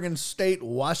 Oregon State,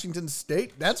 Washington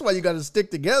State. That's why you got to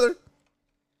stick together.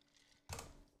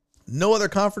 No other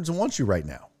conference wants you right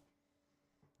now.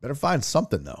 Better find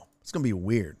something, though. It's going to be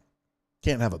weird.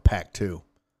 Can't have a Pac-2.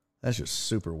 That's just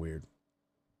super weird.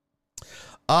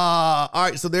 All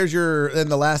right, so there's in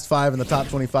the last 5 in the top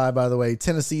 25, by the way.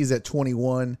 Tennessee's at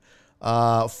 21.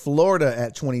 Florida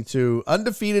at 22.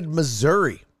 Undefeated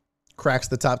Missouri cracks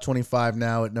the top 25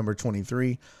 now at number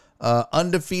 23.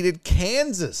 Undefeated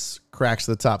Kansas cracks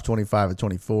the top 25 at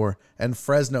 24. And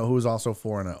Fresno, who is also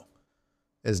 4-0,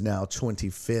 is now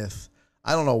 25th.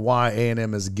 I don't know why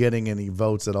A&M is getting any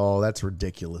votes at all. That's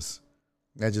ridiculous.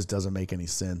 That just doesn't make any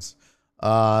sense.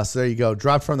 So there you go.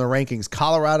 Dropped from the rankings.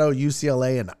 Colorado,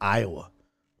 UCLA, and Iowa.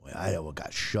 Boy, Iowa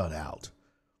got shut out.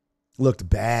 Looked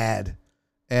bad.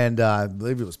 And I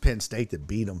believe it was Penn State that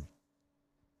beat them.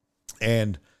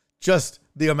 And just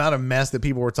the amount of mess that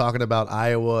people were talking about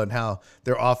Iowa and how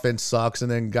their offense sucks.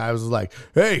 And then guys was like,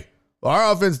 hey,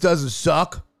 our offense doesn't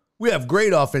suck. We have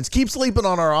great offense. Keep sleeping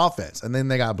on our offense. And then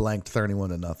they got blanked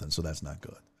 31-0. So that's not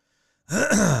good.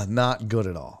 Not good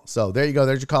at all. So there you go.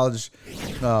 There's your college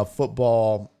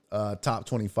football top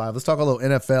 25. Let's talk a little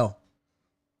NFL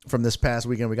from this past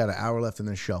weekend. We got an hour left in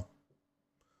this show.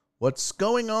 What's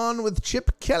going on with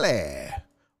Chip Kelly?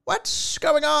 What's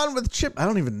going on with Chip? I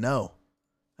don't even know.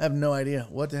 I have no idea.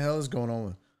 What the hell is going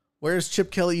on? Where's Chip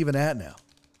Kelly even at now?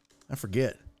 I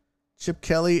forget. Chip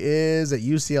Kelly is at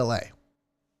UCLA.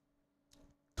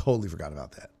 Totally forgot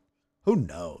about that. Who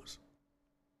knows?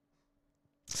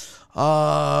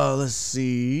 Let's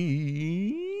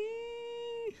see.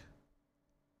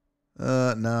 Hey,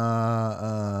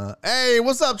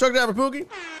 what's up, truck driver Pookie?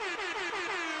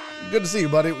 Good to see you,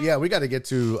 buddy. Yeah, we got to get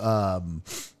to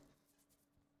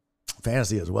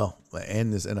fantasy as well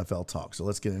and this NFL talk. So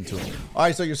let's get into it. All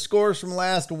right, so your scores from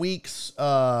last week's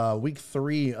week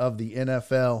 3 of the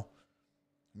NFL.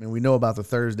 I mean, we know about the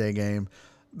Thursday game.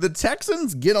 The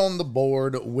Texans get on the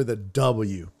board with a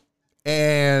W.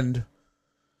 And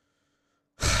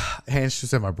hands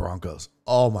just at my Broncos.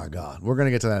 Oh my God. We're going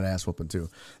to get to that ass whooping too.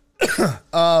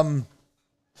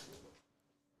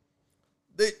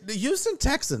 The Houston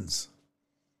Texans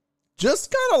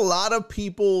just got a lot of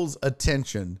people's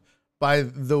attention by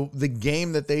the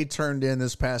game that they turned in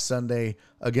this past Sunday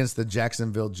against the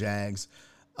Jacksonville Jags.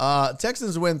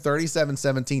 Texans win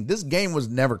 37-17. This game was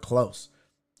never close.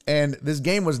 And this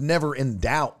game was never in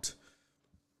doubt.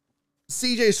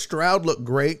 CJ Stroud looked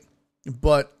great,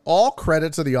 but all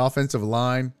credit to the offensive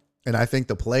line, and I think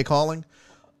the play calling.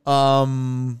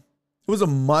 It was a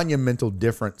monumental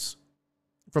difference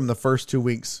from the first 2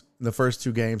 weeks, the first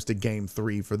 2 games to game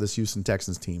 3 for this Houston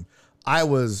Texans team. I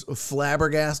was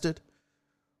flabbergasted,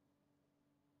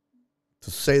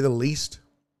 to say the least.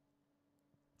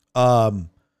 You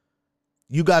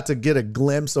got to get a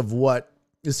glimpse of what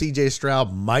CJ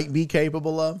Stroud might be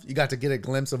capable of. You got to get a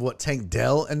glimpse of what Tank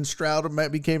Dell and Stroud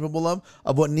might be capable of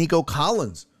what Nico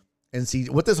Collins and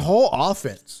what this whole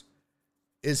offense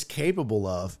is capable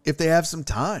of if they have some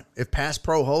time, if pass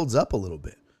pro holds up a little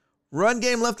bit. Run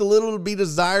game left a little to be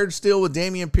desired still with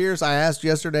Dameon Pierce. I asked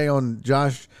yesterday on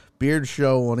Josh Beard's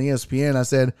show on ESPN, I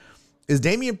said, is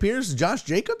Dameon Pierce Josh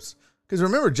Jacobs? Because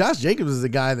remember, Josh Jacobs is the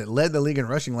guy that led the league in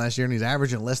rushing last year, and he's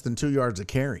averaging less than 2 yards a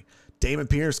carry. Dameon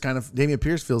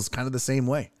Pierce feels kind of the same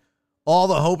way. All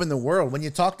the hope in the world. When you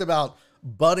talked about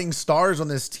budding stars on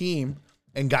this team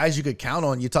and guys you could count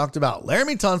on, you talked about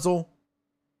Laramie Tunsil,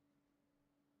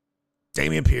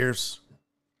 Dameon Pierce,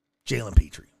 Jalen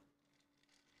Petrie.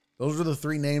 Those are the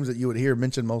three names that you would hear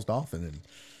mentioned most often.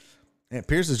 And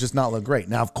Pierce has just not looked great.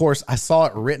 Now, of course, I saw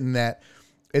it written that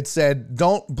it said,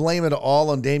 don't blame it all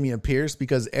on Dameon Pierce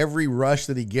because every rush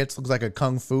that he gets looks like a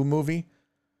kung fu movie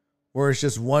where it's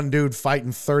just one dude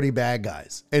fighting 30 bad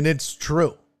guys. And it's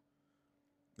true.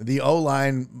 The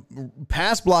O-line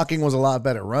pass blocking was a lot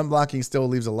better. Run blocking still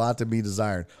leaves a lot to be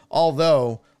desired.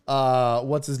 Although,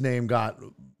 what's his name got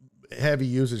heavy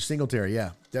usage? Singletary,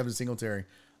 yeah. Devin Singletary.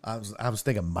 I was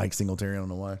thinking Mike Singletary. I don't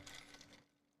know why.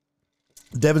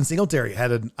 Devin Singletary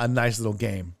had a nice little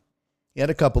game. He had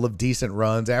a couple of decent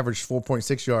runs, averaged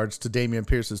 4.6 yards to Dameon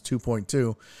Pierce's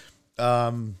 2.2.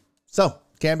 So,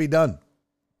 can be done.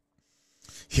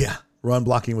 Yeah, run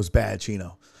blocking was bad,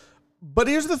 Chino. But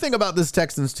here's the thing about this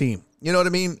Texans team. You know what I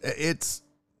mean?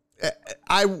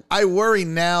 I worry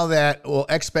now that,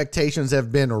 expectations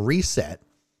have been reset,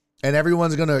 and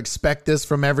everyone's going to expect this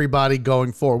from everybody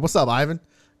going forward. What's up, Ivan?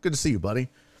 Good to see you, buddy.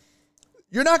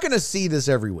 You're not going to see this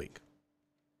every week.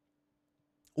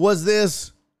 Was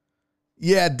this...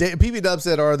 Yeah, PB Dubs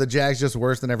said, are the Jags just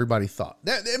worse than everybody thought?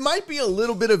 It might be a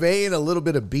little bit of A and a little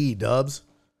bit of B, Dubs.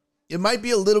 It might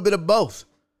be a little bit of both,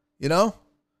 you know?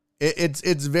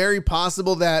 It's very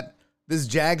possible that this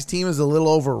Jags team is a little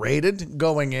overrated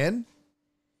going in,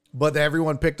 but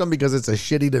everyone picked them because it's a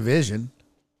shitty division.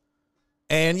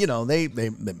 And, you know, they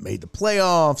made the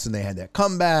playoffs and they had that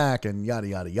comeback and yada,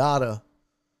 yada, yada.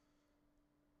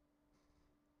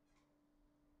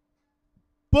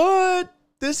 But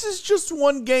this is just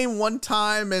one game, one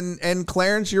time. And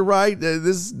Clarence, you're right.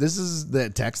 This is the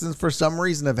Texans, for some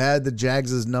reason, have had the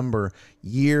Jags' number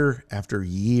year after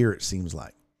year, it seems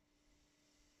like.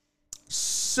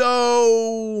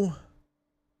 So,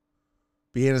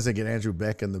 be innocent, get Andrew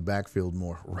Beck in the backfield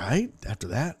more, right? After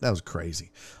that was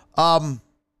crazy. But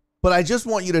I just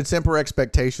want you to temper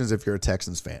expectations if you're a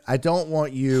Texans fan. I don't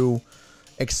want you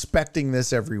expecting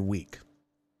this every week.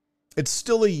 It's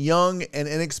still a young and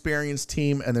inexperienced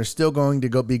team, and they're still going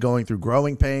to be going through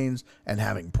growing pains and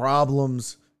having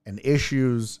problems and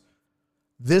issues.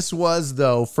 This was,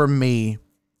 though, for me,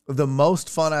 the most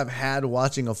fun I've had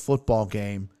watching a football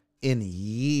game in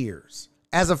years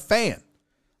as a fan.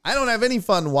 I don't have any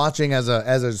fun watching as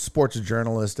a sports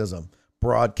journalist, as a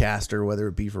broadcaster, whether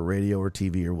it be for radio or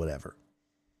TV or whatever.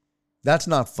 That's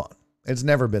not fun. It's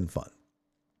never been fun.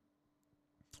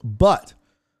 But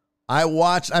I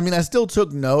still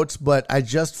took notes, but I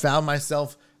just found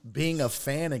myself being a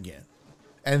fan again.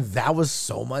 And that was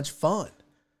so much fun.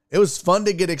 It was fun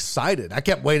to get excited. I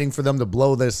kept waiting for them to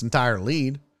blow this entire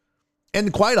lead.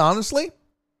 And quite honestly,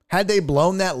 had they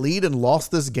blown that lead and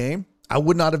lost this game, I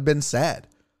would not have been sad.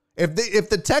 If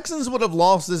the Texans would have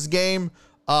lost this game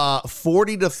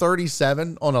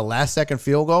 40-37 on a last-second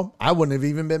field goal, I wouldn't have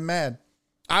even been mad.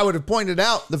 I would have pointed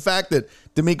out the fact that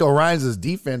D'Amico Ryans'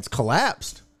 defense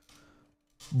collapsed.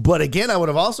 But again, I would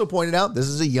have also pointed out this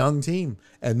is a young team,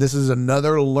 and this is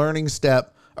another learning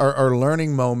step or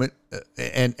learning moment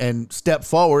and step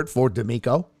forward for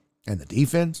D'Amico and the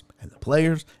defense and the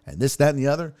players and this, that, and the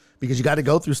other, because you got to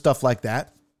go through stuff like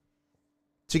that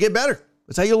to get better.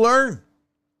 That's how you learn.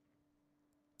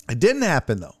 It didn't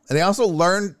happen, though. And they also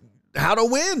learned how to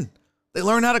win. They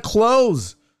learned how to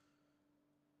close.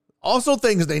 Also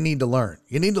things they need to learn.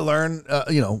 You need to learn,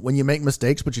 when you make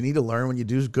mistakes, but you need to learn when you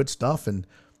do good stuff. And,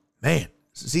 man,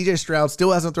 C.J. Stroud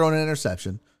still hasn't thrown an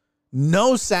interception.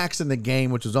 No sacks in the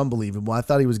game, which was unbelievable. I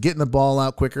thought he was getting the ball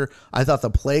out quicker. I thought the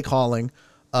play calling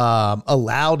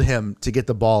allowed him to get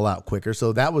the ball out quicker,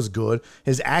 so that was good.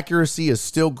 His accuracy is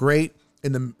still great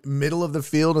in the middle of the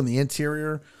field and the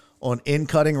interior on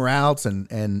in-cutting routes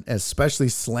and especially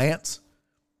slants.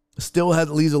 Still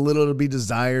leaves a little to be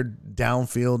desired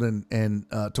downfield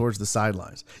and towards the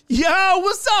sidelines. Yo,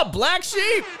 what's up, Black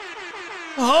Sheep?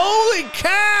 Holy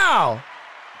cow!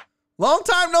 Long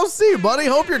time no see, buddy.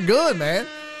 Hope you're good, man.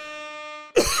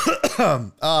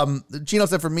 Chino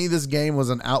said, for me, this game was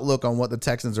an outlook on what the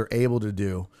Texans are able to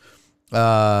do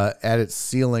at its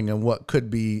ceiling and what could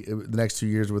be the next 2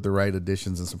 years with the right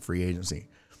additions and some free agency.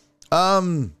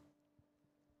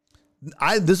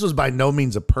 This was by no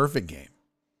means a perfect game.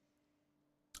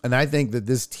 And I think that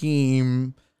this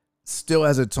team still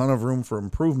has a ton of room for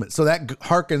improvement. So that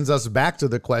harkens us back to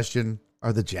the question,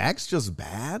 are the Jags just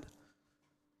bad?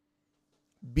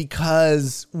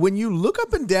 Because when you look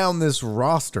up and down this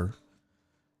roster,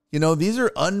 you know, these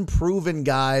are unproven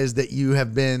guys that you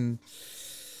have been,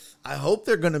 I hope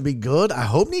they're going to be good. I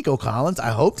hope Nico Collins, I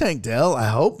hope Tank Dell, I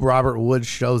hope Robert Woods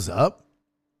shows up.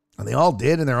 And they all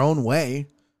did in their own way.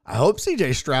 I hope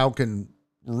CJ Stroud can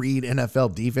read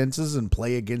NFL defenses and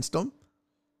play against them.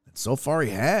 And so far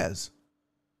he has.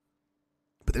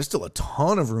 But there's still a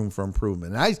ton of room for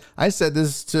improvement. And I said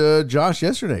this to Josh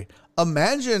yesterday.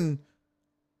 Imagine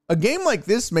a game like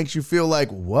this makes you feel like,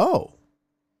 whoa.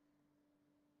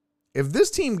 If this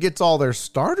team gets all their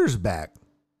starters back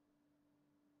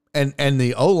and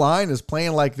the O-line is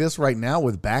playing like this right now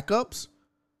with backups,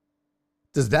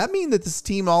 does that mean that this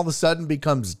team all of a sudden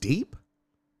becomes deep?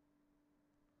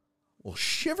 Well,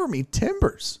 shiver me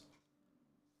timbers.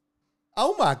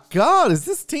 Oh my God, does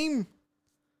this team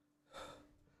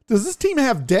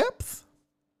have depth?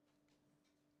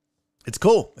 It's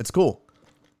cool. It's cool.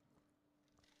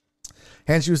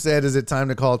 Hanshu said, is it time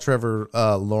to call Trevor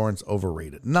Lawrence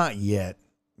overrated? Not yet.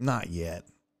 Not yet.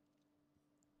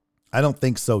 I don't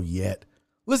think so yet.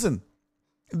 Listen,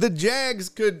 the Jags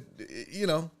could, you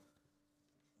know,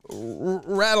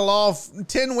 rattle off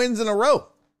 10 wins in a row.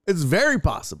 It's very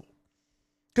possible.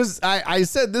 Because I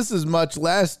said this as much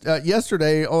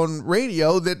yesterday on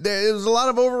radio that there was a lot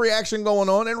of overreaction going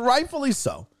on, and rightfully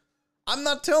so. I'm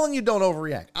not telling you don't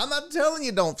overreact. I'm not telling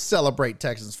you don't celebrate,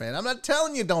 Texans fan. I'm not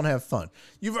telling you don't have fun.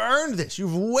 You've earned this.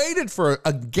 You've waited for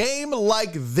a game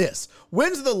like this.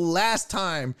 When's the last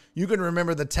time you can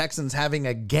remember the Texans having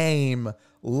a game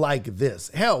like this?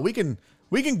 Hell, we can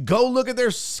go look at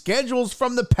their schedules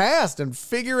from the past and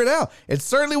figure it out. It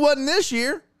certainly wasn't this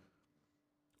year.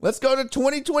 Let's go to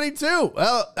 2022.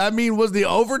 Well, I mean, was the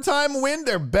overtime win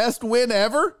their best win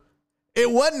ever? It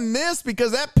wasn't this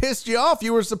because that pissed you off.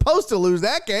 You were supposed to lose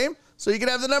that game so you could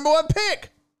have the number one pick.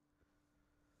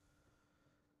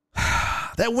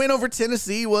 That win over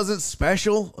Tennessee wasn't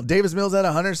special. Davis Mills had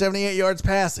 178 yards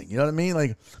passing. You know what I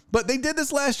mean? But they did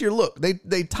this last year. Look,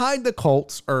 they tied the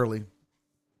Colts early,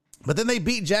 but then they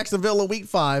beat Jacksonville in week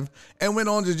 5 and went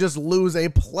on to just lose a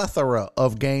plethora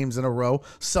of games in a row.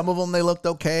 Some of them they looked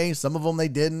okay. Some of them they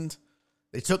didn't.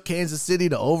 They took Kansas City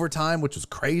to overtime, which was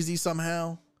crazy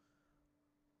somehow.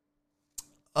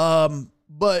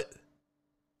 But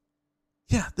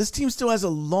yeah, this team still has a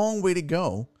long way to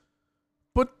go,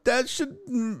 but that should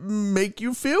make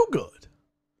you feel good.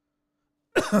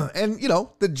 And you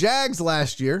know, the Jags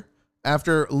last year,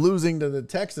 after losing to the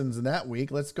Texans in that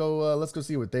week, let's go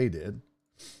see what they did.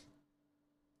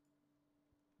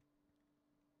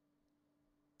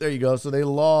 There you go. So they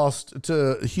lost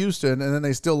to Houston, and then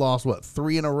they still lost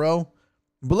 3 in a row.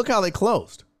 But look how they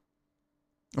closed.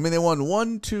 I mean, they won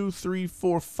 1, 2, 3,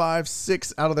 4, 5,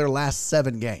 6 out of their last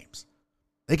 7 games.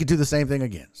 They could do the same thing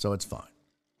again, so it's fine.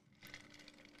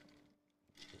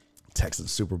 Texans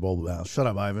Super Bowl bound. Shut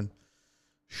up, Ivan.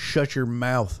 Shut your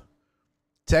mouth.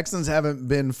 Texans haven't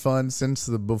been fun since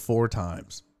the before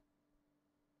times.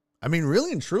 I mean,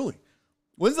 really and truly.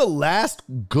 When's the last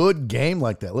good game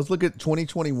like that? Let's look at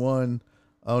 2021.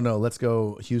 Oh, no, let's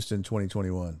go Houston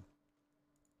 2021.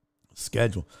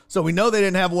 Schedule. So we know they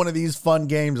didn't have one of these fun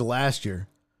games last year.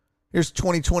 Here's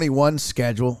 2021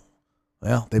 schedule.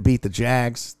 Well, they beat the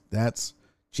Jags. That's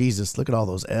Jesus. Look at all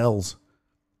those L's.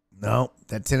 No,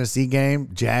 that Tennessee game,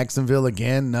 Jacksonville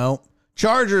again. No.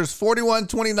 Chargers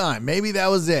 41-29. Maybe that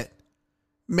was it.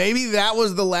 Maybe that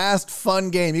was the last fun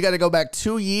game. You got to go back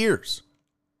 2 years.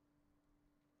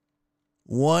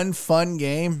 One fun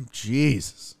game.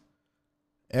 Jesus.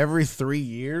 Every 3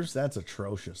 years. That's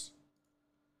atrocious.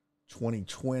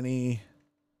 2020.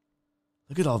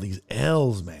 Look at all these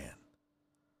L's, man.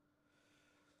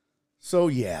 So,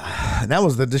 yeah, that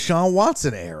was the Deshaun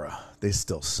Watson era. They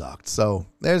still sucked. So,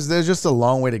 there's just a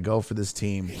long way to go for this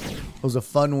team. It was a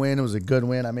fun win. It was a good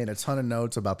win. I made a ton of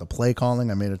notes about the play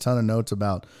calling. I made a ton of notes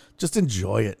about just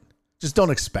enjoy it. Just don't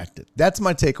expect it. That's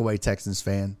my takeaway, Texans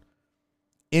fan.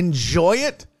 Enjoy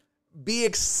it. Be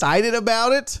excited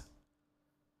about it.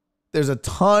 There's a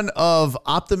ton of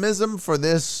optimism for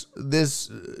this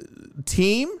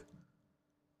team,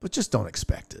 but just don't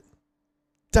expect it.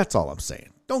 That's all I'm saying.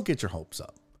 Don't get your hopes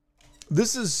up.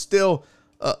 This is still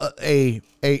a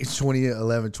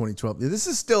 2011, 2012. This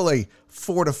is still a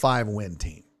 4-5 win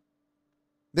team.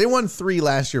 They won 3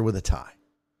 last year with a tie.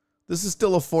 This is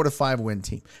still a 4-5 win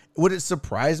team. Would it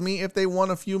surprise me if they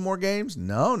won a few more games?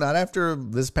 No, not after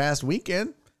this past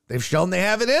weekend. They've shown they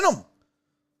have it in them.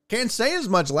 Can't say as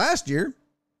much last year.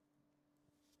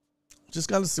 Just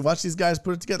got to watch these guys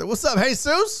put it together. What's up,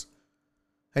 Jesus?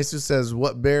 Jesus says,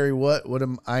 what, Barry, what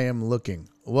I am looking.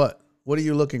 What are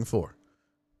you looking for?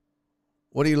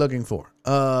 What are you looking for?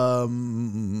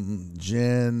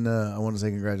 Jen, I want to say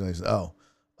congratulations.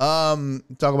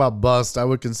 Talk about bust. I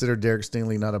would consider Derek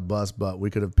Stingley not a bust, but we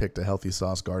could have picked a healthy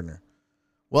Sauce Gardner.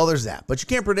 Well, there's that, but you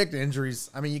can't predict injuries.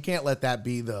 I mean, you can't let that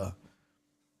be hell,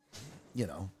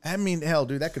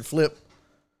 dude, that could flip.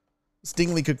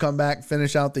 Stingley could come back,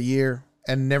 finish out the year,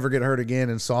 and never get hurt again,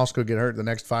 and Sauce could get hurt the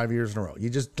next 5 years in a row. You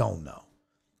just don't know.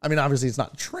 I mean, obviously, it's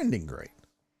not trending great,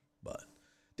 but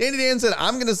Danny Dan said,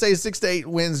 I'm going to say 6 to 8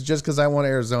 wins just because I want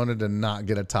Arizona to not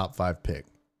get a top 5 pick.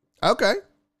 Okay.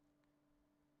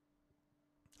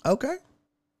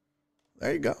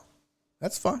 There you go.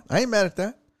 That's fine. I ain't mad at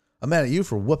that. I'm mad at you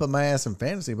for whooping my ass in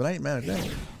fantasy, but I ain't mad at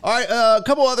that. All right, a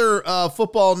couple other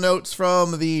football notes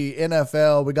from the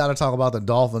NFL. We got to talk about the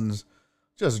Dolphins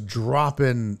just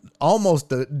dropping almost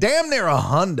damn near a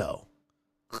hundo.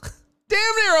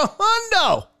 Damn near a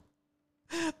hundo.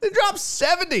 They dropped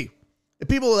 70.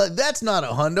 People are like, that's not a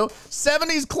hundo.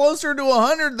 70's closer to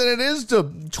 100 than it is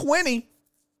to 20.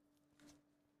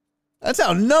 That's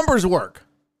how numbers work.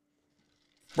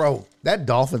 Bro, that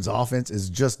Dolphins offense is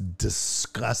just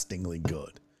disgustingly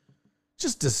good.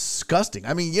 Just disgusting.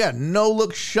 I mean, yeah,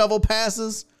 no-look shovel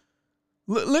passes.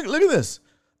 Look at this.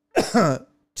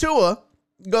 Tua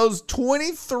goes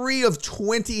 23 of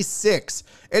 26.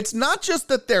 It's not just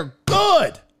that they're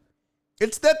good.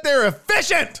 It's that they're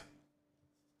efficient.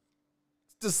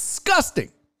 It's disgusting.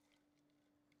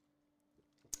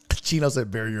 Chino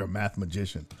said, Barry, you're a math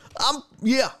magician.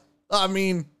 Yeah. I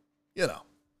mean,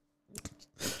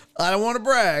 I don't want to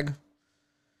brag.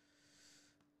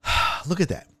 Look at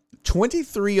that.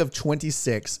 23 of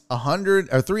 26,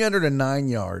 309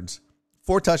 yards,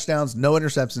 4 touchdowns, no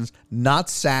interceptions, not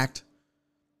sacked,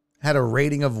 had a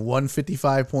rating of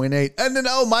 155.8. And then,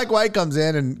 Mike White comes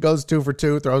in and goes 2 for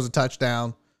 2, throws a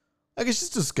touchdown. Like, it's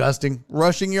just disgusting.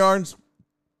 Rushing yards,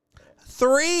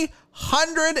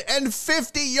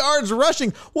 350 yards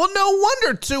rushing. Well, no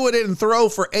wonder Tua didn't throw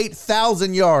for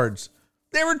 8,000 yards.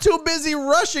 They were too busy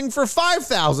rushing for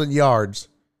 5,000 yards.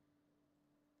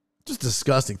 Just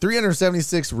disgusting.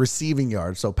 376 receiving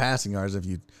yards, so passing yards if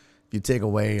you take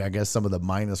away, I guess, some of the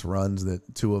minus runs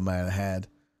that Tua might have had.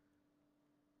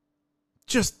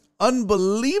 Just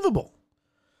unbelievable.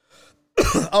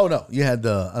 Oh, no. You had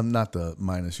not the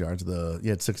minus yards. You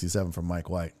had 67 from Mike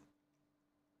White.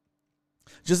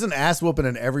 Just an ass whooping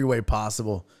in every way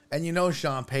possible. And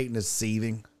Sean Payton is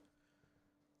seething.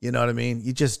 You know what I mean?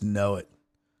 You just know it.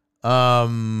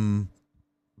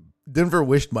 Denver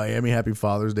wished Miami happy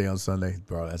Father's Day on Sunday.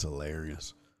 Bro, that's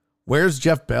hilarious. Where's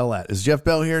Jeff Bell at? Is Jeff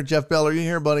Bell here? Jeff Bell, are you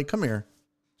here, buddy? Come here.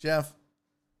 Jeff,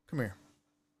 come here.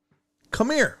 Come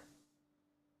here.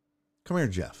 Come here,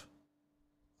 Jeff.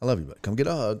 I love you, buddy. Come get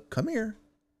a hug. Come here.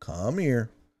 Come here.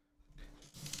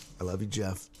 I love you,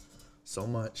 Jeff, so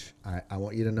much. I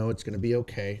want you to know it's going to be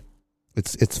okay.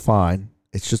 It's fine.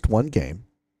 It's just one game.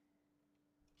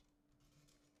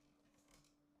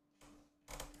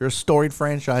 You're a storied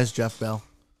franchise, Jeff Bell.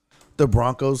 The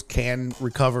Broncos can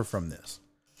recover from this.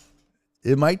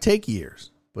 It might take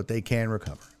years, but they can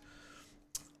recover.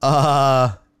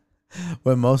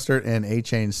 When Mostert and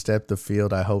A-Chain stepped the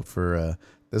field, I hoped for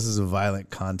this is a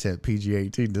violent content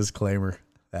PG-18 disclaimer.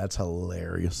 That's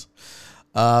hilarious.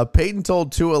 Peyton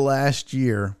told Tua last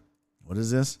year, what is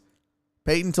this?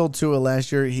 Peyton told Tua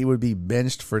last year he would be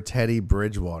benched for Teddy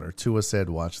Bridgewater. Tua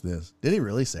said, watch this. Did he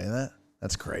really say that?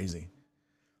 That's crazy.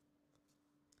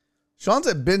 Sean's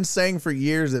had been saying for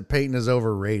years that Peyton is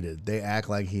overrated. They act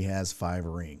like he has 5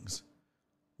 rings.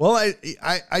 Well,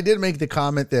 I did make the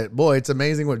comment that, boy, it's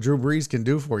amazing what Drew Brees can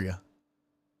do for you.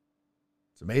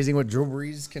 It's amazing how Drew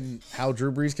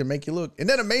Brees can make you look. Isn't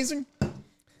that amazing?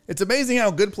 It's amazing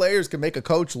how good players can make a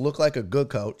coach look like a good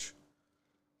coach.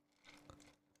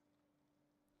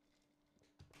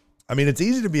 I mean, it's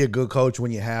easy to be a good coach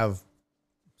when you have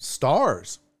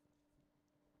stars.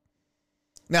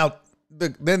 Now,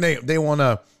 then they want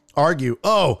to argue,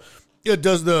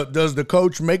 does the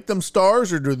coach make them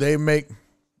stars or do they make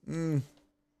I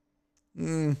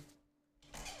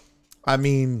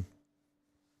mean,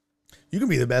 you can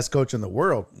be the best coach in the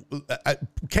world.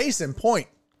 Case in point,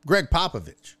 Greg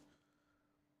Popovich.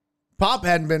 Pop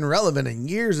hadn't been relevant in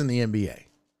years in the NBA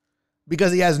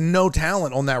because he has no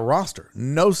talent on that roster,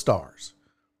 no stars.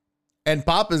 And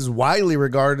Pop is widely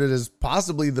regarded as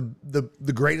possibly the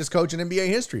greatest coach in NBA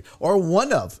history, or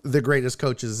one of the greatest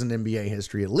coaches in NBA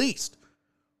history, at least.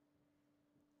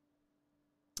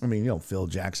 I mean, Phil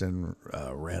Jackson,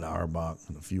 Red Auerbach,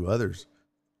 and a few others.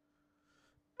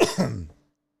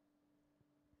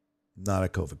 Not a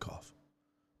COVID cough.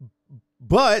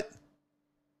 But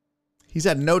he's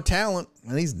had no talent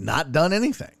and he's not done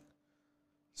anything.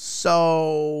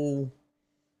 So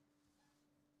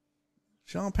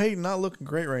Sean Payton not looking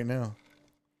great right now.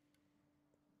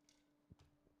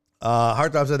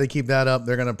 Heartthrob said they keep that up.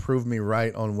 They're going to prove me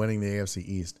right on winning the AFC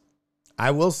East. I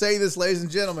will say this, ladies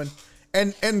and gentlemen.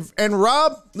 And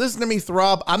Rob, listen to me,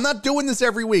 Throb. I'm not doing this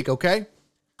every week, okay?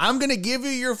 I'm going to give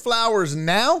you your flowers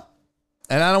now,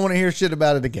 and I don't want to hear shit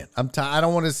about it again. I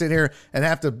don't want to sit here and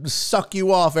have to suck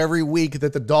you off every week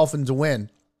that the Dolphins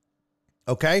win.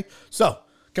 Okay? So,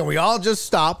 can we all just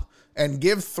stop and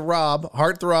give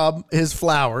Heartthrob, his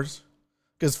flowers?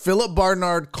 Because Philip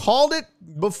Barnard called it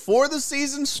before the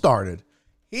season started.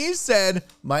 He said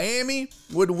Miami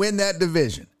would win that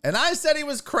division. And I said he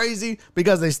was crazy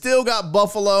because they still got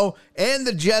Buffalo and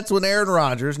the Jets with Aaron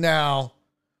Rodgers. Now,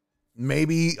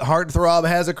 maybe Heartthrob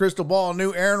has a crystal ball and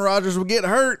knew Aaron Rodgers would get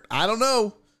hurt. I don't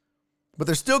know. But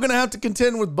they're still going to have to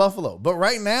contend with Buffalo. But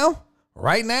right now,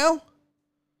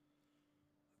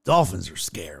 Dolphins are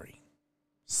scary.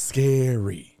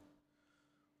 Scary.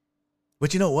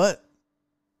 But you know what?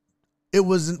 It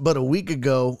wasn't but a week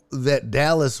ago that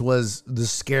Dallas was the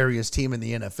scariest team in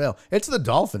the NFL. It's the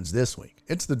Dolphins this week.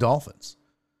 It's the Dolphins.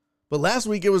 But last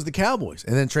week it was the Cowboys.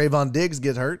 And then Trayvon Diggs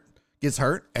gets hurt,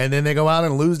 and then they go out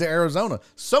and lose to Arizona.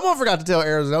 Someone forgot to tell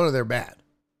Arizona they're bad.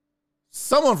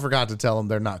 Someone forgot to tell them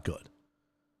they're not good.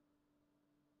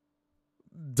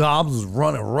 Dobbs was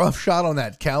running rough shot on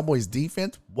that Cowboys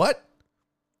defense. What?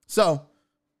 So,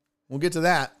 we'll get to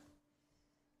that.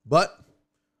 But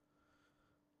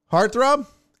Heartthrob,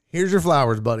 here's your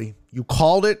flowers, buddy. You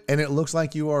called it, and it looks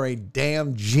like you are a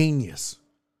damn genius.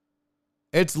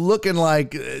 It's looking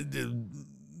like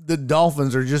the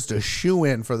Dolphins are just a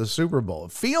shoe-in for the Super Bowl.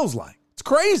 It feels like. It's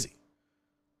crazy.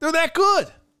 They're that good.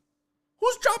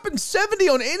 Who's dropping 70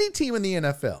 on any team in the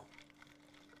NFL?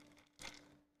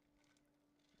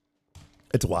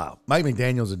 It's wild. Mike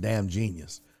McDaniel's a damn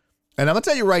genius. And I'm going to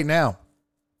tell you right now,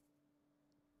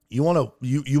 You want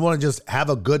to just have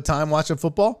a good time watching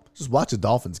football? Just watch a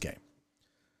Dolphins game.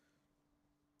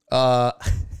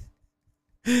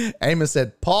 Amos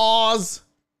said, pause.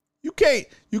 You can't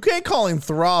call him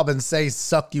Throb and say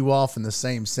suck you off in the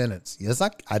same sentence. Yes,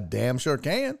 I damn sure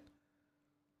can.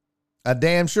 I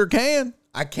damn sure can.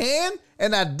 I can,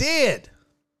 and I did.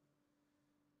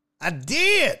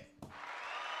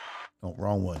 Oh,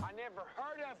 wrong one. I never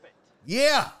heard of it.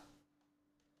 Yeah.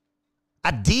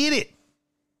 I did it.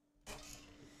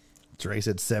 Trey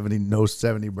said 70, no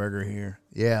 70 burger here.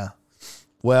 Yeah.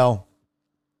 Well,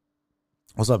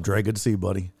 what's up, Dre? Good to see you,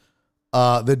 buddy.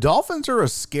 The Dolphins are a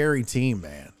scary team,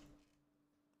 man.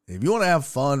 If you want to have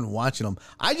fun watching them,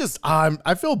 I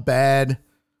feel bad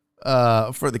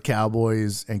for the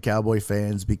Cowboys and Cowboy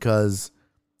fans because,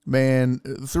 man,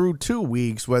 through 2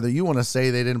 weeks, whether you want to say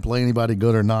they didn't play anybody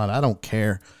good or not, I don't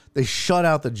care. They shut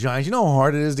out the Giants. You know how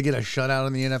hard it is to get a shutout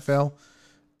in the NFL?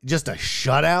 Just a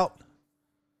shutout?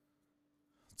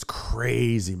 It's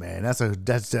crazy, man.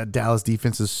 That Dallas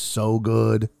defense is so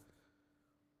good.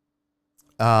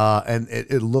 And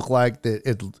it looked like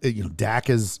that Dak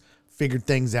has figured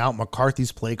things out.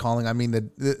 McCarthy's play calling. I mean,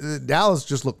 the Dallas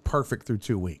just looked perfect through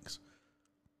 2 weeks.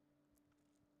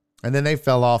 And then they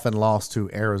fell off and lost to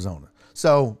Arizona.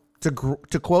 So to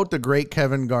quote the great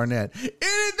Kevin Garnett,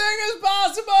 anything is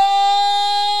possible.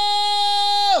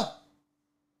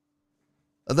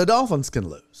 The Dolphins can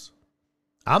lose.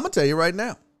 I'm going to tell you right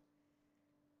now.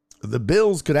 The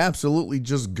Bills could absolutely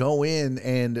just go in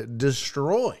and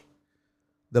destroy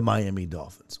the Miami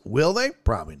Dolphins. Will they?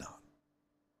 Probably not.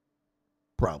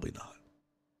 Probably not.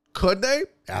 Could they?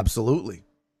 Absolutely.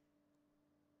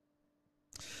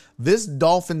 This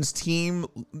Dolphins team,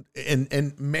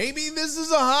 and maybe this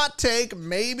is a hot take,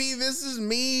 maybe this is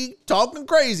me talking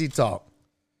crazy talk,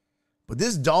 but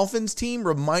this Dolphins team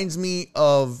reminds me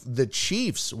of the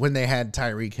Chiefs when they had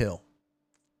Tyreek Hill.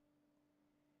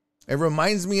 It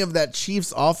reminds me of that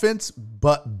Chiefs offense,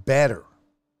 but better.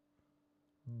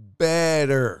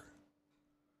 Better.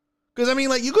 Because, I mean,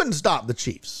 like, you couldn't stop the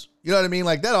Chiefs. You know what I mean?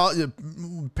 Like, that all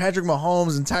Patrick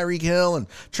Mahomes and Tyreek Hill and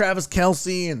Travis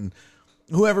Kelce and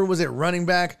whoever was at running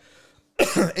back.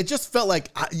 It just felt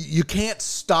like you can't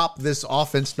stop this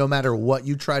offense no matter what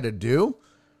you try to do.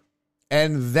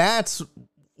 And that's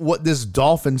what this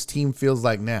Dolphins team feels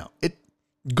like now.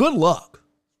 Good luck.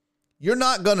 You're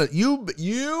not going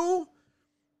to,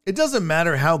 it doesn't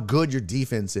matter how good your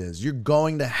defense is. You're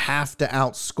going to have to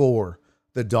outscore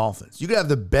the Dolphins. You can have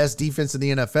the best defense in the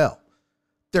NFL.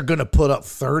 They're going to put up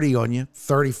 30 on you,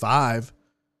 35.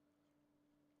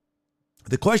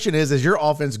 The question is your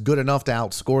offense good enough to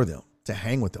outscore them? to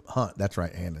hang with him. Hunt. That's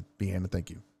right, Hannah. B. Hannah, thank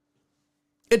you.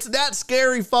 It's that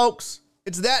scary, folks.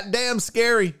 It's that damn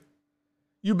scary.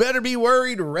 You better be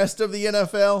worried, rest of the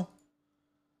NFL.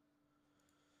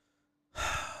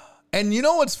 And you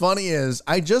know what's funny is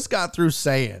I just got through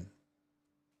saying,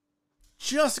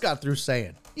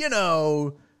 you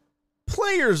know,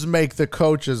 players make the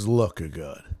coaches look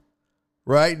good.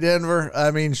 Right, Denver?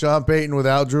 I mean, Sean Payton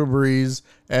without Drew Brees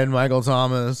and Michael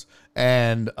Thomas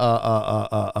and why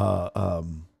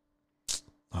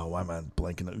am I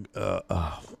blanking?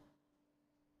 I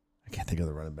can't think of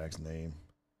the running back's name.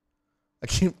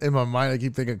 In my mind, I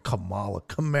keep thinking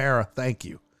Kamara. Thank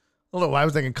you. I don't know why I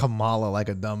was thinking Kamala like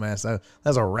a dumbass.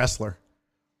 That's a wrestler.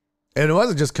 And it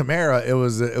wasn't just Kamara. It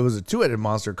was a two-headed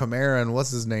monster. Kamara and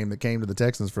what's his name that came to the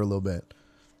Texans for a little bit.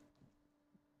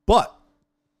 But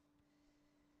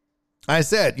I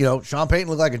said, you know, Sean Payton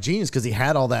looked like a genius because he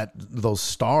had all those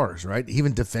stars, right?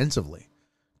 Even defensively.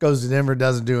 Goes to Denver,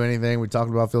 doesn't do anything. We talked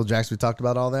about Phil Jackson. We talked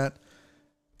about all that.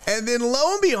 And then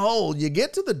lo and behold, you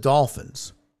get to the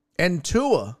Dolphins, and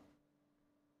Tua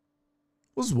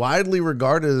was widely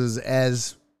regarded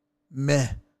as meh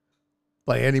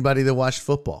by anybody that watched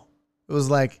football. It was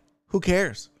like, who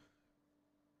cares?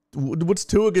 What's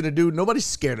Tua going to do? Nobody's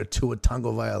scared of Tua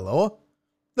Tagovailoa.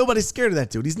 Nobody's scared of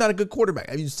that dude. He's not a good quarterback.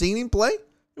 Have you seen him play?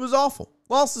 It was awful.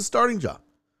 Lost his starting job.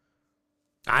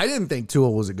 I didn't think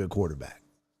Tua was a good quarterback.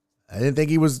 I didn't think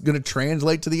he was going to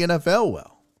translate to the NFL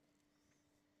well.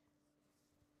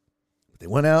 But they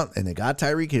went out and they got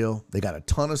Tyreek Hill. They got a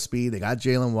ton of speed. They got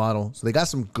Jalen Waddle. So they got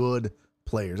some good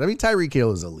players. I mean, Tyreek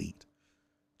Hill is elite.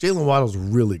 Jalen Waddle's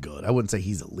really good. I wouldn't say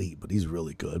he's elite, but he's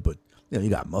really good. But you know, you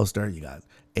got Mostert, you got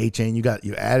A-Chain,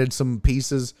 you added some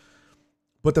pieces.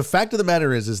 But the fact of the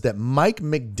matter is that Mike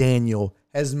McDaniel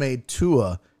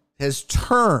has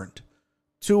turned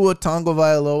Tua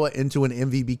Tagovailoa into an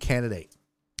MVP candidate.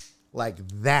 Like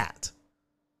that.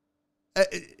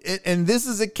 And this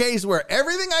is a case where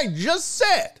everything I just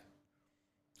said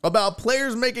about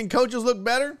players making coaches look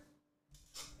better,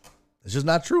 it's just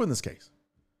not true in this case.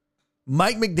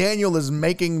 Mike McDaniel is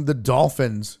making the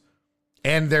Dolphins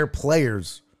and their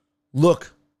players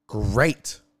look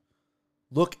great.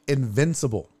 Look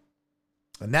invincible.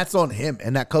 And that's on him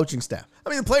and that coaching staff. I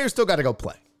mean, the players still got to go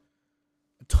play.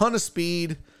 A ton of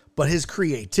speed, but his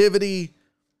creativity,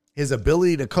 his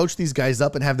ability to coach these guys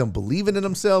up and have them believing in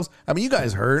themselves. I mean, you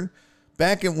guys heard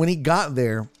back when he got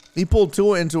there, he pulled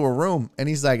Tua into a room and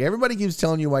he's like, everybody keeps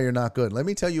telling you why you're not good. Let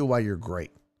me tell you why you're great.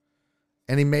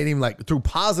 And he made him, like, through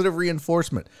positive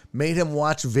reinforcement, made him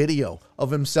watch video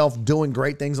of himself doing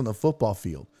great things on the football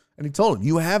field. And he told him,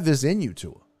 you have this in you,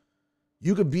 Tua.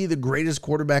 You could be the greatest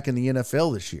quarterback in the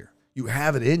NFL this year. You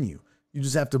have it in you. You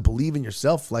just have to believe in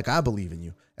yourself like I believe in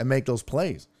you and make those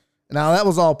plays. Now, that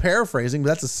was all paraphrasing, but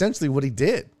that's essentially what he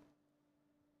did.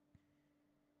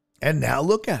 And now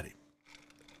look at him.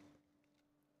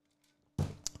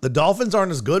 The Dolphins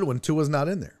aren't as good when Tua's not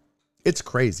in there. It's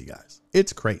crazy, guys.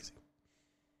 It's crazy.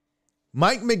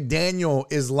 Mike McDaniel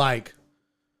is like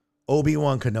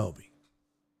Obi-Wan Kenobi.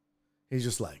 He's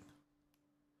just like,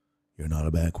 you're not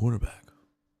a bad quarterback.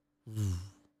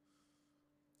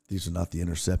 These are not the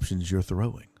interceptions you're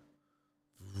throwing.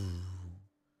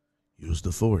 Use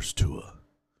the force, Tua.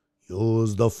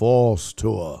 Use the force,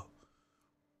 Tua.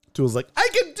 Tua's like, I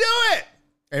can do it.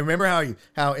 And remember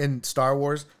how in Star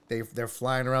Wars they're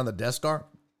flying around the Death Star?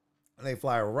 And they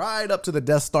fly right up to the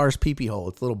Death Star's pee-pee hole,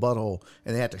 its little butthole,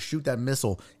 and they have to shoot that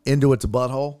missile into its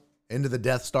butthole, into the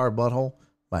Death Star butthole.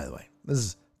 By the way, this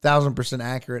is 1,000%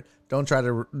 accurate. Don't try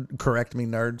to correct me,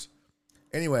 nerds.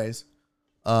 Anyways,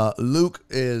 Luke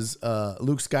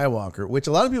Skywalker, which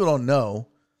a lot of people don't know,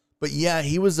 but yeah,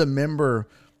 he was a member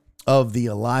of the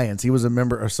Alliance. He was a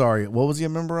member, what was he a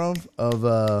member of? Of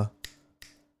the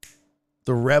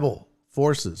Rebel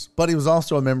Forces, but he was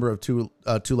also a member of Two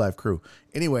Live Crew.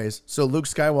 Anyways, so Luke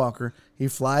Skywalker, he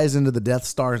flies into the Death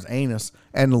Star's anus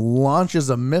and launches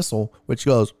a missile, which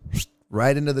goes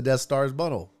right into the Death Star's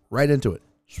butthole, right into it.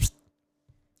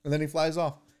 And then he flies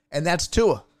off. And that's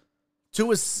Tua.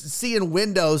 Tua's seeing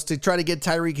windows to try to get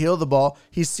Tyreek Hill the ball.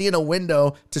 He's seeing a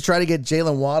window to try to get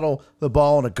Jalen Waddle the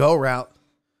ball on a go route.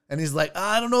 And he's like,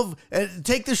 I don't know,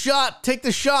 take the shot.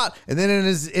 And then in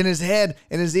his head,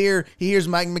 in his ear, he hears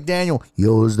Mike McDaniel,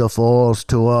 use the force,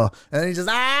 Tua. And then he just,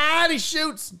 and he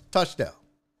shoots. Touchdown.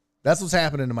 That's what's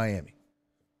happening in Miami.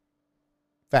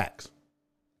 Facts.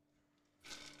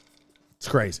 It's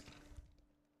crazy.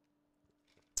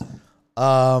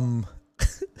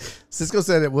 Cisco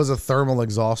said it was a thermal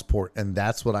exhaust port, and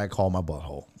that's what I call my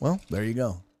butthole. Well, there you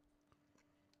go.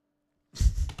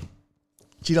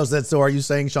 Cheeto said, so are you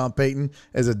saying Sean Payton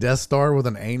is a Death Star with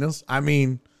an anus? I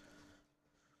mean,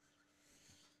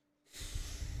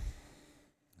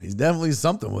 He's definitely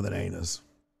something with an anus.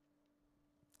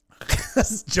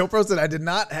 Joe Pro said, I did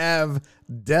not have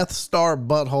Death Star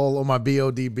butthole on my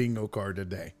BOD bingo card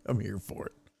today. I'm here for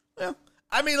it. Yeah.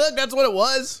 I mean, look, that's what it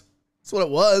was. That's what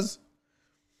it was.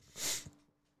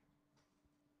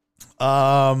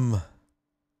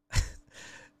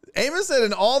 Amos said,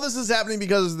 and all this is happening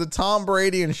because the Tom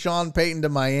Brady and Sean Payton to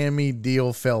Miami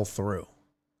deal fell through.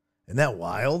 Isn't that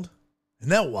wild?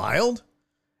 Isn't that wild?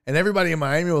 And everybody in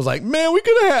Miami was like, man, we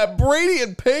could have had Brady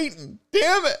and Payton.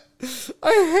 Damn it.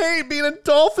 I hate being a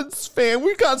Dolphins fan.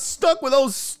 We got stuck with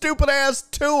those stupid ass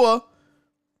Tua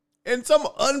and some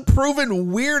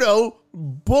unproven weirdo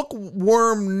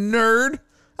bookworm nerd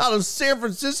out of San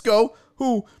Francisco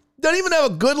who doesn't even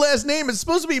have a good last name. It's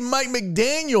supposed to be Mike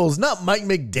McDaniels, not Mike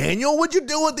McDaniel. What'd you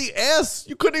do with the S?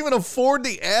 You couldn't even afford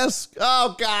the S.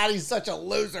 Oh, God, he's such a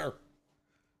loser.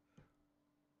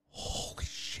 Holy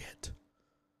shit.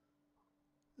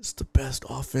 It's the best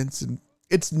offense, and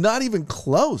it's not even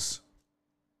close.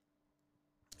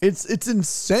 It's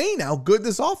insane how good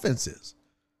this offense is.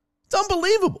 It's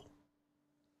unbelievable.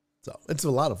 So it's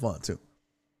a lot of fun, too.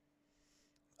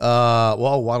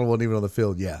 Well, Waddle wasn't even on the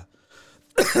field. Yeah.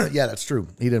 Yeah, that's true.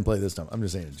 He didn't play this time. I'm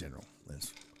just saying in general.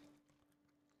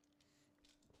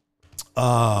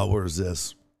 Where's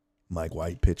this? Mike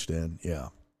White pitched in. Yeah.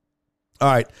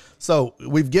 All right. So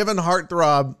we've given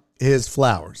Heartthrob his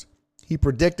flowers. He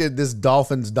predicted this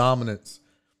Dolphins dominance,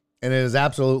 and it is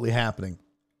absolutely happening.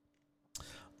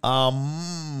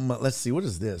 Let's see. What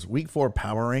is this? Week 4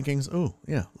 power rankings. Oh,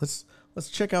 yeah. Let's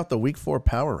check out the Week 4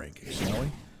 power rankings, shall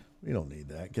we? We don't need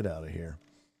that. Get out of here.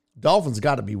 Dolphins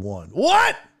got to be 1.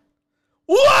 What?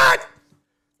 What?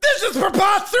 This is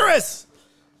preposterous.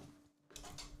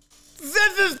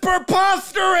 This is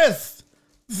preposterous.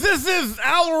 This is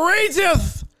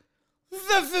outrageous.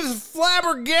 This is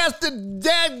flabbergasted,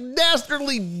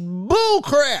 dastardly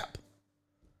bullcrap.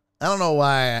 I don't know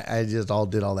why I just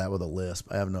did all that with a lisp.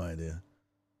 I have no idea.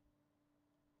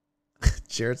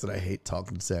 Jared said, I hate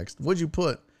talking sex. What'd you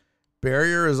put?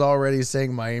 Barrier is already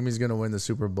saying Miami's going to win the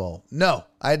Super Bowl. No,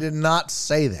 I did not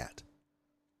say that.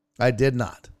 I did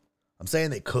not. I'm saying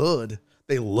they could.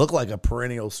 They look like a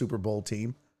perennial Super Bowl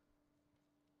team.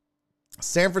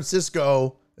 San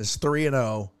Francisco is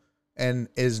 3-0 and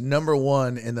is number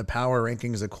 1 in the power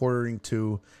rankings according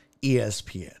to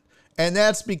ESPN. And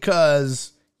that's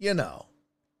because,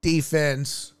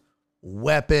 defense,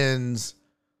 weapons.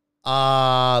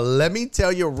 Let me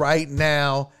tell you right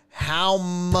now how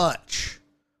much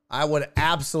I would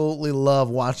absolutely love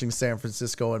watching San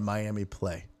Francisco and Miami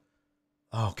play.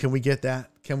 Oh, can we get that?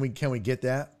 Can we get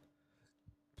that?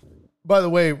 By the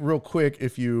way, real quick,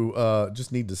 if you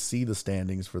just need to see the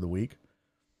standings for the week,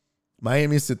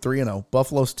 Miami's at 3-0,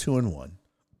 Buffalo's 2-1,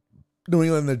 New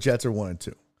England and the Jets are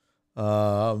 1-2.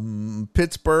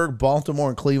 Pittsburgh, Baltimore,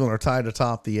 and Cleveland are tied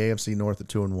atop the AFC North at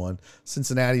 2-1.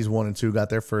 Cincinnati's 1-2, got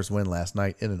their first win last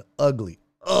night in an ugly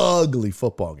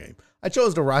football game. I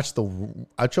chose to watch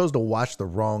the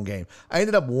wrong game. I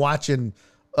ended up watching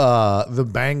the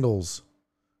Bengals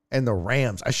and the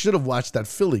Rams. I should have watched that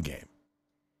Philly game.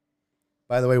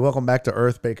 By the way, welcome back to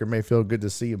Earth, Baker Mayfield. Good to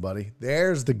see you, buddy.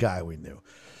 There's the guy we knew.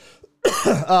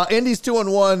 Indy's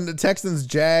 2-1. The Texans,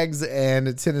 Jags,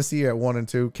 and Tennessee are at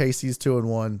 1-2. KC's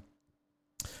 2-1.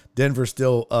 Denver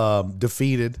still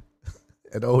defeated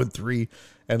at 0-3,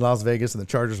 and Las Vegas and the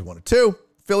Chargers are 1-2.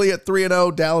 Philly at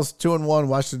 3-0. Dallas 2-1.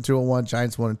 Washington 2-1.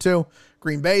 Giants 1-2.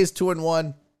 Green Bay is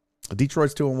 2-1.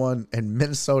 Detroit's 2-1, and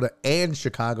Minnesota and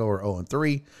Chicago are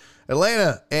 0-3.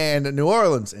 Atlanta and New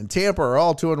Orleans and Tampa are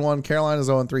all 2-1. Carolina's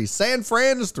 0-3. San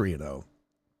Fran is 3-0.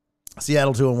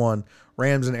 Seattle 2-1.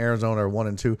 Rams and Arizona are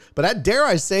 1-2. But I dare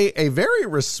I say a very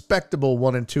respectable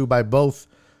 1-2 by both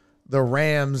the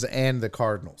Rams and the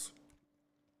Cardinals.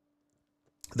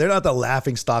 They're not the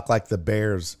laughing stock like the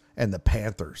Bears and the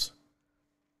Panthers.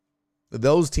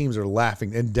 Those teams are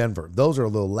laughing in Denver. Those are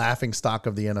the laughing stock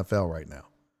of the NFL right now.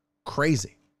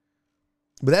 Crazy.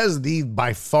 But that is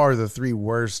by far the 3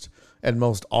 worst and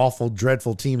most awful,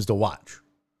 dreadful teams to watch.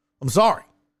 I'm sorry.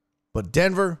 But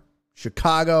Denver,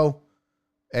 Chicago,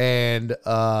 and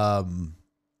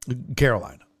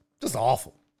Carolina. Just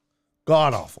awful.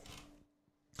 God awful.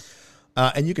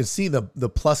 And you can see the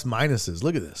plus minuses.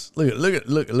 Look at this. Look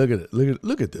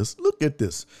at this. Look at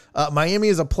this. Miami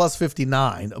is a plus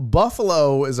 59.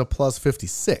 Buffalo is a plus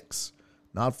 56.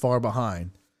 Not far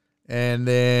behind. And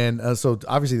then, so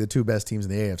obviously the 2 best teams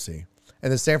in the AFC.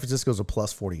 And then San Francisco is a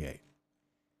plus 48.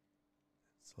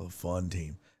 So a fun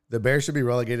team. The Bears should be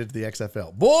relegated to the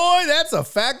XFL. Boy, that's a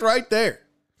fact right there.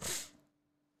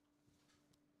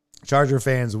 Charger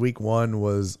fans, week 1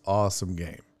 was awesome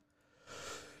game.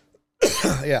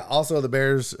 Yeah. Also, the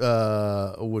Bears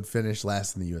would finish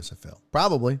last in the USFL.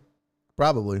 Probably.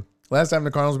 Last time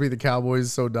the Cardinals beat the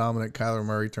Cowboys so dominant, Kyler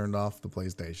Murray turned off the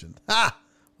PlayStation. Ha!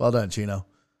 Well done, Chino.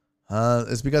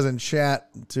 It's because in chat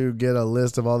to get a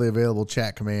list of all the available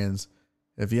chat commands.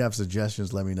 If you have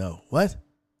suggestions, let me know. What?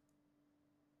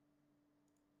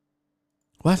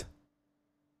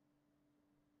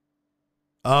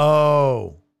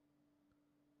 Oh,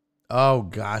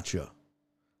 gotcha.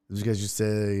 It's because you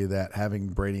say that having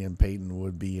Brady and Peyton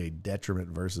would be a detriment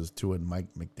versus Tua and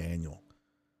Mike McDaniel.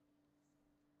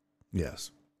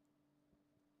 Yes.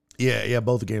 Yeah,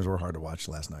 both the games were hard to watch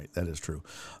last night. That is true.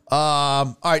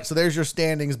 All right, so there's your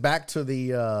standings. Back to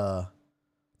the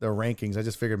rankings. I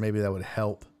just figured maybe that would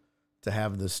help to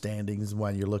have the standings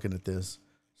when you're looking at this.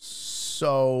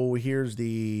 So here's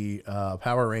the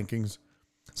power rankings.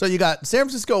 So you got San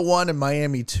Francisco 1 and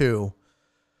Miami 2.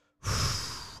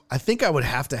 I think I would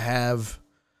have to have.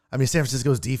 I mean, San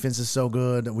Francisco's defense is so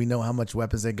good. We know how much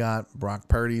weapons they got. Brock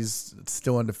Purdy's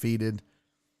still undefeated.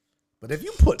 But if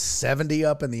you put 70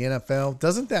 up in the NFL,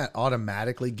 doesn't that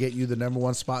automatically get you the number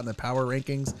one spot in the power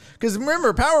rankings? Because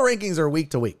remember, power rankings are week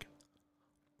to week.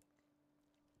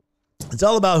 It's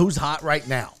all about who's hot right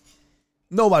now.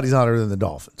 Nobody's hotter than the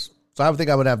Dolphins. So I would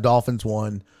think I would have Dolphins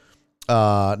 1,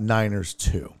 Niners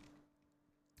 2.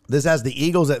 This has the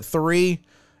Eagles at 3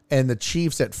 and the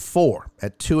Chiefs at 4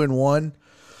 at 2 and 1.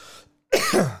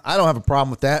 I don't have a problem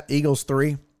with that. Eagles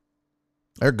 3.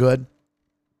 They're good.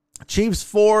 Chiefs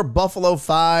 4, Buffalo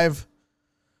 5.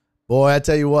 Boy, I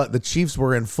tell you what, the Chiefs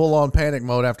were in full-on panic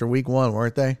mode after week 1,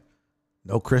 weren't they?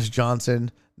 No Chris Johnson,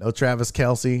 no Travis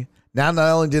Kelce. Now, not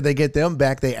only did they get them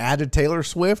back, they added Taylor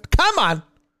Swift. Come on.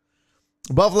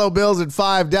 Buffalo Bills at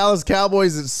 5, Dallas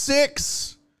Cowboys at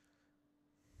 6.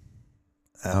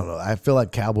 I don't know. I feel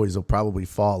like Cowboys will probably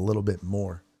fall a little bit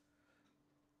more.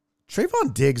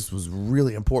 Trayvon Diggs was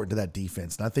really important to that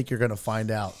defense, and I think you're going to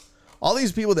find out. All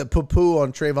these people that poo-poo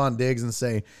on Trayvon Diggs and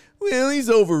say, well, he's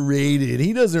overrated.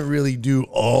 He doesn't really do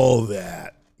all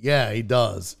that. Yeah, he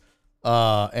does.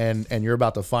 And you're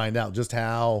about to find out just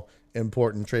how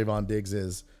important Trayvon Diggs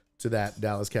is to that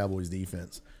Dallas Cowboys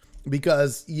defense.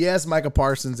 Because, yes, Micah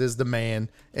Parsons is the man,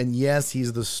 and, yes,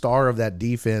 he's the star of that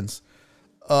defense.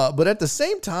 But at the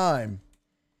same time,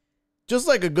 just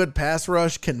like a good pass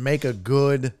rush can make a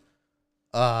good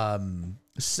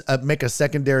make a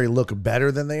secondary look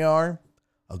better than they are,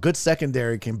 a good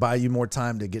secondary can buy you more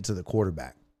time to get to the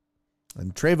quarterback.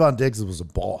 And Trayvon Diggs was a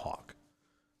ball hawk.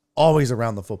 Always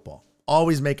around the football.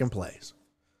 Always making plays.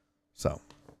 So,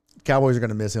 Cowboys are going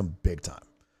to miss him big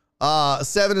time.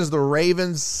 7 is the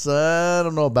Ravens. I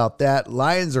don't know about that.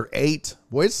 Lions are 8.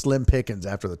 Boy, it's slim pickings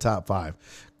after the top 5.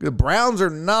 The Browns are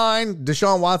 9.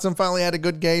 Deshaun Watson finally had a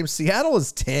good game. Seattle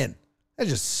is 10. That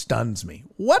just stuns me.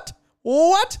 What?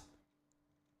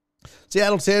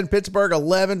 Seattle 10, Pittsburgh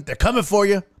 11. They're coming for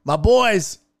you. My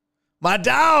boys. My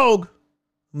dog.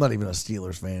 I'm not even a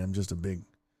Steelers fan. I'm just a big,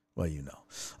 well, you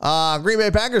know. Green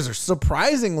Bay Packers are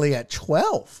surprisingly at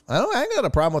 12. I ain't got a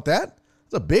problem with that.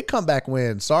 It's a big comeback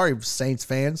win. Sorry, Saints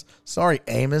fans. Sorry,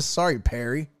 Amos. Sorry,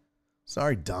 Perry.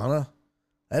 Sorry, Donna.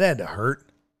 That had to hurt.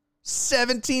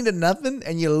 17-0,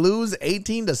 and you lose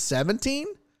 18-17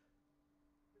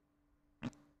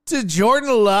 to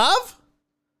Jordan Love?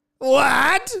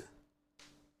 What?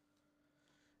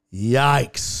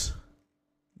 Yikes.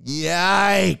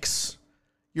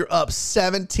 You're up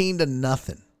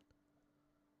 17-0.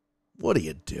 What are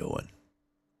you doing?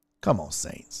 Come on,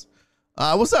 Saints.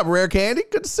 What's up, Rare Candy?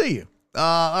 Good to see you.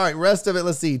 All right, rest of it,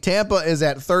 let's see. Tampa is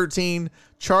at 13.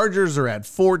 Chargers are at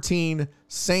 14.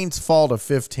 Saints fall to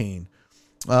 15.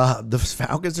 The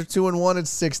Falcons are 2-1 at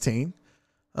 16.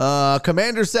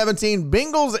 Commanders 17.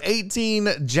 Bengals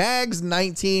 18. Jags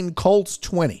 19. Colts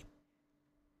 20.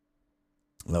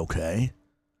 Okay.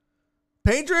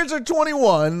 Patriots are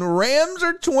 21. Rams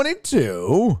are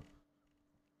 22.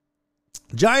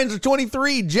 Giants are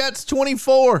 23. Jets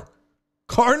 24.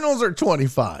 Cardinals are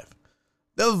 25.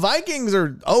 The Vikings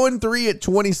are 0-3 at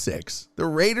 26. The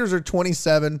Raiders are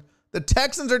 27. The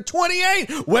Texans are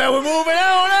 28. Well, we're moving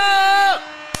on up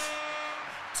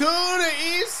to the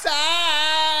east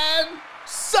side.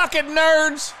 Suck it,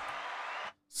 nerds.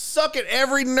 Suck it,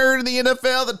 every nerd in the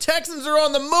NFL. The Texans are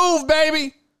on the move,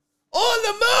 baby. On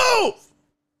the move.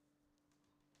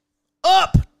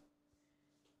 Up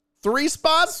 3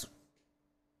 spots.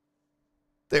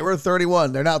 They were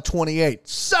 31. They're now 28.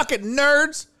 Suck it,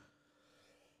 nerds.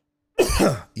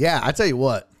 Yeah, I tell you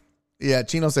what. Yeah,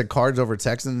 Chino said Cards over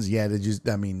Texans. Yeah,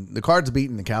 the Cards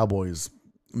beating the Cowboys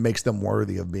makes them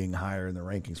worthy of being higher in the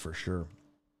rankings for sure.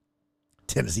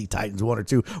 Tennessee Titans 1 or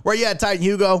 2. Where you at, Titan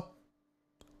Hugo?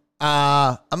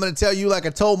 I'm going to tell you like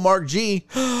I told Mark G.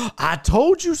 I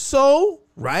told you so.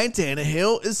 Ryan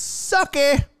Tannehill is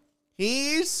sucky.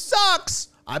 He sucks.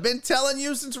 I've been telling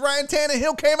you since Ryan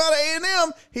Tannehill came out of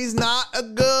A&M, he's not a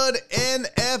good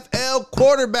NFL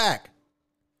quarterback.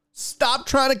 Stop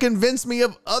trying to convince me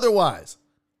of otherwise.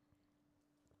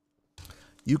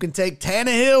 You can take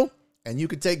Tannehill and you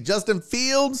can take Justin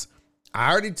Fields.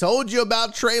 I already told you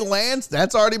about Trey Lance.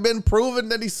 That's already been proven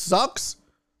that he sucks.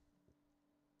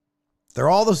 They're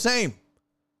all the same.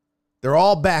 They're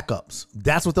all backups.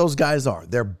 That's what those guys are.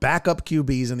 They're backup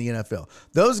QBs in the NFL.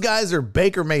 Those guys are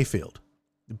Baker Mayfield.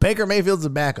 Baker Mayfield's a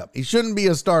backup. He shouldn't be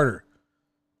a starter,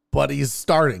 but he's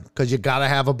starting because you got to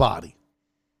have a body.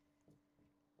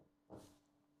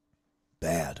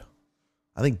 Bad.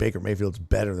 I think Baker Mayfield's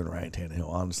better than Ryan Tannehill,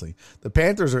 honestly. The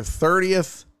Panthers are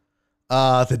 30th.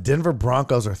 The Denver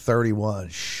Broncos are 31.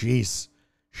 Sheesh.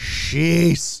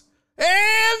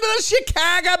 And the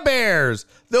Chicago Bears,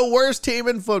 the worst team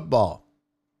in football.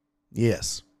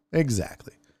 Yes,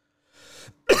 exactly.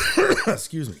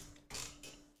 Excuse me.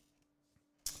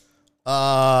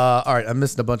 All right, I'm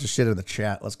missing a bunch of shit in the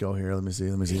chat. Let's go here. Let me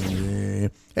see.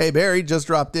 Hey, Barry just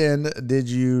dropped in. Did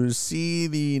you see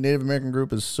the Native American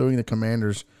group is suing the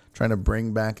Commanders trying to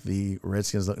bring back the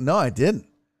Redskins? No, I didn't.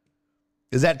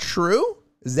 Is that true?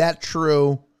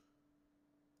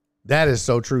 That is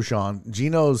so true, Sean.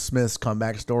 Geno Smith's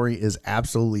comeback story is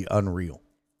absolutely unreal.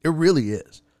 It really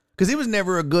is. Because he was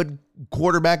never a good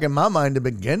quarterback in my mind to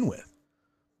begin with.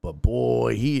 But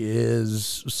boy, he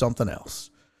is something else.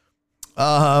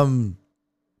 Winless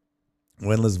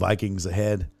Vikings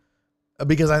ahead.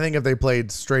 Because I think if they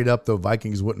played straight up, the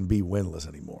Vikings wouldn't be winless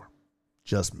anymore.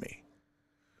 Just me.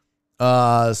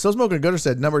 So Smoking Gooder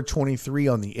said number 23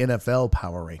 on the NFL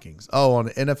power rankings. Oh, on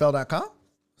NFL.com?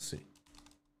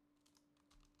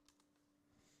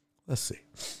 Let's see.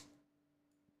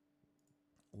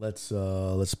 Let's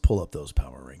pull up those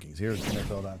power rankings. Here's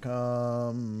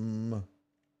NFL.com.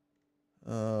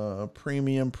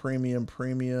 Premium,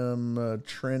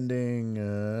 trending.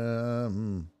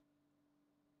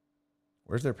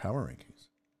 Where's their power rankings?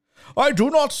 I do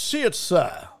not see it,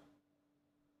 sir.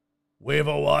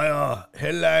 Waiver wire,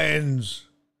 headlines.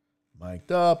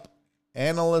 Mic'd up.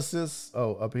 Analysis.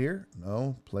 Oh, up here?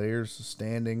 No. Players,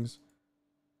 standings.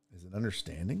 Is it under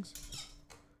standings?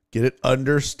 Get it?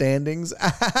 Understandings?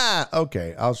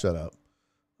 Okay, I'll shut up.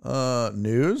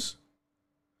 News.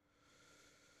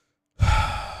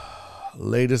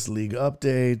 Latest league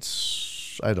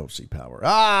updates. I don't see power.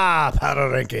 Power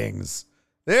rankings.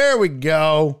 There we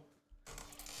go.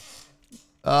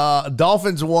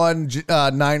 Dolphins 1,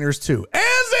 Niners 2. As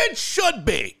it should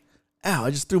be. Ow,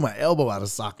 I just threw my elbow out of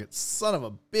socket. Son of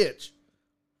a bitch.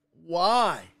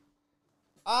 Why?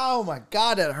 Oh my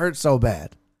God, that hurt so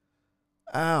bad.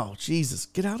 Ow, Jesus.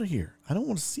 Get out of here. I don't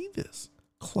want to see this.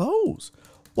 Close.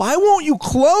 Why won't you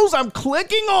close? I'm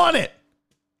clicking on it.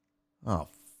 Oh,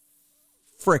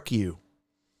 frick you.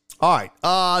 All right.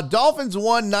 Dolphins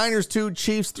 1, Niners 2,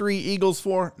 Chiefs 3, Eagles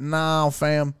 4. No,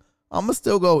 fam. I'm going to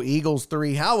still go Eagles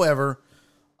 3. However,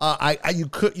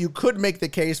 you could make the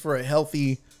case for a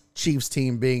healthy Chiefs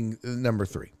team being number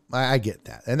 3. I get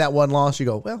that. And that one loss, you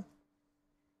go, well,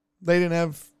 they didn't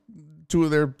have 2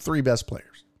 of their 3 best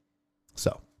players.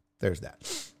 So there's that.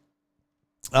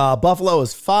 Buffalo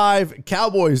is 5,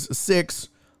 Cowboys 6,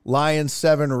 Lions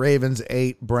 7, Ravens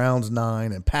 8, Browns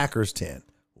 9, and Packers 10.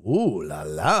 Ooh la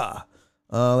la.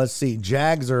 Let's see.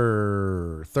 Jags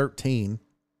are 13.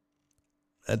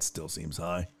 That still seems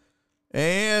high.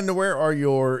 And where are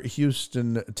your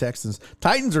Houston Texans?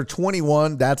 Titans are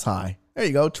 21. That's high. There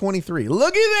you go. 23.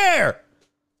 Looky there.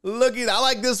 Looky. I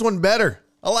like this one better.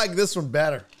 I like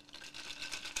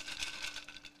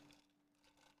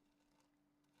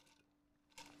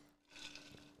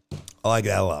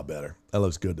that a lot better. That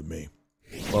looks good to me.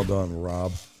 Well done,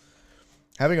 Rob.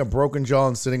 Having a broken jaw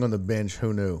and sitting on the bench,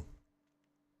 who knew?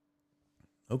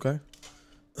 Okay.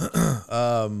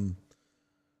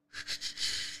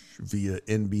 Via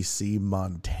NBC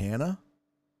Montana.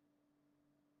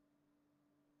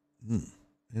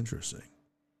 Interesting.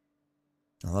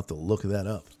 I'll have to look that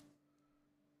up.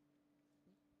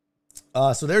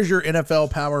 So there's your NFL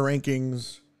power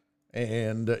rankings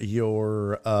and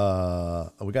your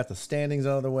we got the standings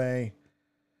out of the way.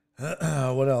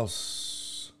 What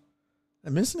else? Did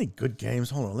I miss any good games?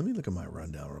 Hold on, let me look at my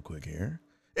rundown real quick here.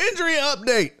 Injury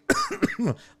update.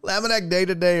 Laminac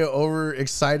day-to-day over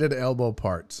excited elbow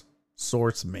parts.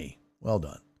 Sorts me. Well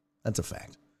done. That's a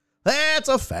fact.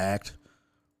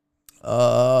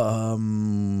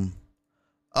 Oh,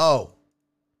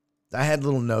 I had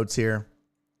little notes here.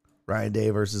 Ryan Day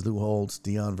versus Lou Holtz.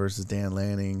 Dion versus Dan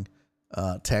Lanning.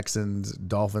 Texans,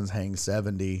 Dolphins hang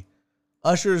 70.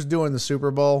 Usher's doing the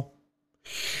Super Bowl.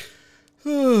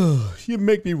 You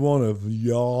make me want to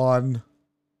yawn.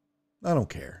 I don't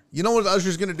care. You know what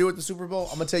Usher's going to do at the Super Bowl?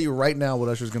 I'm going to tell you right now what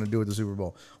Usher's going to do at the Super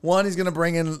Bowl. One, he's going to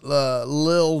bring in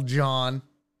Lil Jon.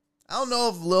 I don't know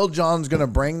if Lil Jon's going to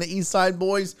bring the East Side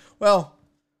Boys. Well,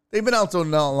 they've been out so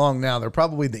long now. They're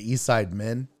probably the East Side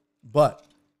men, but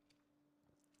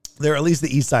they're at least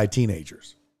the East Side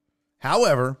teenagers.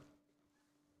 However,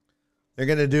 they're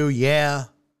going to do, they're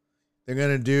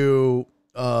going to do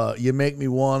You Make Me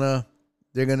Wanna.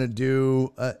 They're going to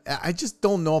do, I just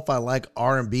don't know if I like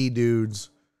R&B dudes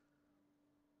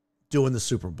doing the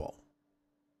Super Bowl.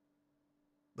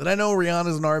 But I know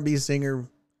Rihanna's an R&B singer,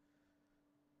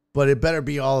 but it better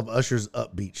be all of Usher's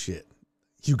upbeat shit.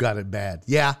 You Got It Bad.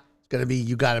 Yeah, it's going to be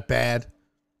You Got It Bad.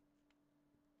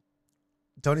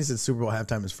 Tony said Super Bowl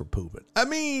halftime is for pooping. I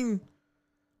mean,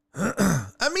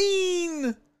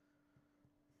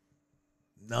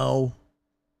 no.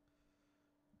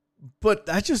 But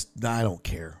I don't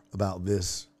care about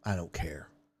this. I don't care.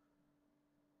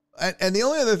 And the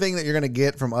only other thing that you're going to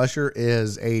get from Usher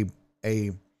is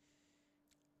you're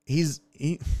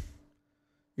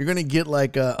going to get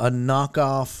like a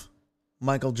knockoff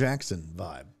Michael Jackson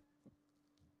vibe.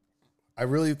 I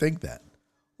really think that.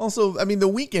 Also, I mean, The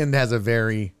Weeknd has a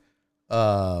very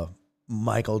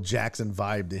Michael Jackson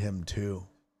vibe to him too.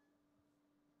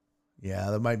 Yeah,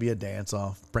 there might be a dance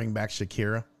off. Bring back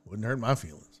Shakira. Wouldn't hurt my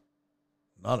feelings.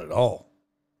 Not at all.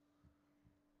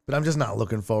 But I'm just not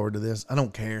looking forward to this. I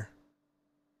don't care.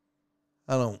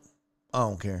 I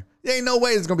don't care. There ain't no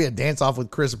way there's going to be a dance off with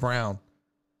Chris Brown.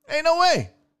 Ain't no way.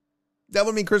 That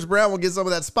would mean Chris Brown will get some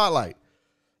of that spotlight.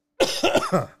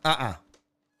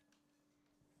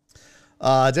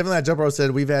 Definitely that Jump Rope said,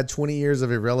 we've had 20 years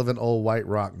of irrelevant old white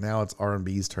rock. Now it's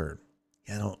R&B's turn.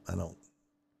 Yeah, I don't.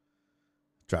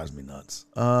 Drives me nuts.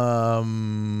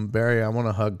 Barry, I want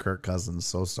to hug Kirk Cousins.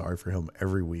 So sorry for him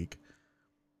every week.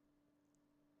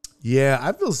 Yeah,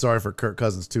 I feel sorry for Kirk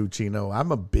Cousins too, Chino.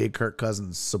 I'm a big Kirk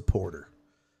Cousins supporter.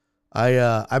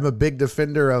 I'm a big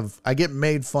defender of, I get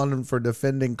made fun for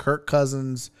defending Kirk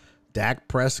Cousins, Dak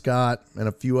Prescott, and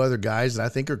a few other guys that I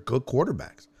think are good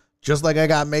quarterbacks. Just like I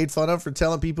got made fun of for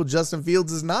telling people Justin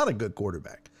Fields is not a good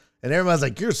quarterback. And everyone's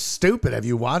like, you're stupid. Have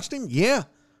you watched him? Yeah.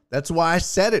 That's why I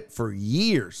said it for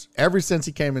years, ever since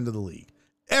he came into the league.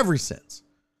 Ever since.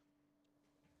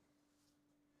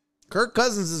 Kirk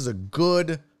Cousins is a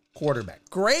good quarterback.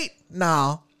 Great?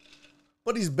 Nah.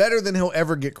 But he's better than he'll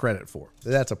ever get credit for.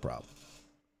 That's a problem.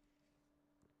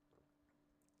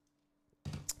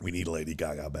 We need Lady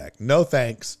Gaga back. No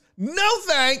thanks. No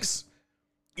thanks.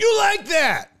 You like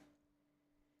that?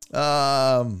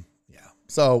 Yeah.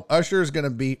 So Usher's going to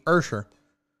be Usher,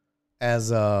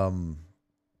 as Ludacris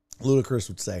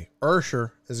would say.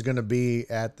 Usher is going to be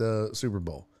at the Super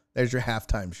Bowl. There's your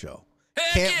halftime show.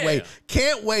 Can't wait.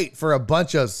 Can't wait for a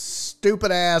bunch of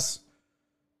stupid ass.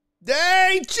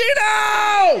 Hey,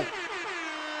 Chino!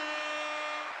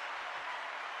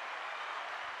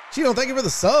 Chino, thank you for the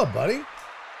sub, buddy.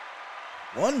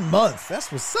 1 month.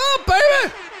 That's what's up,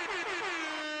 baby.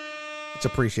 It's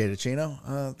appreciated,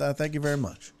 Chino. Thank you very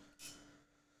much.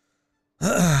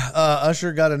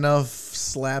 Usher got enough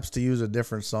slaps to use a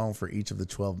different song for each of the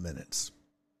 12 minutes.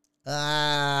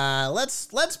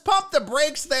 Let's pump the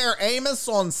brakes there, Amos,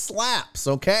 on slaps,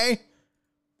 okay?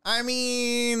 I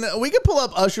mean, we could pull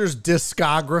up Usher's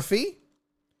discography.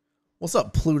 What's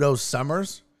up, Pluto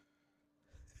Summers?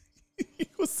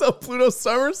 What's up, Pluto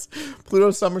Summers? Pluto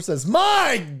Summers says,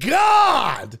 my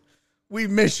God, we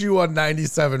miss you on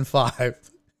 97.5.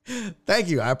 Thank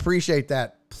you. I appreciate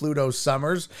that, Pluto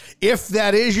Summers. If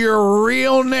that is your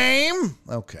real name.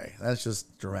 Okay, that's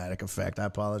just dramatic effect. I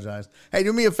apologize. Hey,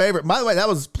 do me a favor. By the way, that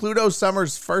was Pluto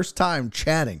Summers' first time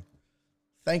chatting.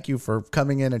 Thank you for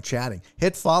coming in and chatting.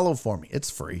 Hit follow for me. It's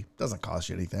free. Doesn't cost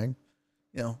you anything.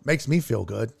 You know, makes me feel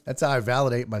good. That's how I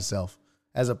validate myself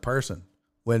as a person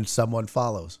when someone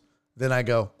follows. Then I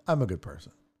go, I'm a good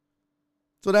person.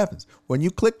 That's what happens. When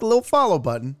you click the little follow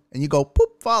button and you go,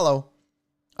 poop, follow,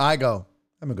 I go,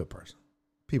 I'm a good person.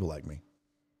 People like me.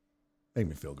 Make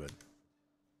me feel good.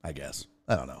 I guess.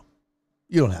 I don't know.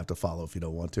 You don't have to follow if you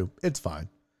don't want to. It's fine.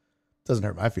 Doesn't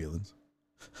hurt my feelings.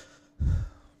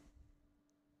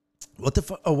 What the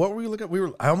fuck? Oh, what were we looking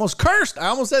at? I almost cursed. I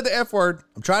almost said the F word.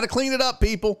 I'm trying to clean it up,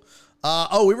 people.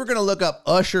 We were going to look up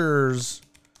Usher's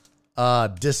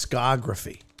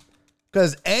discography.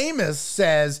 Because Amos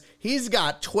says he's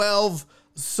got 12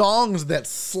 songs that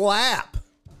slap.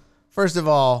 First of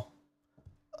all,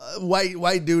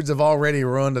 white dudes have already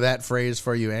ruined that phrase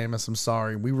for you, Amos. I'm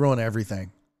sorry. We ruin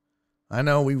everything. I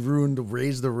know we ruined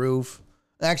Raise the Roof.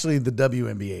 Actually, the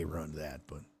WNBA ruined that,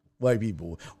 but white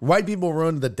people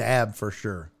ruined the dab for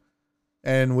sure.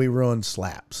 And we ruined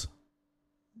slaps.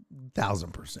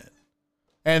 1,000%.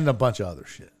 And a bunch of other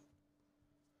shit.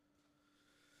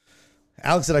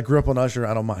 Alex said I grew up on Usher.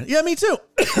 I don't mind. Yeah, me too.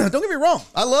 Don't get me wrong.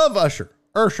 I love Usher.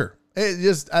 It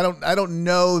just I don't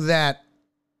know that.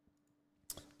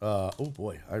 Oh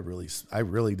boy, I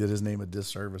really did his name a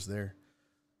disservice there.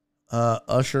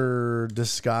 Usher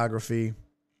discography.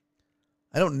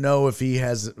 I don't know if he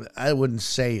has. I wouldn't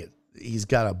say it. He's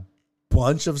got a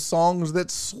bunch of songs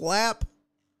that slap.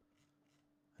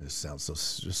 This sounds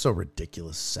so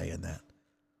ridiculous saying that.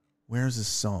 Where's his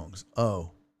songs?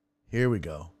 Oh, here we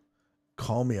go.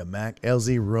 Call Me a Mac.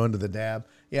 LZ ruined the dab.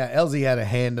 Yeah, LZ had a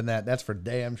hand in that. That's for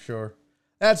damn sure.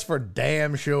 That's for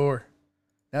damn sure.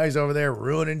 Now he's over there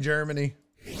ruining Germany.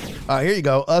 Here you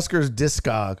go. Usker's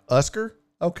discog. Usker?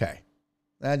 Okay.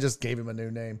 I just gave him a new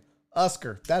name.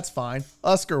 Usker. That's fine.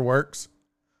 Usker works.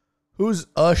 Who's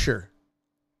Usher?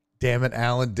 Damn it,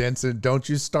 Alan Denson. Don't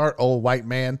you start, old white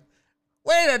man.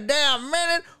 Wait a damn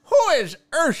minute. Who is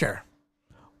Usher?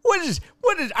 What is,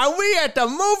 are we at the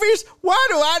movies? Why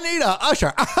do I need a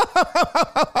usher?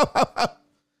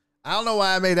 I don't know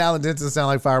why I made Alan Denson sound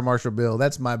like Fire Marshal Bill.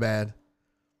 That's my bad.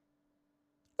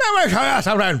 Let me tell you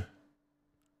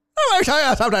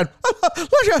something.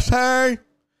 Let's just say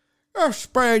you're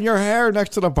spraying your hair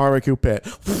next to the barbecue pit.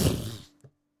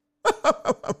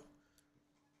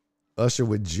 Usher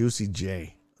with Juicy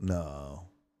J. No.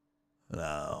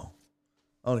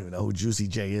 I don't even know who Juicy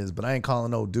J is, but I ain't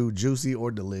calling no dude Juicy or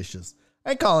Delicious.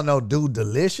 I ain't calling no dude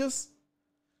Delicious.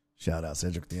 Shout out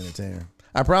Cedric the Entertainer.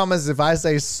 I promise if I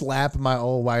say slap, my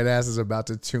old white ass is about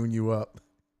to tune you up.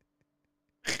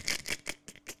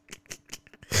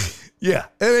 Yeah,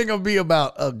 it ain't gonna be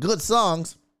about good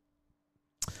songs.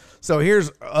 So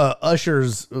here's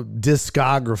Usher's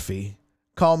discography.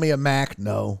 Call Me a Mac?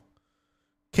 No.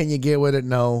 Can You Get With It?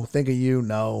 No. Think of You?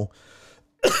 No.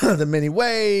 The Many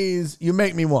Ways You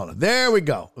Make Me Wanna. There we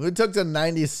go. It took to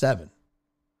 97.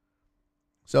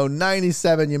 So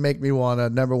 97, You Make Me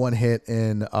Wanna, number one hit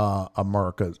in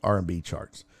America's R&B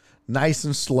charts. Nice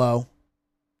and Slow.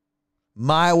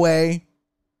 My Way.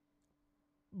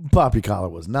 Poppy Collar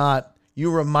was not.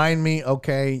 You Remind Me,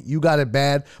 okay, You Got It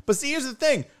Bad. But see, here's the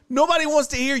thing. Nobody wants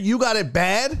to hear You Got It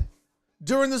Bad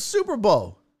during the Super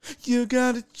Bowl. You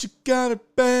got it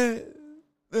bad.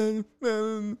 Nobody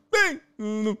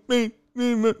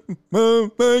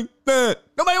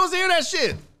wants to hear that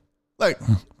shit. Like,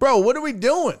 bro, what are we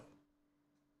doing?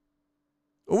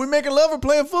 Are we making love or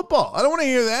playing football? I don't want to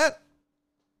hear that.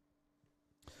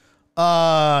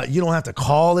 You Don't Have to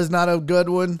Call is not a good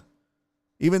one.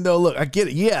 Even though, look, I get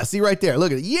it. Yeah, see right there.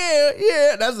 Look at it.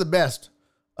 Yeah, that's the best.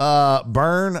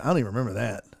 Burn. I don't even remember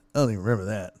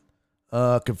that.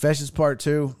 Confessions Part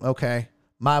 2. Okay.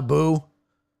 My Boo.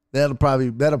 That'll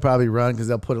probably run because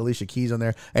they'll put Alicia Keys on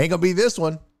there. Ain't gonna be this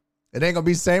one. It ain't gonna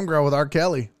be Same Girl with R.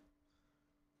 Kelly.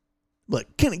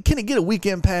 But can it get a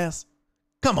weekend pass?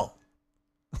 Come on.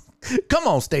 Come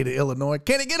on, state of Illinois.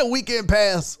 Can it get a weekend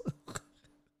pass?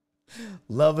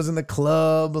 Love Is in the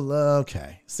Club.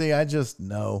 Okay. See, I just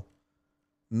know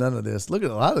none of this. Look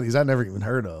at a lot of these I never even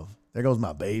heard of. There Goes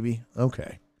My Baby.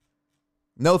 Okay.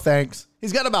 No thanks.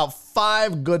 He's got about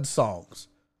 5 good songs.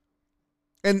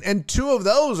 And 2 of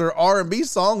those are R&B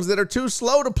songs that are too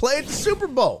slow to play at the Super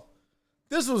Bowl.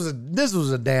 This was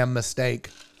a damn mistake.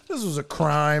 This was a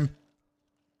crime.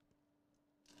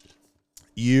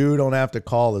 You Don't Have to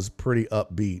Call is pretty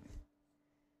upbeat.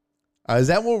 Is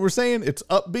that what we're saying? It's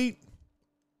upbeat?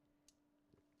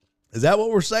 Is that what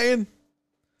we're saying?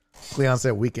 Cleon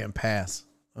said Weekend Pass.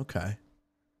 Okay.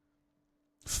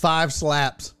 5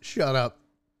 slaps. Shut up.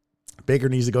 Baker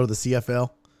needs to go to the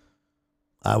CFL.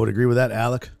 I would agree with that,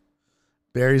 Alec.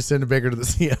 Barry's sending Baker to the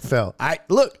CFL. I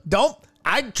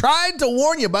tried to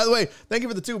warn you. By the way, thank you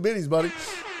for the 2 biddies, buddy.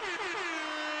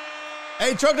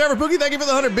 Hey, Truck Driver Pookie, thank you for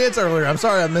the 100 bits earlier. I'm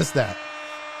sorry I missed that.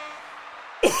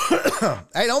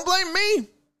 Hey, don't blame me.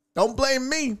 Don't blame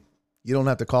me. You Don't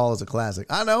Have to Call is a classic.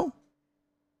 I know.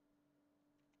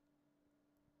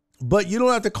 But You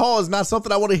Don't Have to Call is not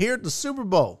something I want to hear at the Super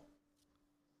Bowl.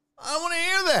 I don't want to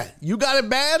hear that. You Got It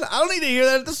Bad? I don't need to hear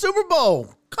that at the Super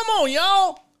Bowl. Come on,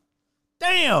 y'all.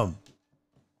 Damn.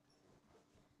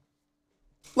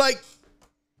 Like,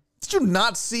 did you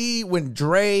not see when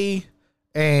Dre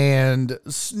and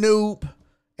Snoop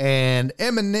and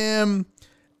Eminem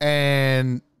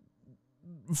and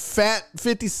Fat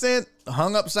 50 Cent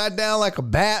hung upside down like a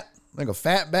bat, like a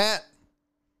fat bat?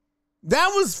 That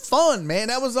was fun, man.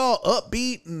 That was all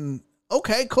upbeat and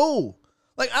okay, cool.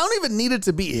 Like, I don't even need it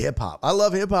to be hip hop. I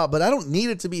love hip hop, but I don't need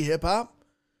it to be hip hop.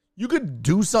 You could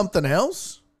do something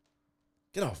else.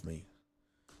 Get off me.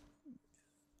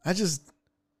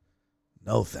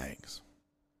 No thanks.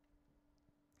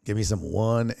 Give me some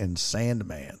One and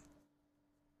Sandman. I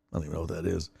don't even know what that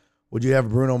is. Would you have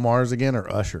Bruno Mars again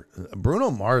or Usher?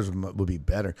 Bruno Mars would be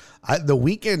better. The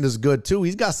Weeknd is good too.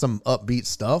 He's got some upbeat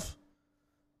stuff.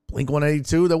 Blink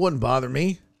 182, that wouldn't bother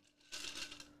me.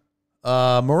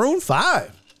 Maroon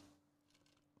 5.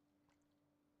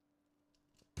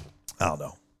 I don't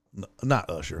know. No, not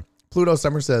Usher. Pluto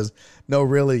Summer says, no,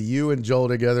 really, you and Joel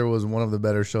together was one of the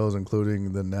better shows,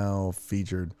 including the now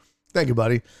featured. Thank you,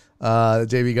 buddy. The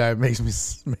JB guy makes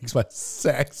my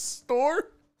sack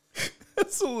store.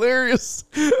 That's hilarious.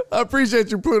 I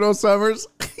appreciate you, Pluto Summers.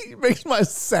 He makes my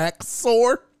sack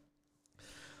sore.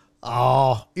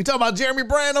 Oh, you talking about Jeremy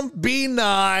Branham? Be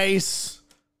nice.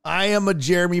 I am a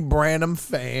Jeremy Branham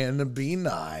fan. Be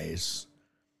nice.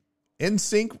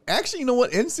 NSYNC. Actually, you know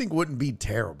what? NSYNC wouldn't be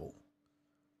terrible.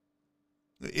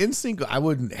 NSYNC, I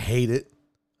wouldn't hate it.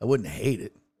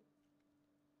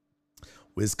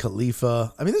 Wiz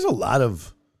Khalifa. I mean, there's a lot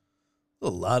of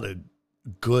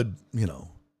good, there's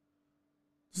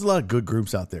a lot of good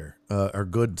groups out there, or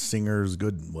good singers,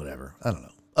 good whatever. I don't know.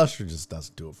 Usher just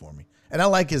doesn't do it for me. And I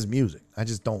like his music. I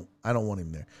don't want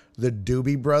him there. The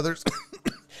Doobie Brothers.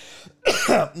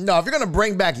 No, if you're going to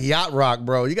bring back yacht rock,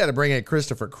 bro, you got to bring in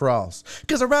Christopher Cross.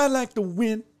 Because I ride like the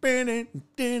wind. Because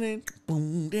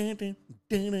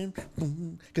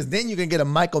then you can get a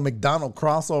Michael McDonald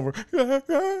crossover.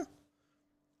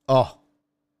 Oh,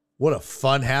 what a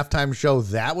fun halftime show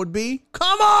that would be.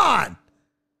 Come on.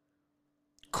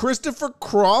 Christopher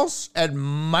Cross and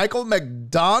Michael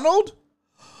McDonald?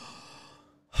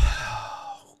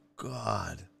 Oh,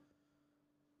 God.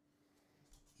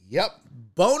 Yep.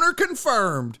 Boner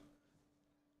confirmed.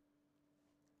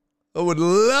 I would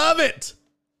love it.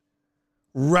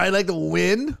 Right like the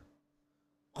wind.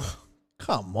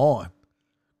 Come on.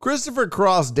 Christopher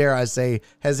Cross, dare I say,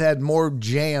 has had more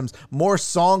jams, more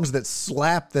songs that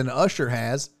slap than Usher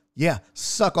has. Yeah,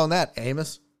 suck on that,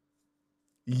 Amos.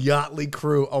 Yachtly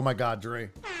Crew. Oh my God, Dre.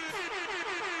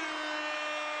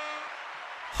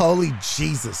 Holy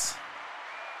Jesus.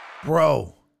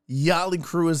 Bro, Yachtly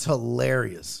Crew is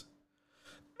hilarious.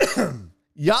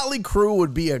 Yachtly Crew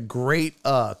would be a great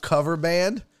cover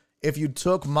band if you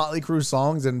took Motley Crue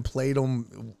songs and played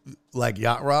them like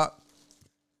yacht rock.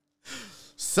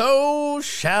 So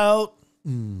shout,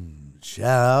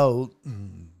 shout,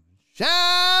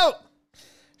 shout,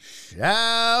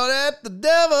 shout at the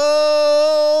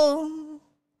devil.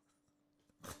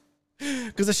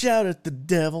 Because I shout at the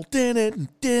devil. Did it,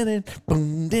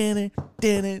 boom, did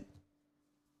it.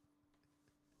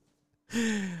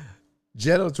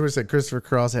 Jetto Twist said Christopher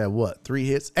Cross had what? 3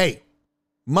 hits? Hey,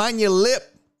 mind your lip,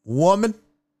 woman.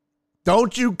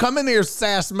 Don't you come in here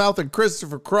sass mouthing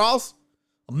Christopher Cross.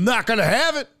 I'm not going to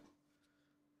have it.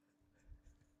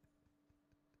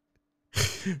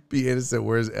 Be innocent.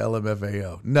 Where's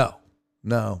LMFAO?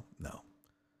 No.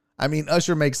 I mean,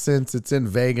 Usher makes sense. It's in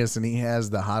Vegas and he has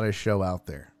the hottest show out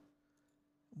there.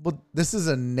 But this is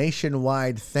a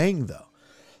nationwide thing, though.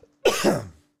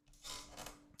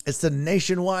 It's a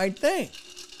nationwide thing.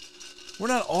 We're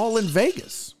not all in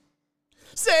Vegas.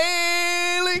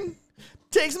 Sailing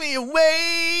takes me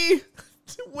away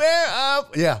to where I'm.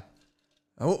 Yeah.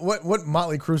 What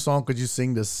Motley Crue song could you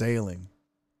sing to Sailing?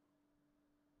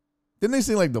 Didn't they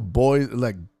sing like the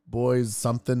boys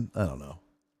something? I don't know.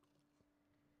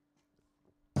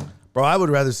 Bro, I would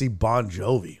rather see Bon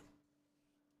Jovi.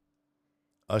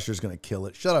 Usher's going to kill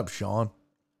it. Shut up, Sean.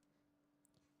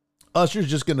 Usher's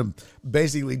just going to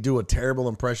basically do a terrible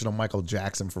impression of Michael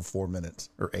Jackson for 4 minutes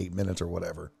or 8 minutes or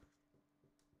whatever.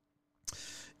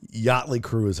 Yachtly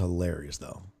Crew is hilarious,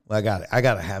 though. I got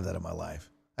to have that in my life.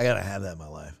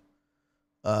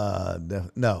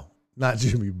 No, not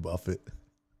Jimmy Buffett.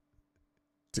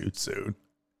 Too soon.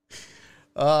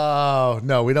 Oh,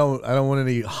 no, I don't want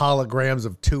any holograms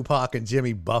of Tupac and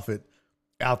Jimmy Buffett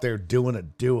out there doing a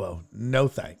duo. No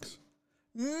thanks.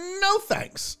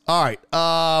 All right.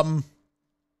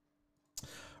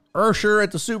 Usher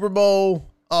at the Super Bowl.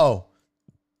 Oh,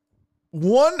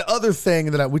 one other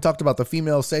thing that we talked about, the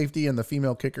female safety and the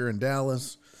female kicker in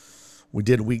Dallas. We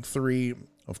did week 3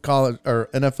 of college or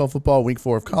NFL football, week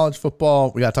 4 of college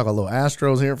football. We got to talk a little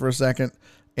Astros here for a second.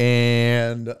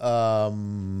 And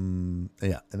and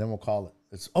then we'll call it.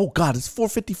 It's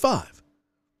 4:55.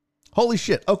 Holy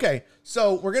shit. Okay,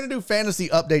 so we're going to do fantasy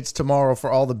updates tomorrow for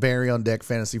all the Barry on Deck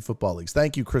fantasy football leagues.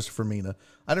 Thank you, Christopher Mina.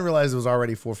 I didn't realize it was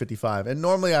already 4:55. And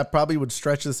normally I probably would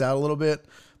stretch this out a little bit,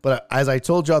 But as I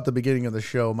told you at the beginning of the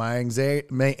show, my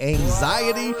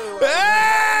anxiety.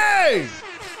 Hey!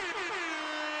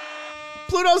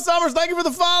 Pluto Summers, thank you for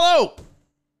the follow.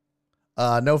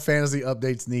 No fantasy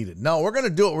updates needed. No, we're going to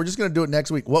do it. We're just going to do it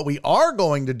next week. What we are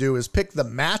going to do is pick the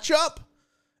matchup,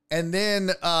 and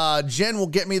then Jen will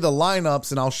get me the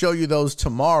lineups, and I'll show you those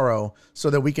tomorrow so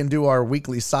that we can do our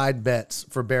weekly side bets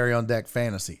for Barry on Deck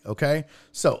Fantasy, okay?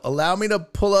 So allow me to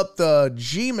pull up the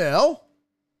Gmail.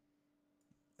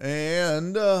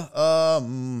 And,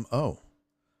 oh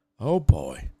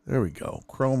boy, there we go.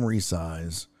 Chrome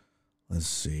resize. Let's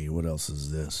see. What else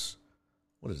is this?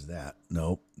 What is that?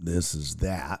 Nope. This is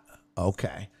that.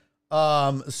 Okay.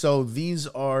 So these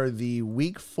are the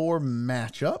week 4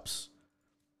 matchups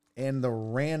and the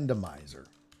randomizer.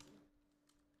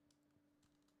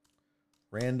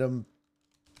 Random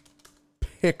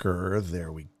picker.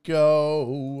 There we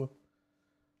go.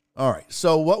 All right.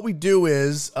 So what we do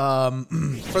is, for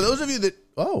those of you that,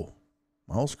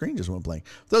 my whole screen just went blank.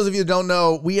 For those of you that don't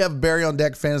know, we have Barry on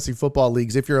Deck Fantasy Football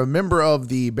Leagues. If you're a member of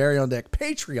the Barry on Deck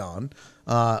Patreon,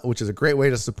 which is a great way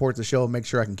to support the show and make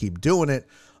sure I can keep doing it,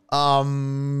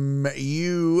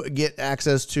 you get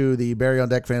access to the Barry on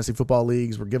Deck Fantasy Football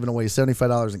Leagues. We're giving away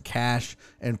 $75 in cash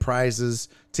and prizes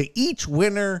to each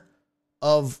winner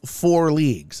of 4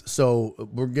 leagues. So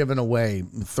we're giving away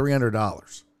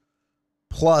 $300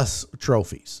 plus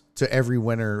trophies to every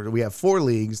winner. We have 4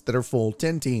 leagues that are full,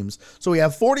 10 teams. So we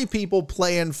have 40 people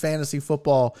playing fantasy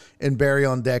football in Barry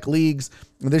on Deck leagues.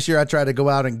 And this year I tried to go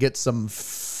out and get some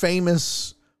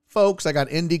famous folks. I got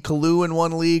Indy Kalu in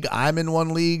one league. I'm in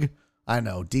one league. I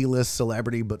know, D-list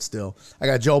celebrity, but still. I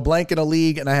got Joe Blank in a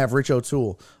league, and I have Rich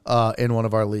O'Toole in one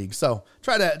of our leagues. So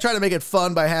try to make it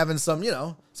fun by having some,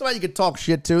 somebody you could talk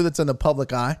shit to that's in the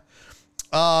public eye.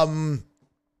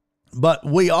 But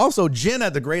we also, Jen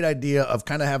had the great idea of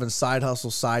kind of having side hustle,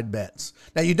 side bets.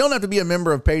 Now, you don't have to be a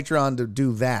member of Patreon to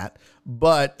do that,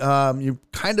 but you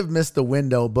kind of missed the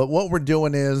window. But what we're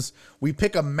doing is we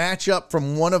pick a matchup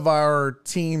from one of our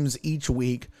teams each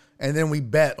week, and then we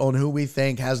bet on who we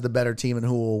think has the better team and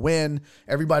who will win.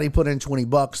 Everybody put in $20.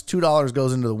 $2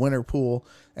 goes into the winner pool.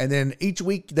 And then each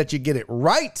week that you get it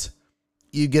right,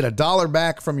 you get $1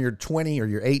 back from your 20 or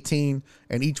your 18.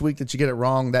 And each week that you get it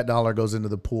wrong, that dollar goes into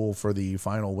the pool for the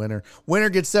final winner. Winner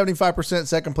gets 75%.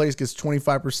 Second place gets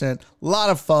 25%. A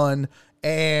lot of fun.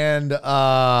 And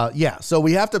so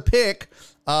we have to pick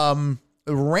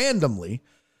randomly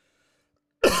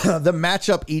the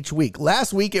matchup each week.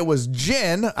 Last week it was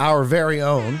Jen, our very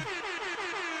own.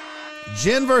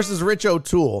 Jen versus Rich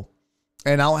O'Toole.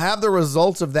 And I'll have the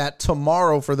results of that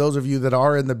tomorrow for those of you that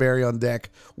are in the Barry on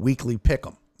Deck weekly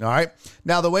pick'em. All right.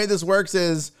 Now, the way this works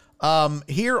is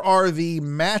here are the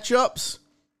matchups,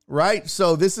 right?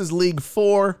 So this is League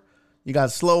 4. You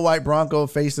got Slow White Bronco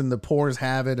facing the Poors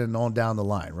Have It and on down the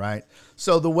line, right?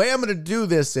 So the way I'm going to do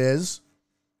this is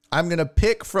I'm going to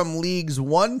pick from leagues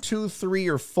 1, 2, 3,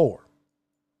 or 4.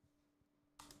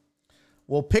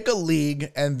 We'll pick a league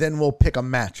and then we'll pick a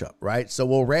matchup, right? So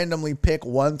we'll randomly pick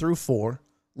 1 through 4,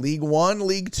 League 1,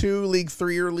 League 2, League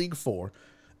 3, or League 4.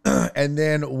 And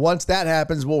then once that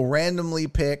happens, we'll randomly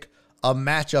pick a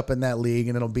matchup in that league,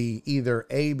 and it'll be either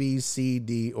A, B, C,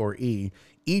 D, or E.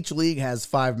 Each league has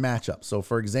 5 matchups. So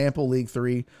for example, League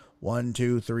 3, 1,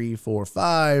 2, 3, 4,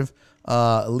 5.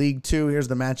 League 2, here's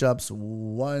the matchups.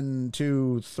 1,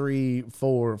 2, 3,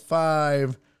 4,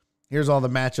 5. Here's all the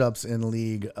matchups in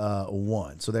League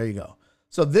 1. So there you go.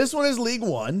 So this one is League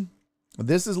 1.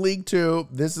 This is League 2.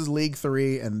 This is League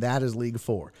 3. And that is League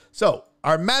 4. So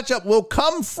our matchup will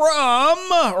come from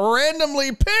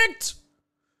randomly picked.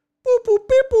 Boop, boop,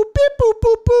 beep, boop, beep, boop,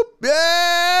 boop, boop.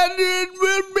 And it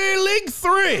will be League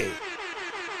 3.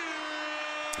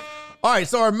 All right.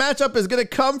 So our matchup is going to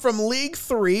come from League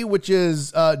 3, which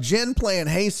is Jen playing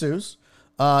Jesus.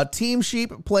 Team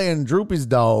Sheep playing Droopy's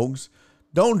Dogs.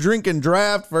 Don't Drink and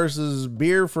Draft versus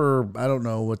Beer for, I don't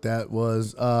know what that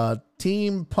was.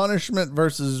 Team Punishment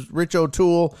versus Rich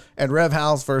O'Toole, and Rev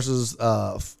House versus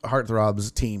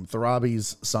Heartthrob's team,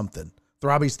 Throbby's something.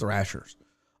 Throbby's Thrashers.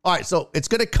 All right, so it's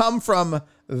going to come from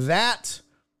that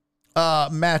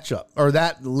matchup or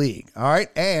that league. All right,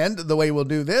 and the way we'll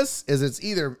do this is it's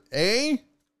either A,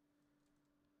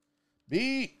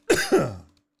 B,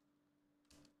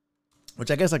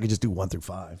 which I guess I could just do 1 through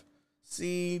 5.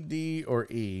 C, D, or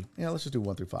E. Yeah, let's just do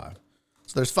 1 through 5.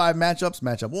 So there's 5 matchups.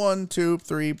 Matchup 1, 2,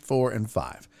 3, 4, and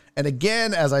 5. And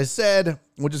again, as I said,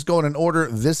 we'll just go in an order.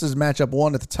 This is matchup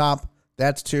 1 at the top.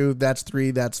 That's 2, that's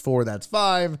 3, that's 4, that's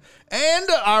 5. And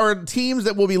our teams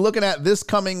that we'll be looking at this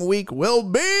coming week will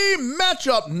be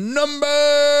matchup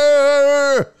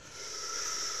number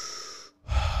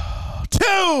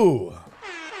 2.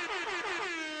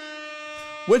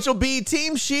 which will be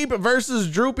Team Sheep versus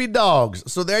Droopy Dogs.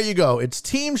 So there you go. It's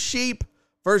Team Sheep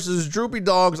versus Droopy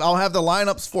Dogs. I'll have the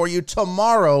lineups for you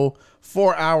tomorrow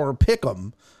for our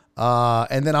Pick'em.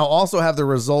 And then I'll also have the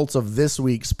results of this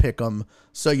week's Pick'em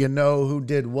so you know who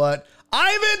did what.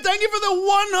 Ivan, thank you for the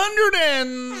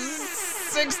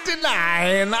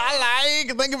 169.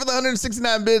 Thank you for the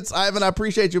 169 bits. Ivan, I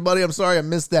appreciate you, buddy. I'm sorry I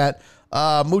missed that.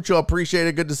 Mucho appreciate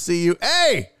it. Good to see you.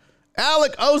 Hey,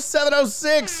 Alec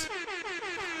 0706.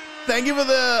 Thank you for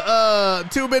the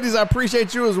 2 biddies. I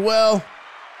appreciate you as well.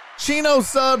 Chino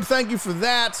sub, thank you for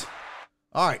that.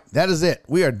 All right, that is it.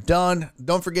 We are done.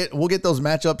 Don't forget, we'll get those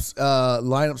matchups,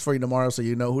 lineups for you tomorrow so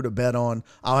you know who to bet on.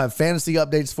 I'll have fantasy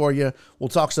updates for you. We'll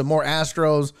talk some more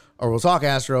Astros, or we'll talk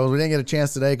Astros. We didn't get a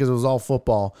chance today because it was all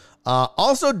football.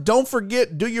 Also, don't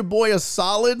forget, do your boy a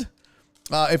solid.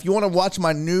 If you want to watch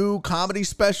my new comedy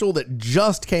special that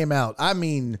just came out, I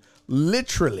mean,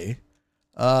 literally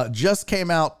just came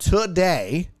out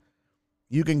today.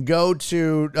 You can go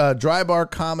to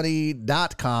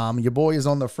drybarcomedy.com. Your boy is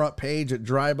on the front page at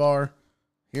Drybar.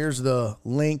 Here's the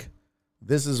link.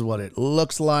 This is what it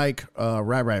looks like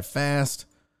right fast.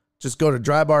 Just go to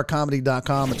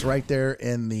drybarcomedy.com. It's right there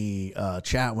in the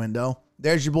chat window.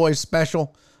 There's your boy's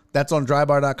special. That's on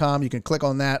drybar.com. You can click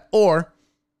on that, or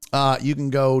you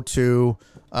can go to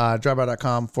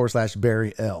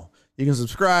drybar.com/Barry L. You can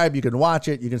subscribe. You can watch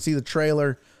it. You can see the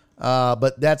trailer.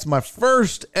 But that's my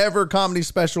first ever comedy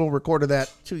special. Recorded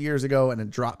that 2 years ago and it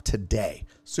dropped today.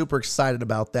 Super excited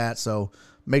about that. So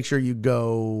make sure you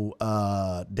go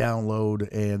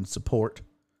download and support.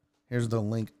 Here's the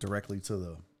link directly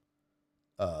to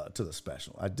the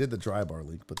special. I did the Drybar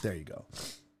link, but there you go.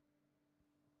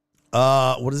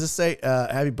 What does this say?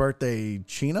 Happy birthday,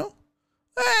 Chino.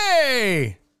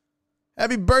 Hey!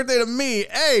 Happy birthday to me.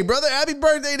 Hey, brother, happy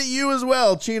birthday to you as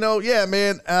well, Chino. Yeah,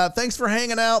 man. Thanks for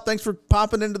hanging out. Thanks for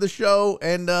popping into the show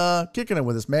and kicking it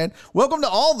with us, man. Welcome to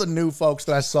all the new folks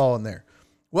that I saw in there.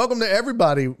 Welcome to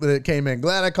everybody that came in.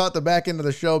 Glad I caught the back end of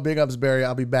the show. Big ups, Barry.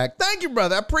 I'll be back. Thank you,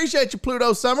 brother. I appreciate you,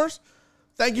 Pluto Summers.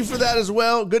 Thank you for that as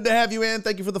well. Good to have you in.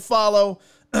 Thank you for the follow.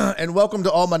 And welcome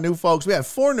to all my new folks. We have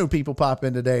 4 new people pop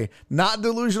in today. Not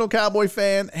Delusional Cowboy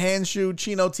Fan, Handshoe,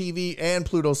 Chino TV, and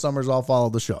Pluto Summers all follow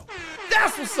the show.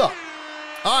 That's what's up.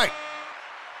 All right.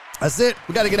 That's it.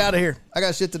 We got to get out of here. I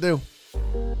got shit to do.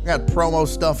 I got promo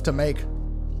stuff to make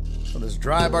for this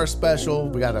Drybar special.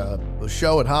 We got a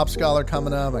show at Hop Scholar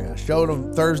coming up. I got a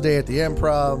show Thursday at the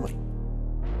Improv.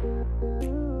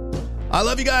 I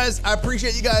love you guys. I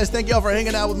appreciate you guys. Thank y'all for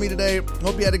hanging out with me today.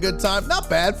 Hope you had a good time. Not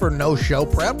bad for no show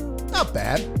prep. Not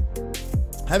bad.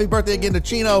 Happy birthday again to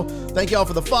Chino. Thank y'all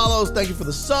for the follows. Thank you for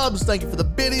the subs. Thank you for the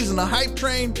biddies and the hype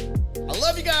train. I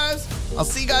love you guys. I'll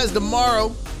see you guys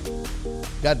tomorrow.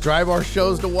 Got Drybar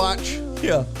shows to watch.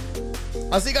 Yeah.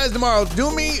 I'll see you guys tomorrow. Do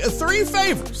me 3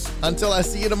 favors until I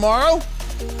see you tomorrow.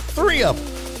 3 of them.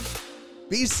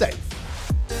 Be safe.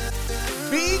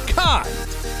 Be kind.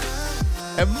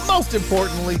 And most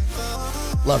importantly,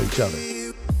 love each other.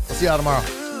 I'll see y'all tomorrow.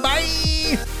 Bye.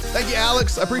 Thank you,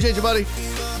 Alex. I appreciate you, buddy.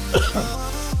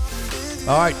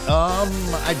 All right.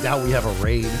 I doubt we have a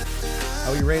raid.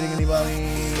 Are we raiding anybody?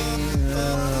 I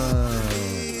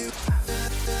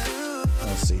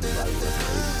don't see anybody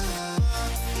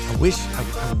worth raiding. I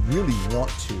really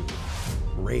want to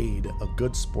raid a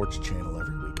good sports channel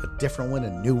every week. A different one,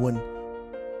 a new one.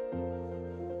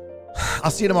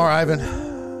 I'll see you tomorrow, Ivan.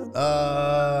 Is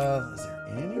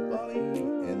there anybody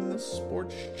in the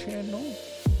sports channel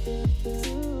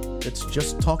that's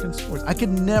just talking sports? I could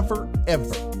never,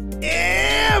 ever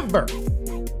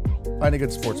find a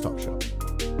good sports talk show.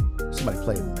 Somebody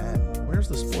playing Madden. Where's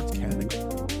the sports category?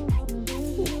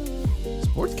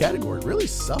 Sports category really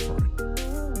suffering.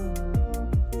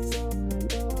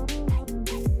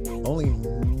 Only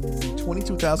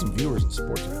 22,000 viewers in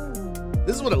sports right now.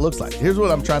 This is what it looks like. Here's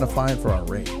what I'm trying to find for our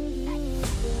rate.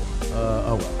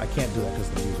 Oh, well, I can't do that because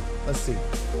of the music. Let's see.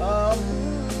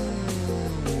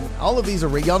 All of these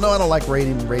are, y'all know I don't like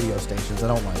rating radio stations. I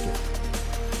don't like it.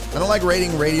 I don't like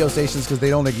rating radio stations because they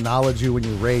don't acknowledge you when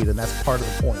you raid, and that's part of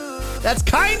the point. That's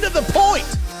kind of the point.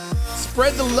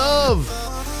 Spread the love.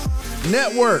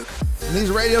 Network. And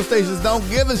these radio stations don't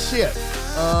give a shit.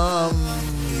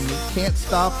 Can't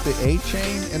stop the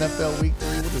A-Chain, NFL Week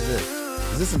 3. What is this?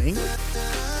 Is this in English?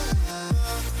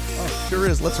 Oh, sure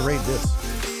is. Let's raid this.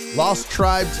 Lost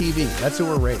Tribe TV. That's who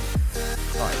we're raiding.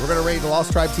 All right, we're going to raid the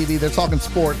Lost Tribe TV. They're talking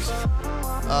sports.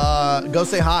 Go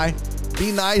say hi.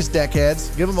 Be nice,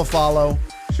 deckheads. Give them a follow.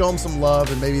 Show them some love,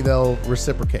 and maybe they'll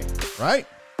reciprocate, right?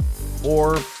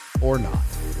 Or not.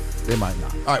 They might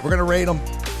not. All right, we're going to raid them.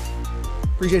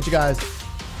 Appreciate you guys.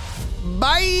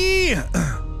 Bye.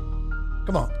 Come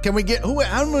Come on. Can we get,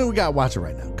 how many we got watching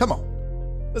right now? Come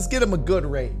on. Let's get them a good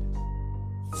raid.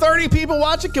 30 people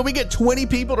watching. Can we get 20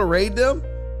 people to raid them?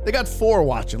 They got 4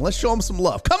 watching. Let's show them some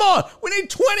love. Come on. We need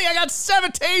 20. I got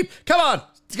 17. Come on.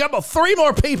 You got about 3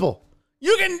 more people.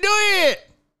 You can do it.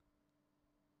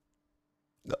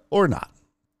 Or not.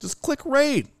 Just click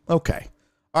raid. Okay.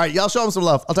 All right. Y'all show them some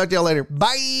love. I'll talk to y'all later.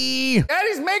 Bye.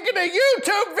 Daddy's making a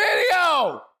YouTube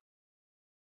video.